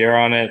has his ear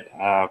on it,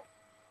 I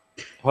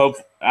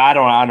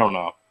don't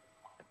know.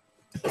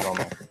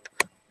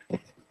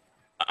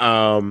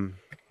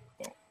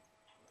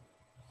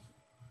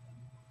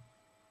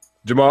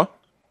 Jamal?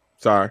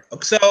 Sorry.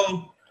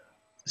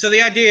 So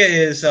the idea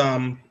is,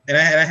 and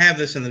I have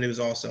this in the news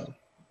also,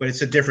 but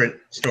it's a different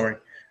story.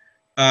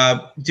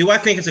 Do I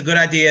think it's a good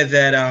idea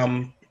that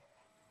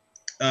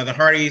the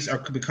Hardys are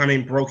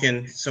becoming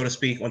broken, so to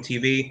speak, on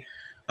TV?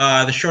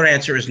 The short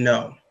answer is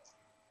no.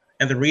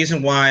 And the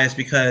reason why is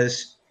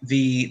because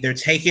they're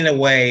taking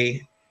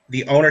away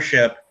the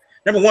ownership.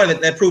 Number one,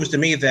 that proves to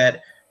me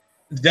that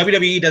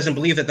WWE doesn't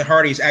believe that the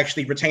Hardys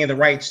actually retain the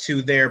rights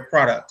to their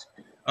product.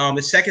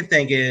 The second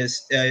thing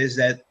is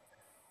that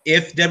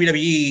if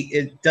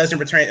WWE doesn't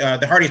retain,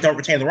 the Hardys don't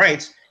retain the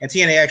rights, and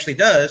TNA actually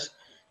does,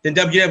 then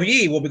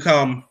WWE will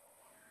become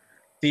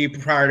the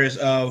proprietors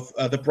of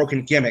the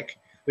broken gimmick,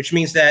 which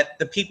means that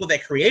the people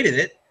that created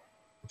it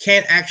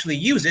can't actually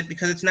use it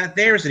because it's not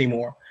theirs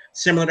anymore.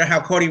 Similar to how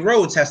Cody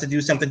Rhodes has to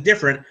do something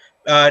different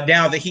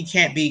now that he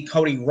can't be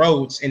Cody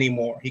Rhodes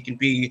anymore. He can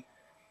be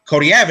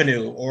Cody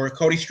Avenue or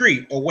Cody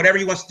Street or whatever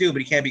he wants to do,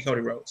 but he can't be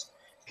Cody Rhodes.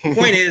 The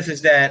point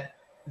is that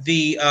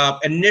the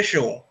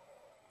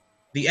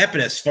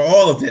impetus for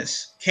all of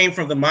this came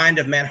from the mind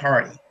of Matt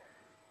Hardy.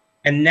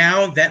 And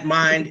now that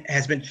mind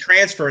has been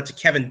transferred to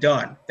Kevin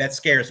Dunn. That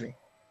scares me.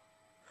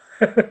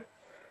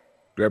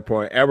 Good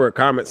point. Edward,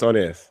 comments on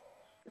this?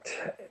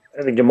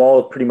 I think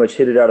Jamal pretty much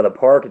hit it out of the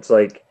park. It's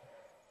like,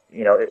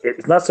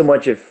 it's not so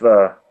much if,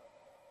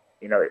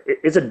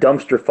 it's a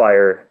dumpster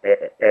fire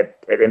at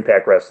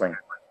Impact Wrestling.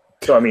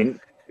 So, I mean,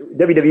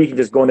 WWE can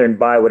just go in there and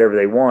buy whatever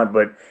they want,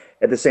 but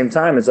at the same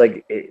time, it's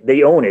like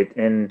they own it.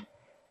 And,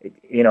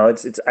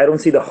 it's I don't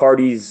see the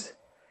Hardys,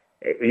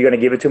 you're going to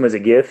give it to them as a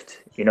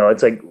gift.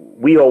 It's like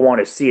we all want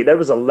to see it. That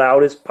was the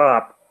loudest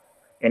pop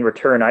in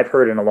return I've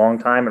heard in a long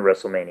time at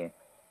WrestleMania.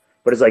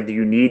 But it's like, do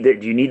you need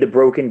the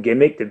broken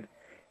gimmick?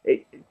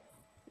 I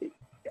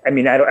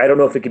don't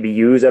know if it could be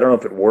used. I don't know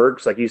if it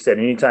works. Like you said,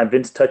 anytime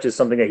Vince touches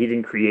something that he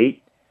didn't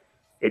create,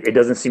 it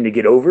doesn't seem to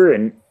get over.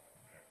 And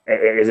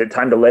is it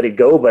time to let it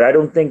go? But I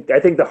think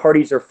the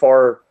Hardys are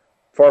far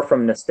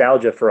from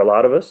nostalgia for a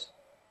lot of us.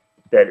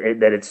 That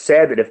it's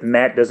sad that if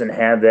Matt doesn't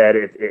have that,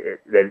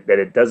 that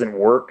it doesn't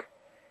work.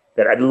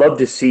 That I'd love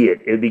to see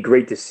it. It would be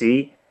great to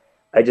see.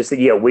 I just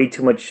think way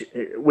too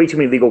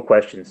many legal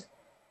questions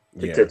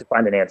to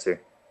find an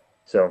answer.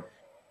 So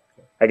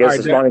I guess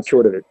it's long and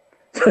short of it.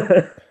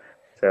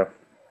 So.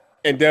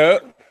 And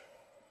Doug?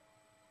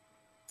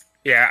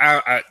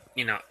 Yeah,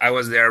 I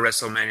was there at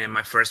WrestleMania,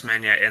 my first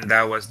Mania, and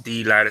that was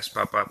the loudest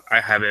pop-up I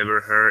have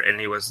ever heard,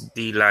 and it was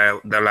the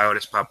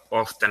loudest pop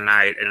of the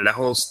night, and the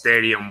whole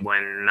stadium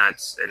went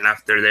nuts. And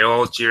after they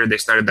all cheered, they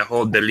started the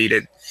whole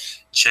deleted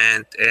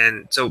chant,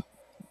 and so,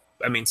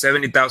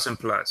 70,000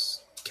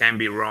 plus can't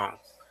be wrong,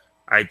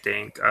 I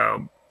think.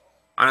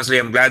 Honestly,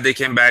 I'm glad they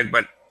came back,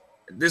 but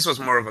this was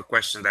more of a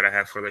question that I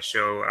had for the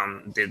show,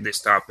 this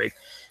topic.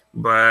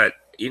 But,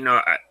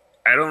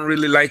 I don't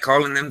really like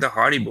calling them the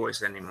Hardy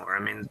Boys anymore.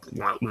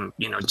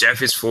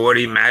 Jeff is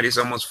 40, Matt is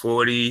almost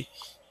 40.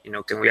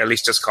 Can we at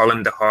least just call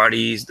them the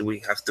Hardys? Do we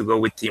have to go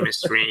with Team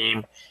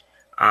Extreme?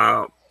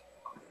 I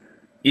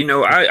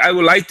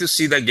would like to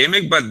see that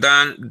gimmick, but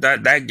done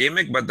that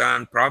gimmick, but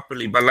done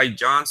properly. But like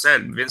John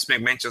said, Vince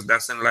McMahon just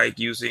doesn't like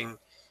using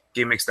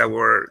gimmicks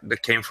that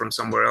came from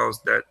somewhere else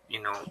that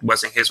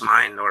wasn't his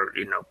mind or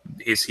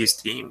his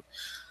team.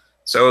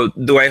 So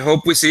do I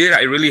hope we see it?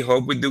 I really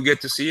hope we do get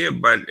to see it,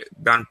 but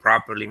done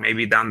properly.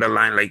 Maybe down the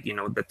line,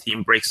 the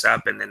team breaks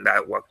up, and then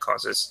that what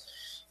causes,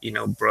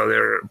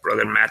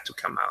 brother Matt to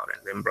come out,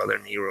 and then brother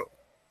Nero.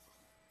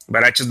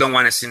 But I just don't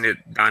want to see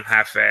it done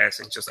half-ass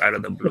and just out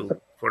of the blue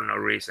for no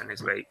reason.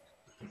 It's like,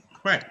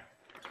 right.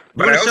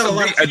 But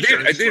I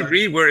did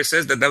read where it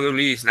says that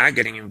WWE is not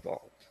getting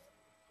involved.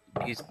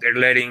 They're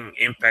letting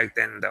Impact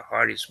and the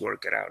Hardys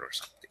work it out or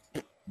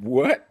something.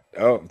 What?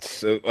 Oh,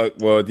 so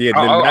well, yeah.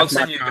 I'll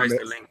send you guys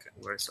the link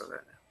where I saw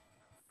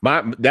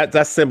that.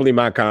 That's simply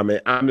my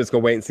comment. I'm just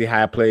gonna wait and see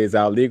how it plays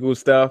out. Legal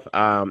stuff.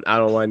 I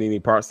don't want any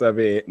parts of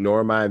it,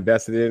 nor am I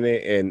invested in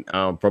it.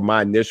 And from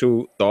my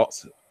initial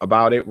thoughts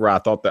about it, where I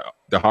thought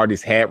the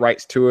Hardys had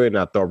rights to it, and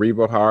I thought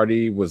Reba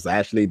Hardy was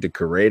actually the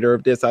creator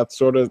of this. I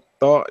sort of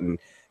thought, and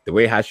the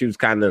way how she was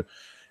kind of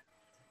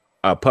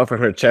puffing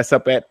her chest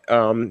up at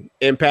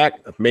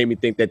Impact made me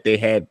think that they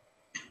had,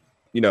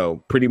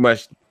 pretty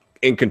much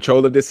in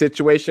control of this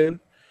situation.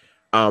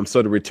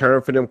 So the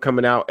return for them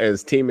coming out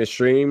as Team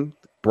Extreme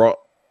brought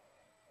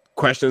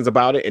questions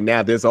about it, and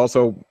now this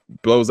also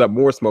blows up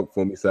more smoke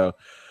for me. So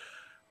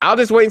I'll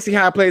just wait and see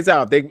how it plays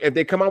out. If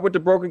they come out with the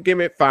broken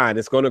gimmick, fine,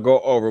 it's going to go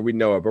over. We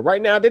know it. But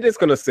right now, they're just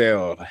going to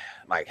sell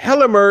like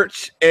hella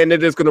merch, and they're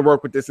just going to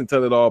work with this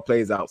until it all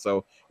plays out.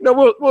 So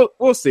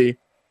we'll see.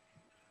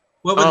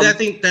 Well, but I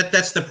think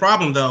that's the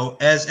problem, though.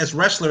 As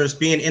wrestlers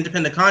being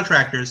independent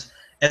contractors,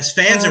 as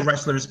fans of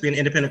wrestlers being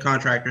independent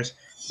contractors,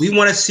 we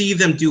want to see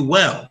them do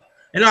well.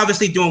 And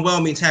obviously, doing well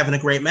means having a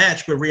great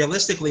match, but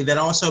realistically, that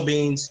also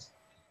means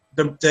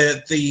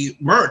the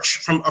merch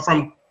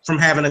from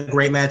having a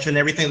great match and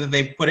everything that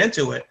they put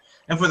into it.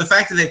 And for the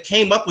fact that they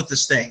came up with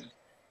this thing,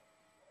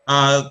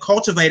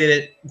 cultivated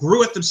it,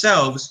 grew it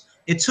themselves,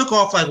 it took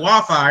off like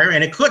wildfire,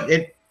 and it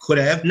could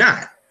have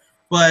not.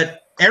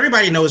 But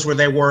everybody knows where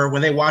they were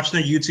when they watched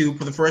their YouTube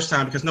for the first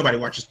time, because nobody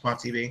watches Pop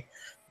TV.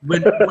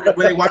 But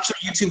when they watched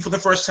their YouTube for the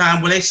first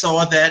time, when they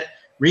saw that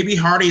Reby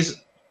Hardy's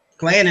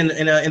playing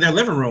in their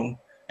living room,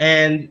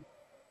 and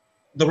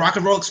the Rock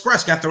and Roll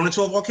Express got thrown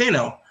into a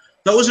volcano.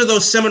 Those are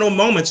those seminal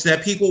moments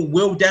that people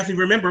will definitely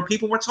remember.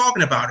 People were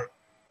talking about it.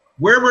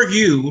 Where were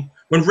you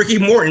when Ricky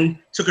Morton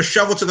took a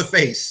shovel to the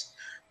face?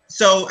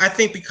 So I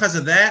think because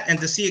of that, and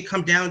to see it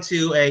come down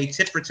to a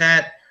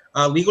tit-for-tat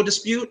legal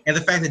dispute, and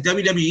the fact that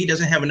WWE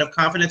doesn't have enough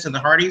confidence in the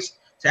Hardys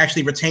to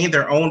actually retain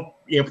their own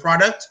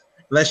product,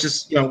 let's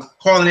just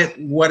calling it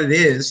what it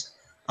is,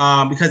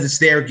 because it's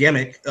their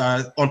gimmick,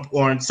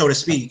 on so to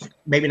speak.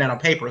 Maybe not on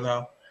paper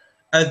though.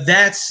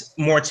 That's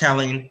more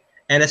telling.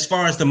 And as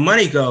far as the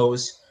money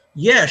goes,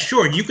 yeah,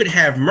 sure, you could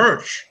have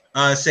merch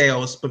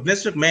sales, but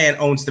Vince McMahon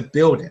owns the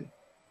building,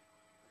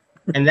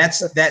 and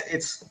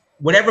it's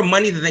whatever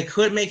money that they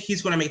could make,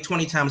 he's going to make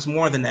 20 times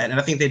more than that, and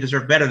I think they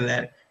deserve better than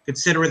that,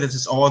 considering this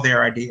is all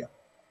their idea.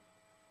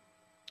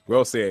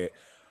 Well said.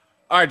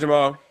 All right,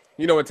 Jamal,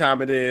 you know what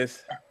time it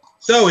is.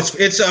 So it's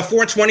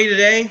 4:20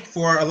 today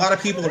for a lot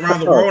of people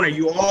around the world, and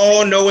you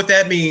all know what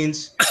that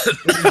means.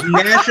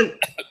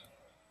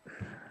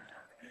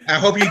 I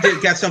hope you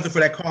got something for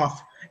that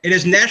cough. It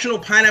is National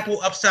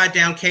Pineapple Upside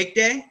Down Cake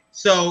Day.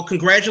 So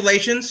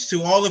congratulations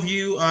to all of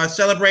you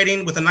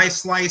celebrating with a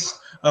nice slice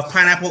of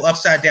pineapple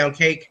upside down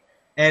cake.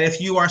 And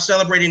if you are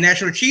celebrating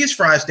National Cheese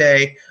Fries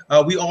Day,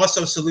 we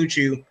also salute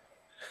you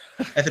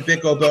at the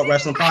Big Gold Belt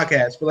Wrestling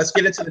Podcast. But let's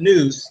get into the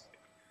news.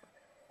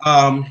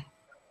 A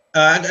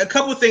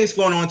couple of things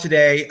going on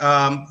today.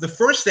 The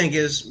first thing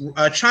is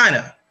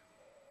Chyna.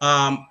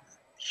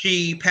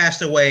 She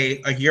passed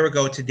away a year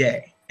ago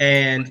today.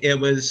 And it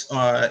was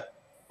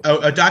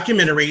a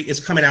documentary is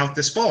coming out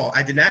this fall.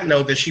 I did not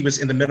know that she was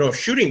in the middle of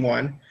shooting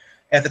one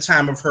at the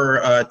time of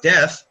her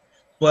death,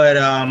 but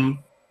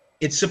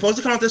it's supposed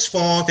to come out this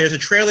fall. There's a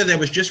trailer that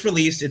was just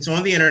released. It's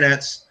on the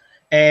internets,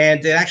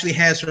 and it actually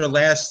has her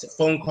last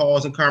phone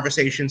calls and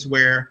conversations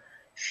where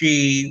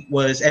she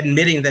was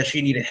admitting that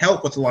she needed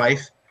help with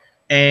life,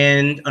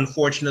 and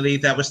unfortunately,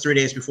 that was 3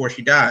 days before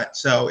she died.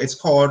 So it's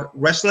called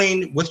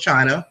Wrestling with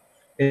Chyna.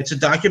 It's a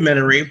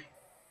documentary.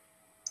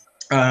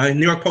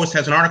 New York Post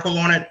has an article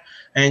on it,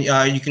 and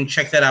you can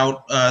check that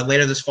out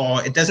later this fall.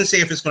 It doesn't say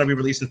if it's going to be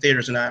released in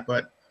theaters or not,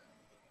 but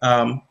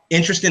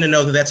interesting to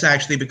know that that's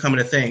actually becoming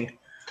a thing.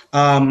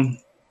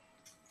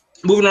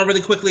 Moving on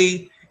really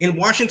quickly, in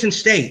Washington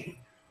State,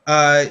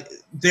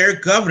 their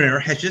governor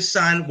has just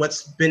signed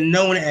what's been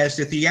known as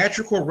the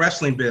Theatrical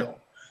Wrestling Bill.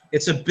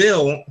 It's a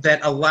bill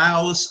that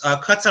allows,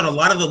 cuts out a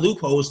lot of the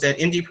loopholes that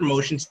indie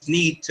promotions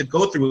need to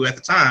go through at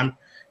the time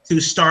to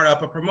start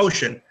up a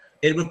promotion.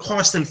 It would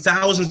cost them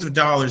thousands of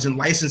dollars in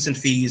licensing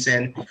fees,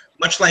 and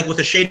much like with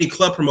a shady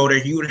club promoter,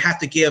 you would have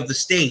to give the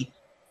state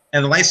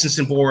and the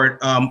licensing board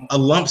a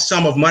lump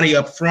sum of money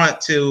up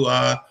front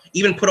to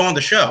even put on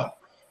the show.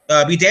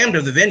 Be damned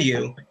of the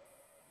venue,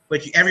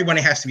 but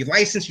everybody has to be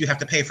licensed. You have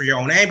to pay for your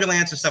own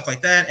ambulance and stuff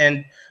like that.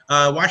 And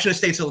Washington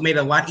State's made it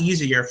a lot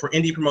easier for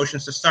indie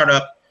promotions to start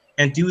up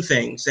and do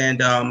things.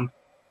 And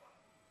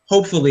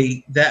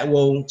hopefully that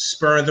will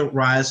spur the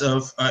rise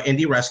of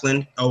indie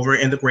wrestling over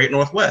in the Great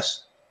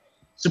Northwest.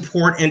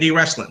 Support indie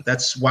wrestling.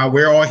 That's why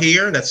we're all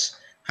here. That's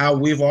how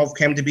we've all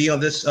come to be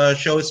on this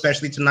show,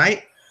 especially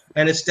tonight.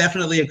 And it's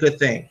definitely a good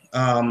thing.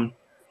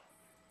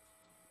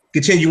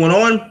 Continuing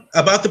on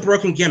about the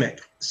broken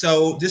gimmick.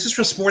 So this is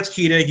from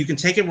Sportskeeda. You can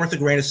take it with a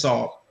grain of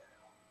salt.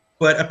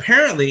 But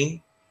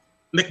apparently,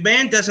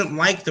 McMahon doesn't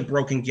like the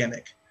broken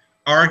gimmick.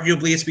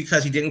 Arguably, it's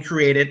because he didn't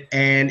create it,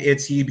 and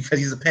because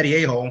he's a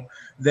petty a-hole,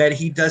 that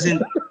he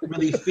doesn't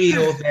really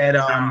feel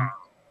that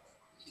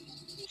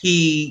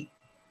he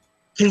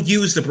can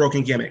use the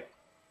broken gimmick.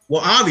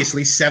 Well,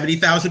 obviously,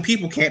 70,000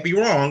 people can't be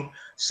wrong,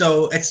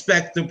 so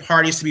expect the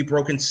parties to be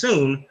broken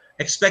soon.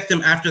 Expect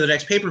them after the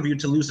next pay-per-view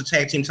to lose the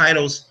tag team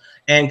titles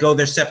and go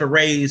their separate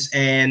ways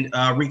and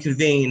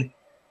reconvene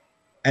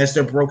as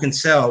their broken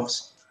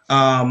selves.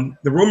 The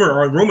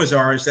rumors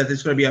are is that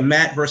there's going to be a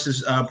Matt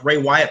versus Bray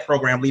Wyatt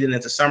program leading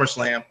into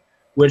SummerSlam,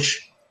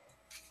 which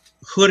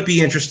could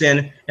be interesting,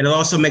 and it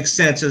also makes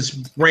sense as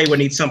Bray would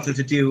need something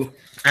to do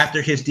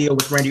after his deal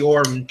with Randy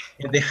Orton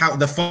in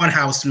the Fun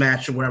House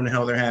match or whatever the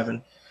hell they're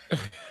having.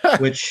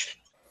 Which,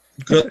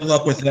 good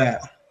luck with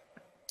that.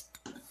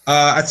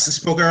 I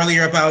spoke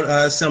earlier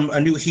about some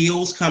new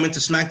heels coming to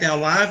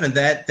SmackDown Live, and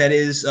that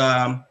is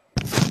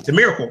the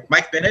Miracle,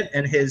 Mike Bennett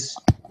and his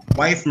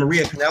wife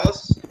Maria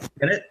Kanellis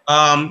Bennett.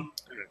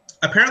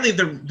 Apparently,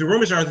 the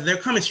rumors are that they're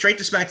coming straight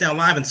to SmackDown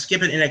Live and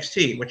skipping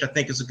NXT, which I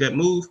think is a good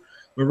move.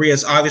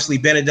 Maria's obviously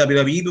been at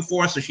WWE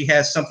before, so she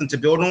has something to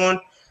build on.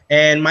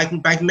 And Mike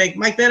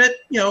Bennett,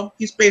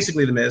 he's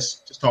basically the Miz,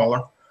 just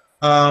taller.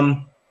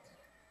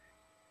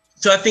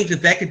 So I think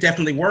that could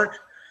definitely work.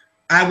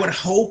 I would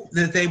hope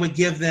that they would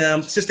give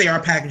them, since they are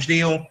a package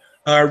deal,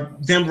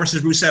 them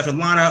versus Rusev and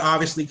Lana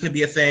obviously could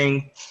be a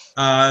thing.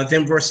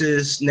 Them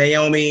versus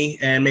Naomi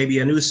and maybe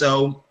an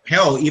Uso.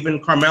 Hell, even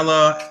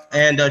Carmella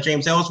and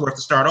James Ellsworth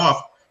to start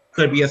off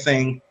could be a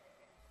thing.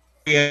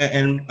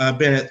 And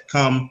Bennett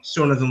come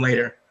sooner than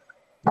later.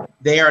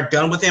 They are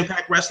done with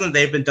Impact Wrestling.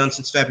 They've been done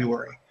since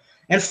February.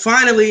 And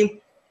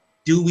finally,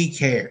 do we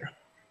care?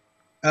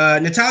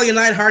 Natalia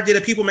Neidhart did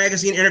a People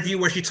magazine interview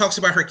where she talks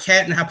about her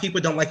cat and how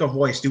people don't like her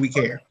voice. Do we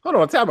care? Hold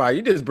on, time out.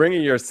 You just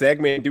bringing your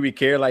segment, do we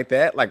care, like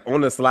that, like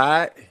on the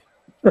slide?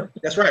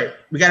 That's right.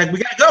 We gotta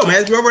go,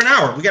 man. We're over an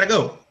hour. We gotta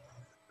go.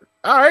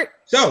 All right.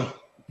 So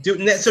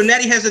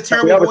Natty has a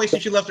terrible voice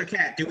and she loves her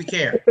cat. Do we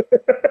care?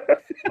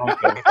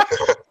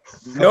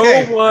 No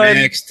one.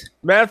 Next.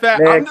 Matter of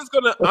fact,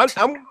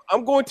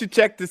 I'm going to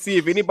check to see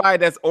if anybody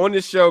that's on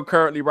the show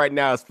currently right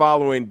now is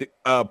following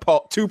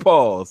Two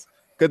Pauls.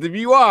 Because if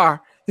you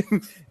are,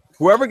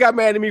 whoever got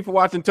mad at me for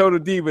watching Total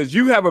Divas,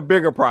 you have a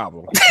bigger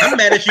problem. I'm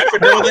mad at you for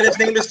knowing that his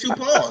name is Two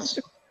Pauls.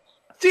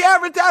 She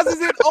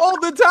advertises it all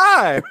the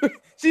time.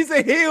 She's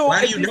a heel.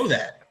 Why do you know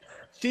that?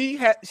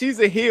 She's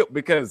a heel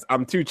because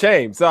I'm 2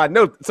 Chainz. So I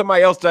know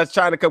somebody else that's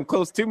trying to come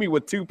close to me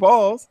with 2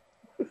 Pauls.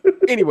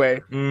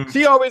 Anyway,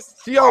 she always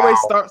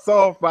starts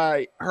off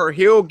by her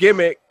heel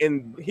gimmick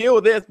and heel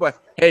this, but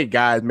hey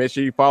guys, make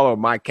sure you follow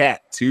my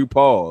cat, 2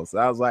 Pauls.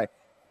 I was like,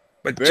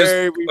 but just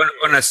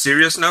on a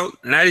serious note,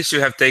 Natty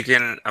should have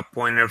taken a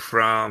pointer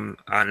from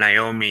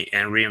Naomi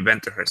and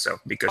reinvented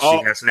herself because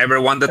she has never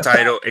won the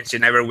title and she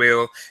never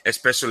will,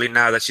 especially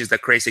now that she's the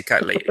crazy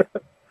cat lady.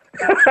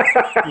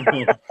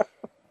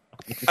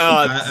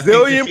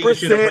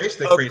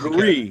 Zillion%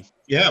 agree.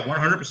 Yeah,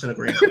 100%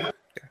 agree.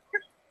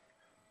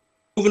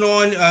 Moving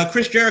on,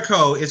 Chris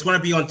Jericho is going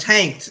to be on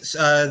Tanked.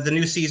 The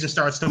new season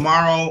starts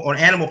tomorrow on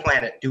Animal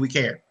Planet. Do we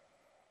care?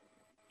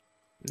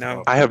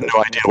 No. I have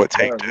no idea what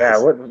Tanked is. Yeah.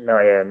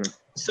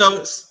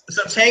 So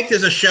Tanked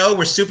is a show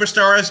where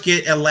superstars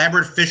get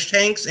elaborate fish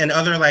tanks and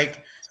other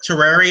like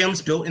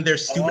terrariums built in their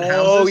stupid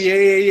houses. Oh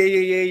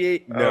yeah.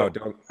 No,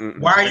 don't.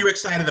 Why are you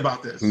excited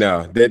about this?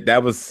 No,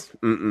 that was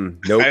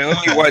nope. I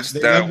only watched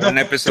one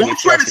episode. Don't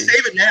try to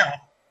save it now.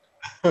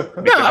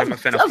 No, I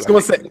was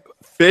going to say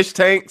fish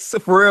tanks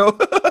for real.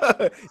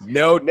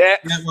 No,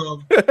 next. Yeah,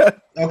 well,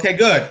 okay,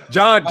 good.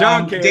 John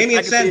cares. Damien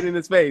I can see it in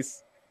his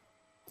face.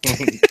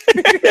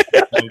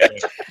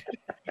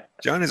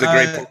 John is a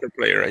great poker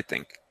player, I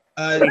think.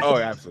 Oh,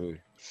 absolutely.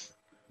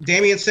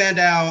 Damien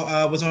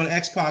Sandow was on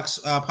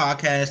Xbox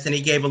podcast, and he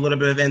gave a little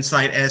bit of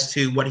insight as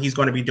to what he's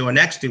going to be doing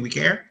next. Do we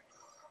care?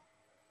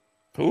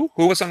 Who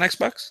was on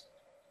Xbox?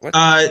 What?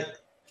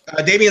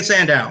 Damien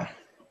Sandow.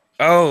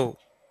 Oh,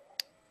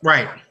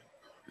 right.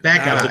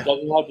 That guy. If it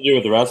doesn't have to do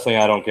with wrestling,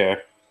 I don't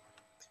care.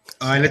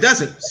 And it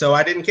doesn't, so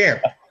I didn't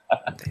care.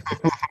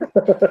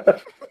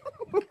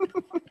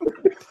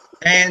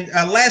 And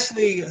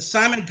lastly,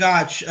 Simon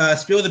Gotch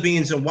spilled the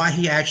beans on why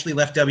he actually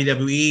left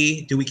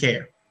WWE. Do we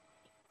care?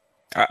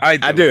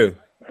 I do.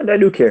 And I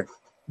do care.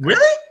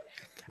 Really?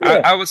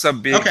 Yeah. I was a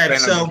big fan of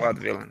the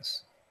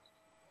Vaudevillains.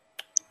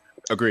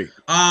 Agree.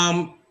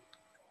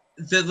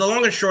 The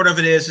long and short of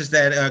it is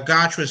that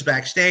Gotch was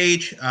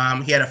backstage.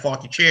 He had a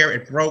faulty chair.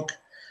 It broke.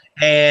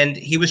 And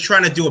he was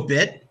trying to do a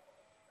bit.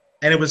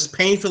 And it was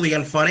painfully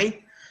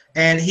unfunny.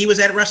 And he was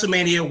at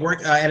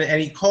WrestleMania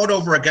and he called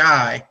over a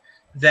guy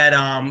that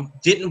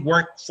didn't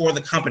work for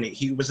the company.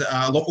 He was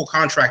a local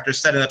contractor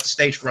setting up the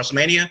stage for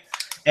WrestleMania.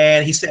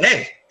 And he said,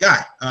 hey,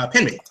 guy,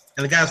 pin me.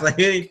 And the guy's like,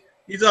 hey, what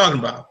are you talking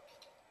about?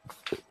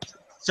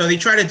 So they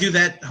tried to do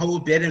that whole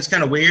bit, and it's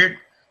kind of weird.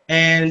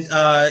 And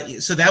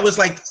so that was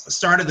like the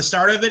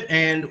start of it,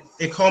 and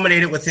it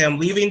culminated with him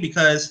leaving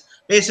because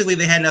basically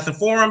they had nothing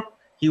for him.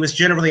 He was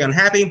generally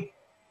unhappy.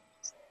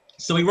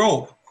 So he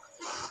rolled.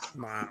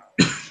 Wow.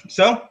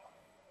 So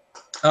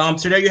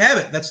there you have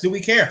it. That's Do We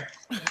Care?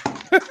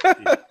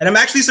 And I'm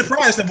actually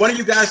surprised that one of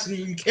you guys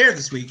you cared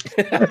this week.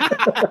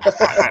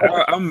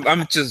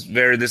 I'm just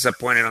very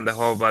disappointed on the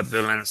whole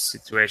Vaudevillains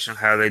situation,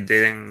 how they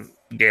didn't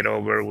get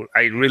over.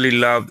 I really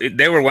loved it.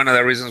 They were one of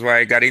the reasons why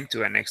I got into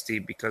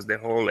NXT, because the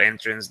whole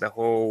entrance, the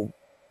whole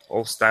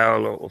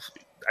style of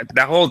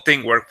the whole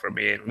thing worked for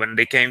me. And when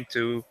they came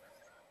to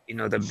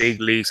the big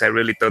leagues, I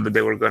really thought that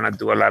they were gonna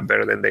do a lot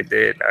better than they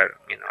did.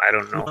 I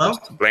don't know who's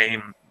to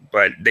blame,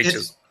 but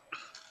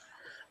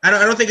I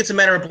don't think it's a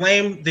matter of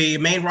blame. The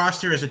main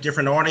roster is a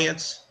different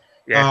audience.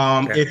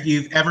 Yeah. If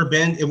you've ever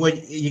been,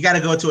 you got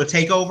to go to a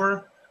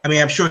takeover. I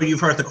mean, I'm sure you've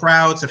heard the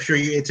crowds. I'm sure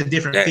it's a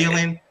different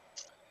feeling.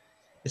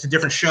 It's a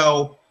different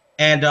show,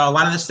 and a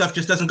lot of this stuff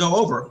just doesn't go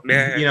over.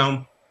 Yeah. You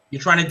know,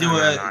 you're trying to do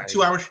a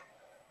 2-hour,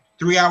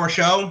 3-hour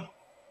show.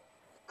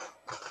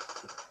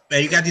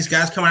 Man, you got these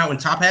guys coming out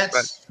with top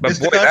hats. But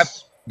boy,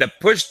 the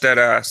push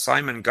that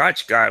Simon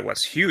Gotch got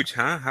was huge,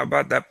 huh? How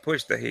about that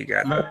push that he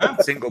got?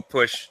 That single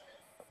push.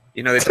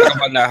 You know, they talk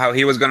about now how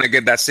he was going to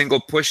get that single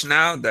push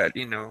now that,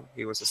 you know,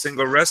 he was a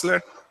single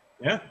wrestler.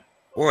 Yeah.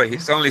 Boy,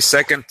 he's only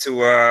second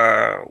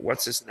to,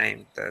 what's his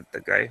name?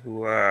 The guy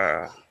who,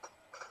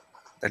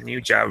 the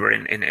new jobber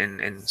in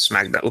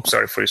SmackDown. Oops,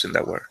 sorry for using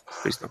that word.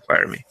 Please don't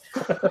fire me.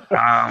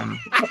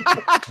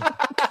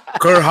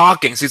 Kurt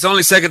Hawkins. He's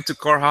only second to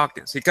Kurt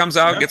Hawkins. He comes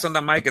out, gets on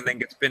the mic, and then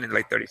gets pinned in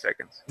like 30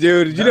 seconds.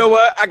 Dude, you know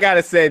what? I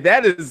gotta say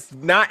that is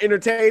not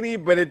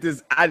entertaining, but it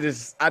just I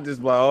just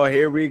like, oh,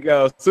 here we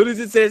go. As soon as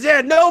it says,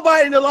 yeah,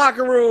 nobody in the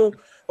locker room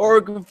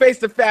or face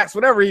the facts,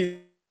 whatever he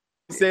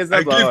says,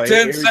 I give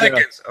 10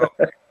 seconds. Oh.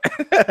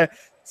 As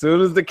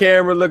soon as the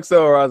camera looks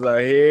over, I was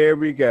like, here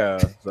we go.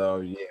 So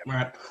yeah.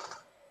 Right.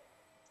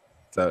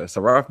 So it's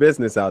a rough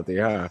business out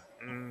there, huh?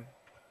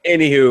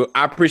 Anywho,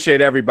 I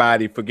appreciate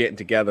everybody for getting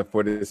together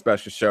for this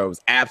special show. It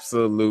was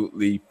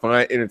absolutely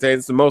fun, entertaining.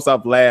 It's the most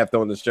I've laughed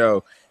on the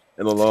show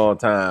in a long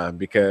time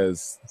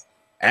because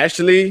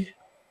actually,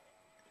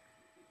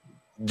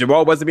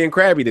 Jamal wasn't being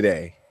crabby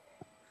today.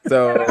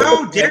 So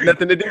had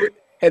nothing to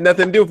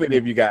do with any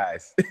of you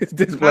guys.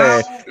 This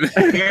plan.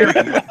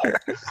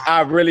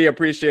 I really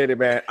appreciate it,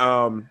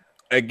 man.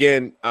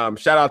 Again,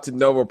 shout out to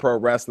Nova Pro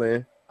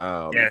Wrestling.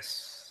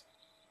 Yes.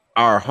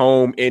 Our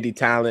home indie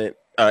talent,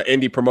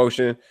 indie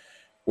promotion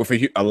with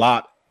a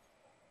lot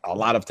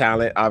of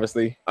talent,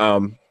 obviously.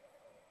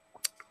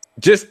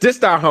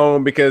 Just our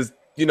home because,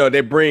 you know, they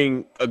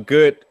bring a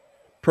good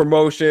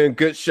promotion,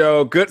 good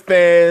show, good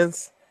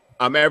fans,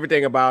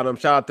 everything about them.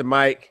 Shout out to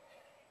Mike,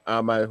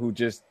 who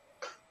just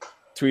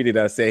tweeted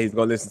us saying he's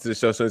going to listen to the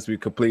show since we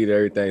completed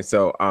everything.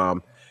 So,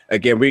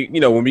 again,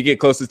 when we get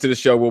closer to the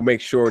show, we'll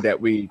make sure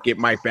that we get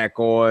Mike back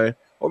on.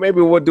 Or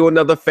maybe we'll do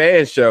another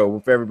fan show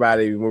with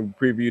everybody when we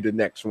preview the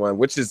next one,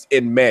 which is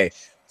in May.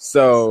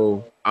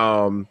 So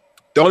the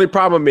only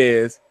problem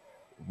is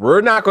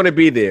we're not going to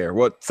be there.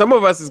 Well, some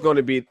of us is going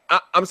to be.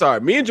 I'm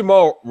sorry, me and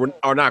Jamal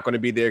are not going to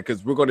be there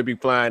because we're going to be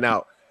flying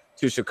out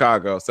to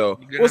Chicago. So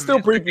we'll still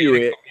preview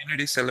it.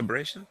 Community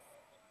celebration.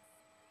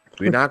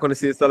 We're not going to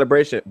see a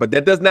celebration, but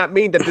that does not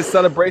mean that this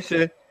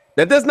celebration.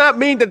 That does not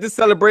mean that this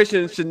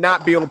celebration should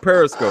not be on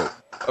Periscope.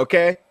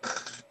 Okay.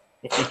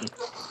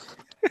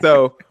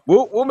 So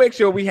we'll make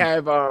sure we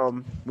have our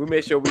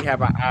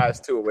eyes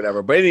to it,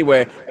 whatever. But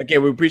anyway,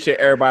 again, we appreciate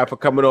everybody for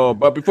coming on.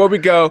 But before we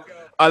go,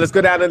 let's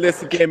go down the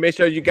list again. Make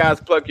sure you guys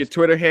plug your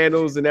Twitter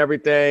handles and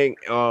everything.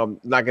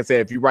 Like I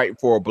said, if you're writing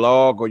for a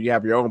blog or you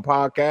have your own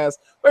podcast,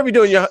 whatever you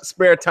do in your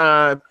spare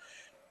time,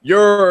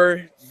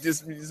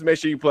 just make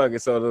sure you plug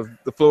it. So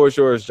the floor is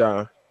yours,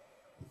 John.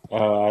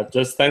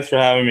 Just thanks for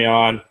having me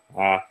on.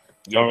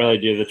 Don't really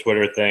do the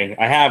Twitter thing.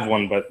 I have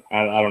one, but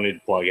I don't need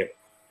to plug it.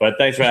 But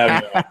thanks for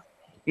having me on.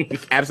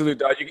 Absolutely,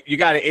 dog. You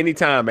got it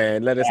anytime,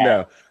 man. Let us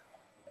know.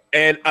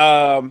 And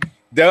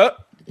Doug?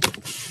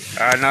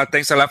 No,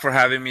 thanks a lot for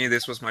having me.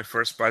 This was my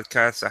first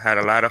podcast. I had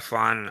a lot of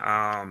fun.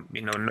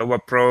 Nova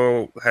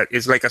Pro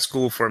is like a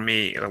school for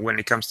me when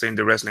it comes to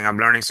indie wrestling. I'm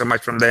learning so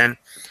much from them,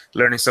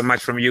 learning so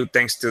much from you.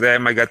 Thanks to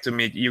them, I got to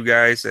meet you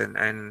guys, and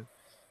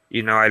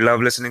I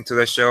love listening to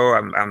the show.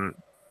 I'm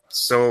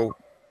so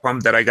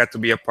pumped that I got to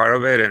be a part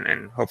of it,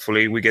 and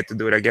hopefully we get to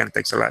do it again.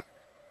 Thanks a lot.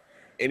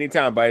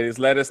 Anytime, buddy. Just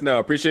let us know.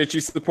 Appreciate you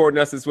supporting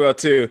us as well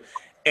too.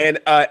 And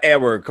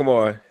Edward, come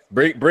on,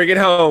 bring it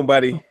home,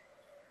 buddy.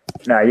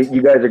 Nah,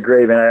 you guys are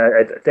great, man.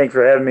 Thanks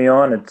for having me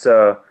on. It's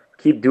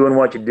keep doing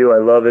what you do. I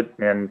love it.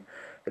 And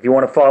if you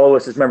want to follow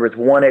us, just remember it's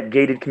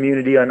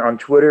 @GatedCommunity on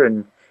Twitter,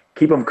 and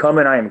keep them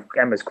coming.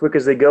 I'm as quick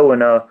as they go,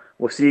 and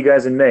we'll see you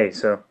guys in May.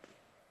 So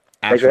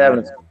thanks for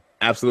having us.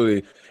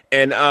 Absolutely.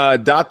 And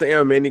Dr.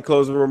 M, any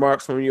closing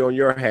remarks from you on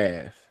your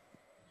half?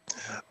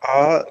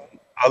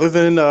 Other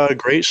than a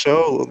great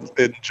show,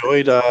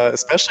 enjoyed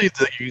especially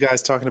you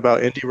guys talking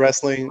about indie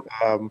wrestling.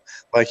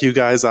 Like you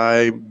guys,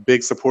 I'm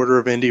big supporter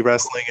of indie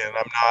wrestling, and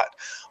I'm not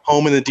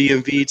home in the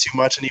DMV too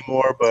much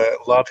anymore,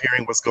 but love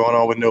hearing what's going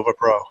on with Nova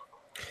Pro.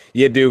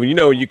 Yeah, dude. You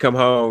know, when you come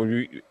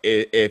home,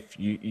 if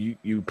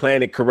you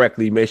plan it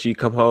correctly, make sure you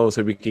come home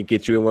so we can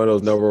get you in one of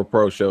those Nova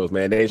Pro shows,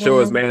 man. They show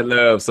us man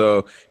love,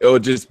 so it'll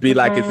just be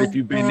like as if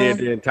you've been there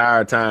the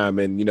entire time.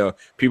 And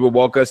people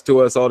walk us to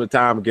us all the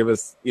time, give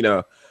us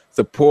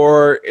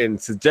support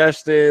and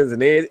suggestions,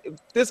 and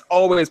there's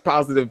always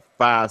positive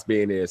vibes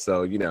being there.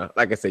 So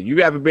like I said,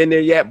 you haven't been there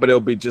yet, but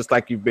it'll be just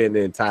like you've been the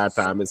entire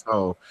time it's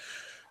home.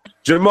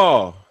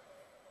 Jamal,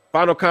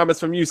 final comments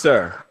from you,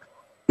 sir.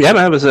 Yeah,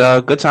 man, it was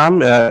a good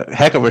time,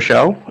 heck of a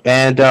show,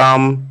 and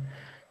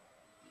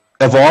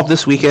Evolve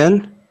this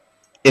weekend,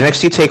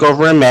 NXT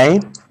TakeOver in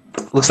May.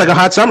 Looks like a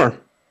hot summer.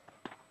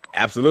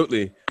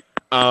 Absolutely.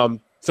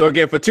 So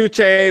again, for 2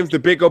 Chainz, the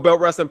Big O Belt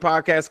Wrestling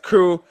Podcast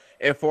crew,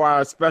 And for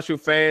our special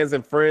fans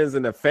and friends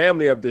and the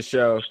family of the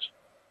show,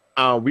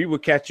 we will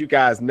catch you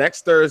guys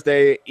next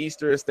Thursday,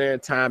 Eastern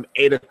Standard Time,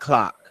 8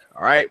 o'clock.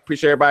 All right.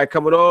 Appreciate everybody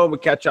coming on. We'll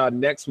catch y'all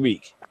next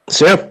week.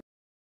 See ya.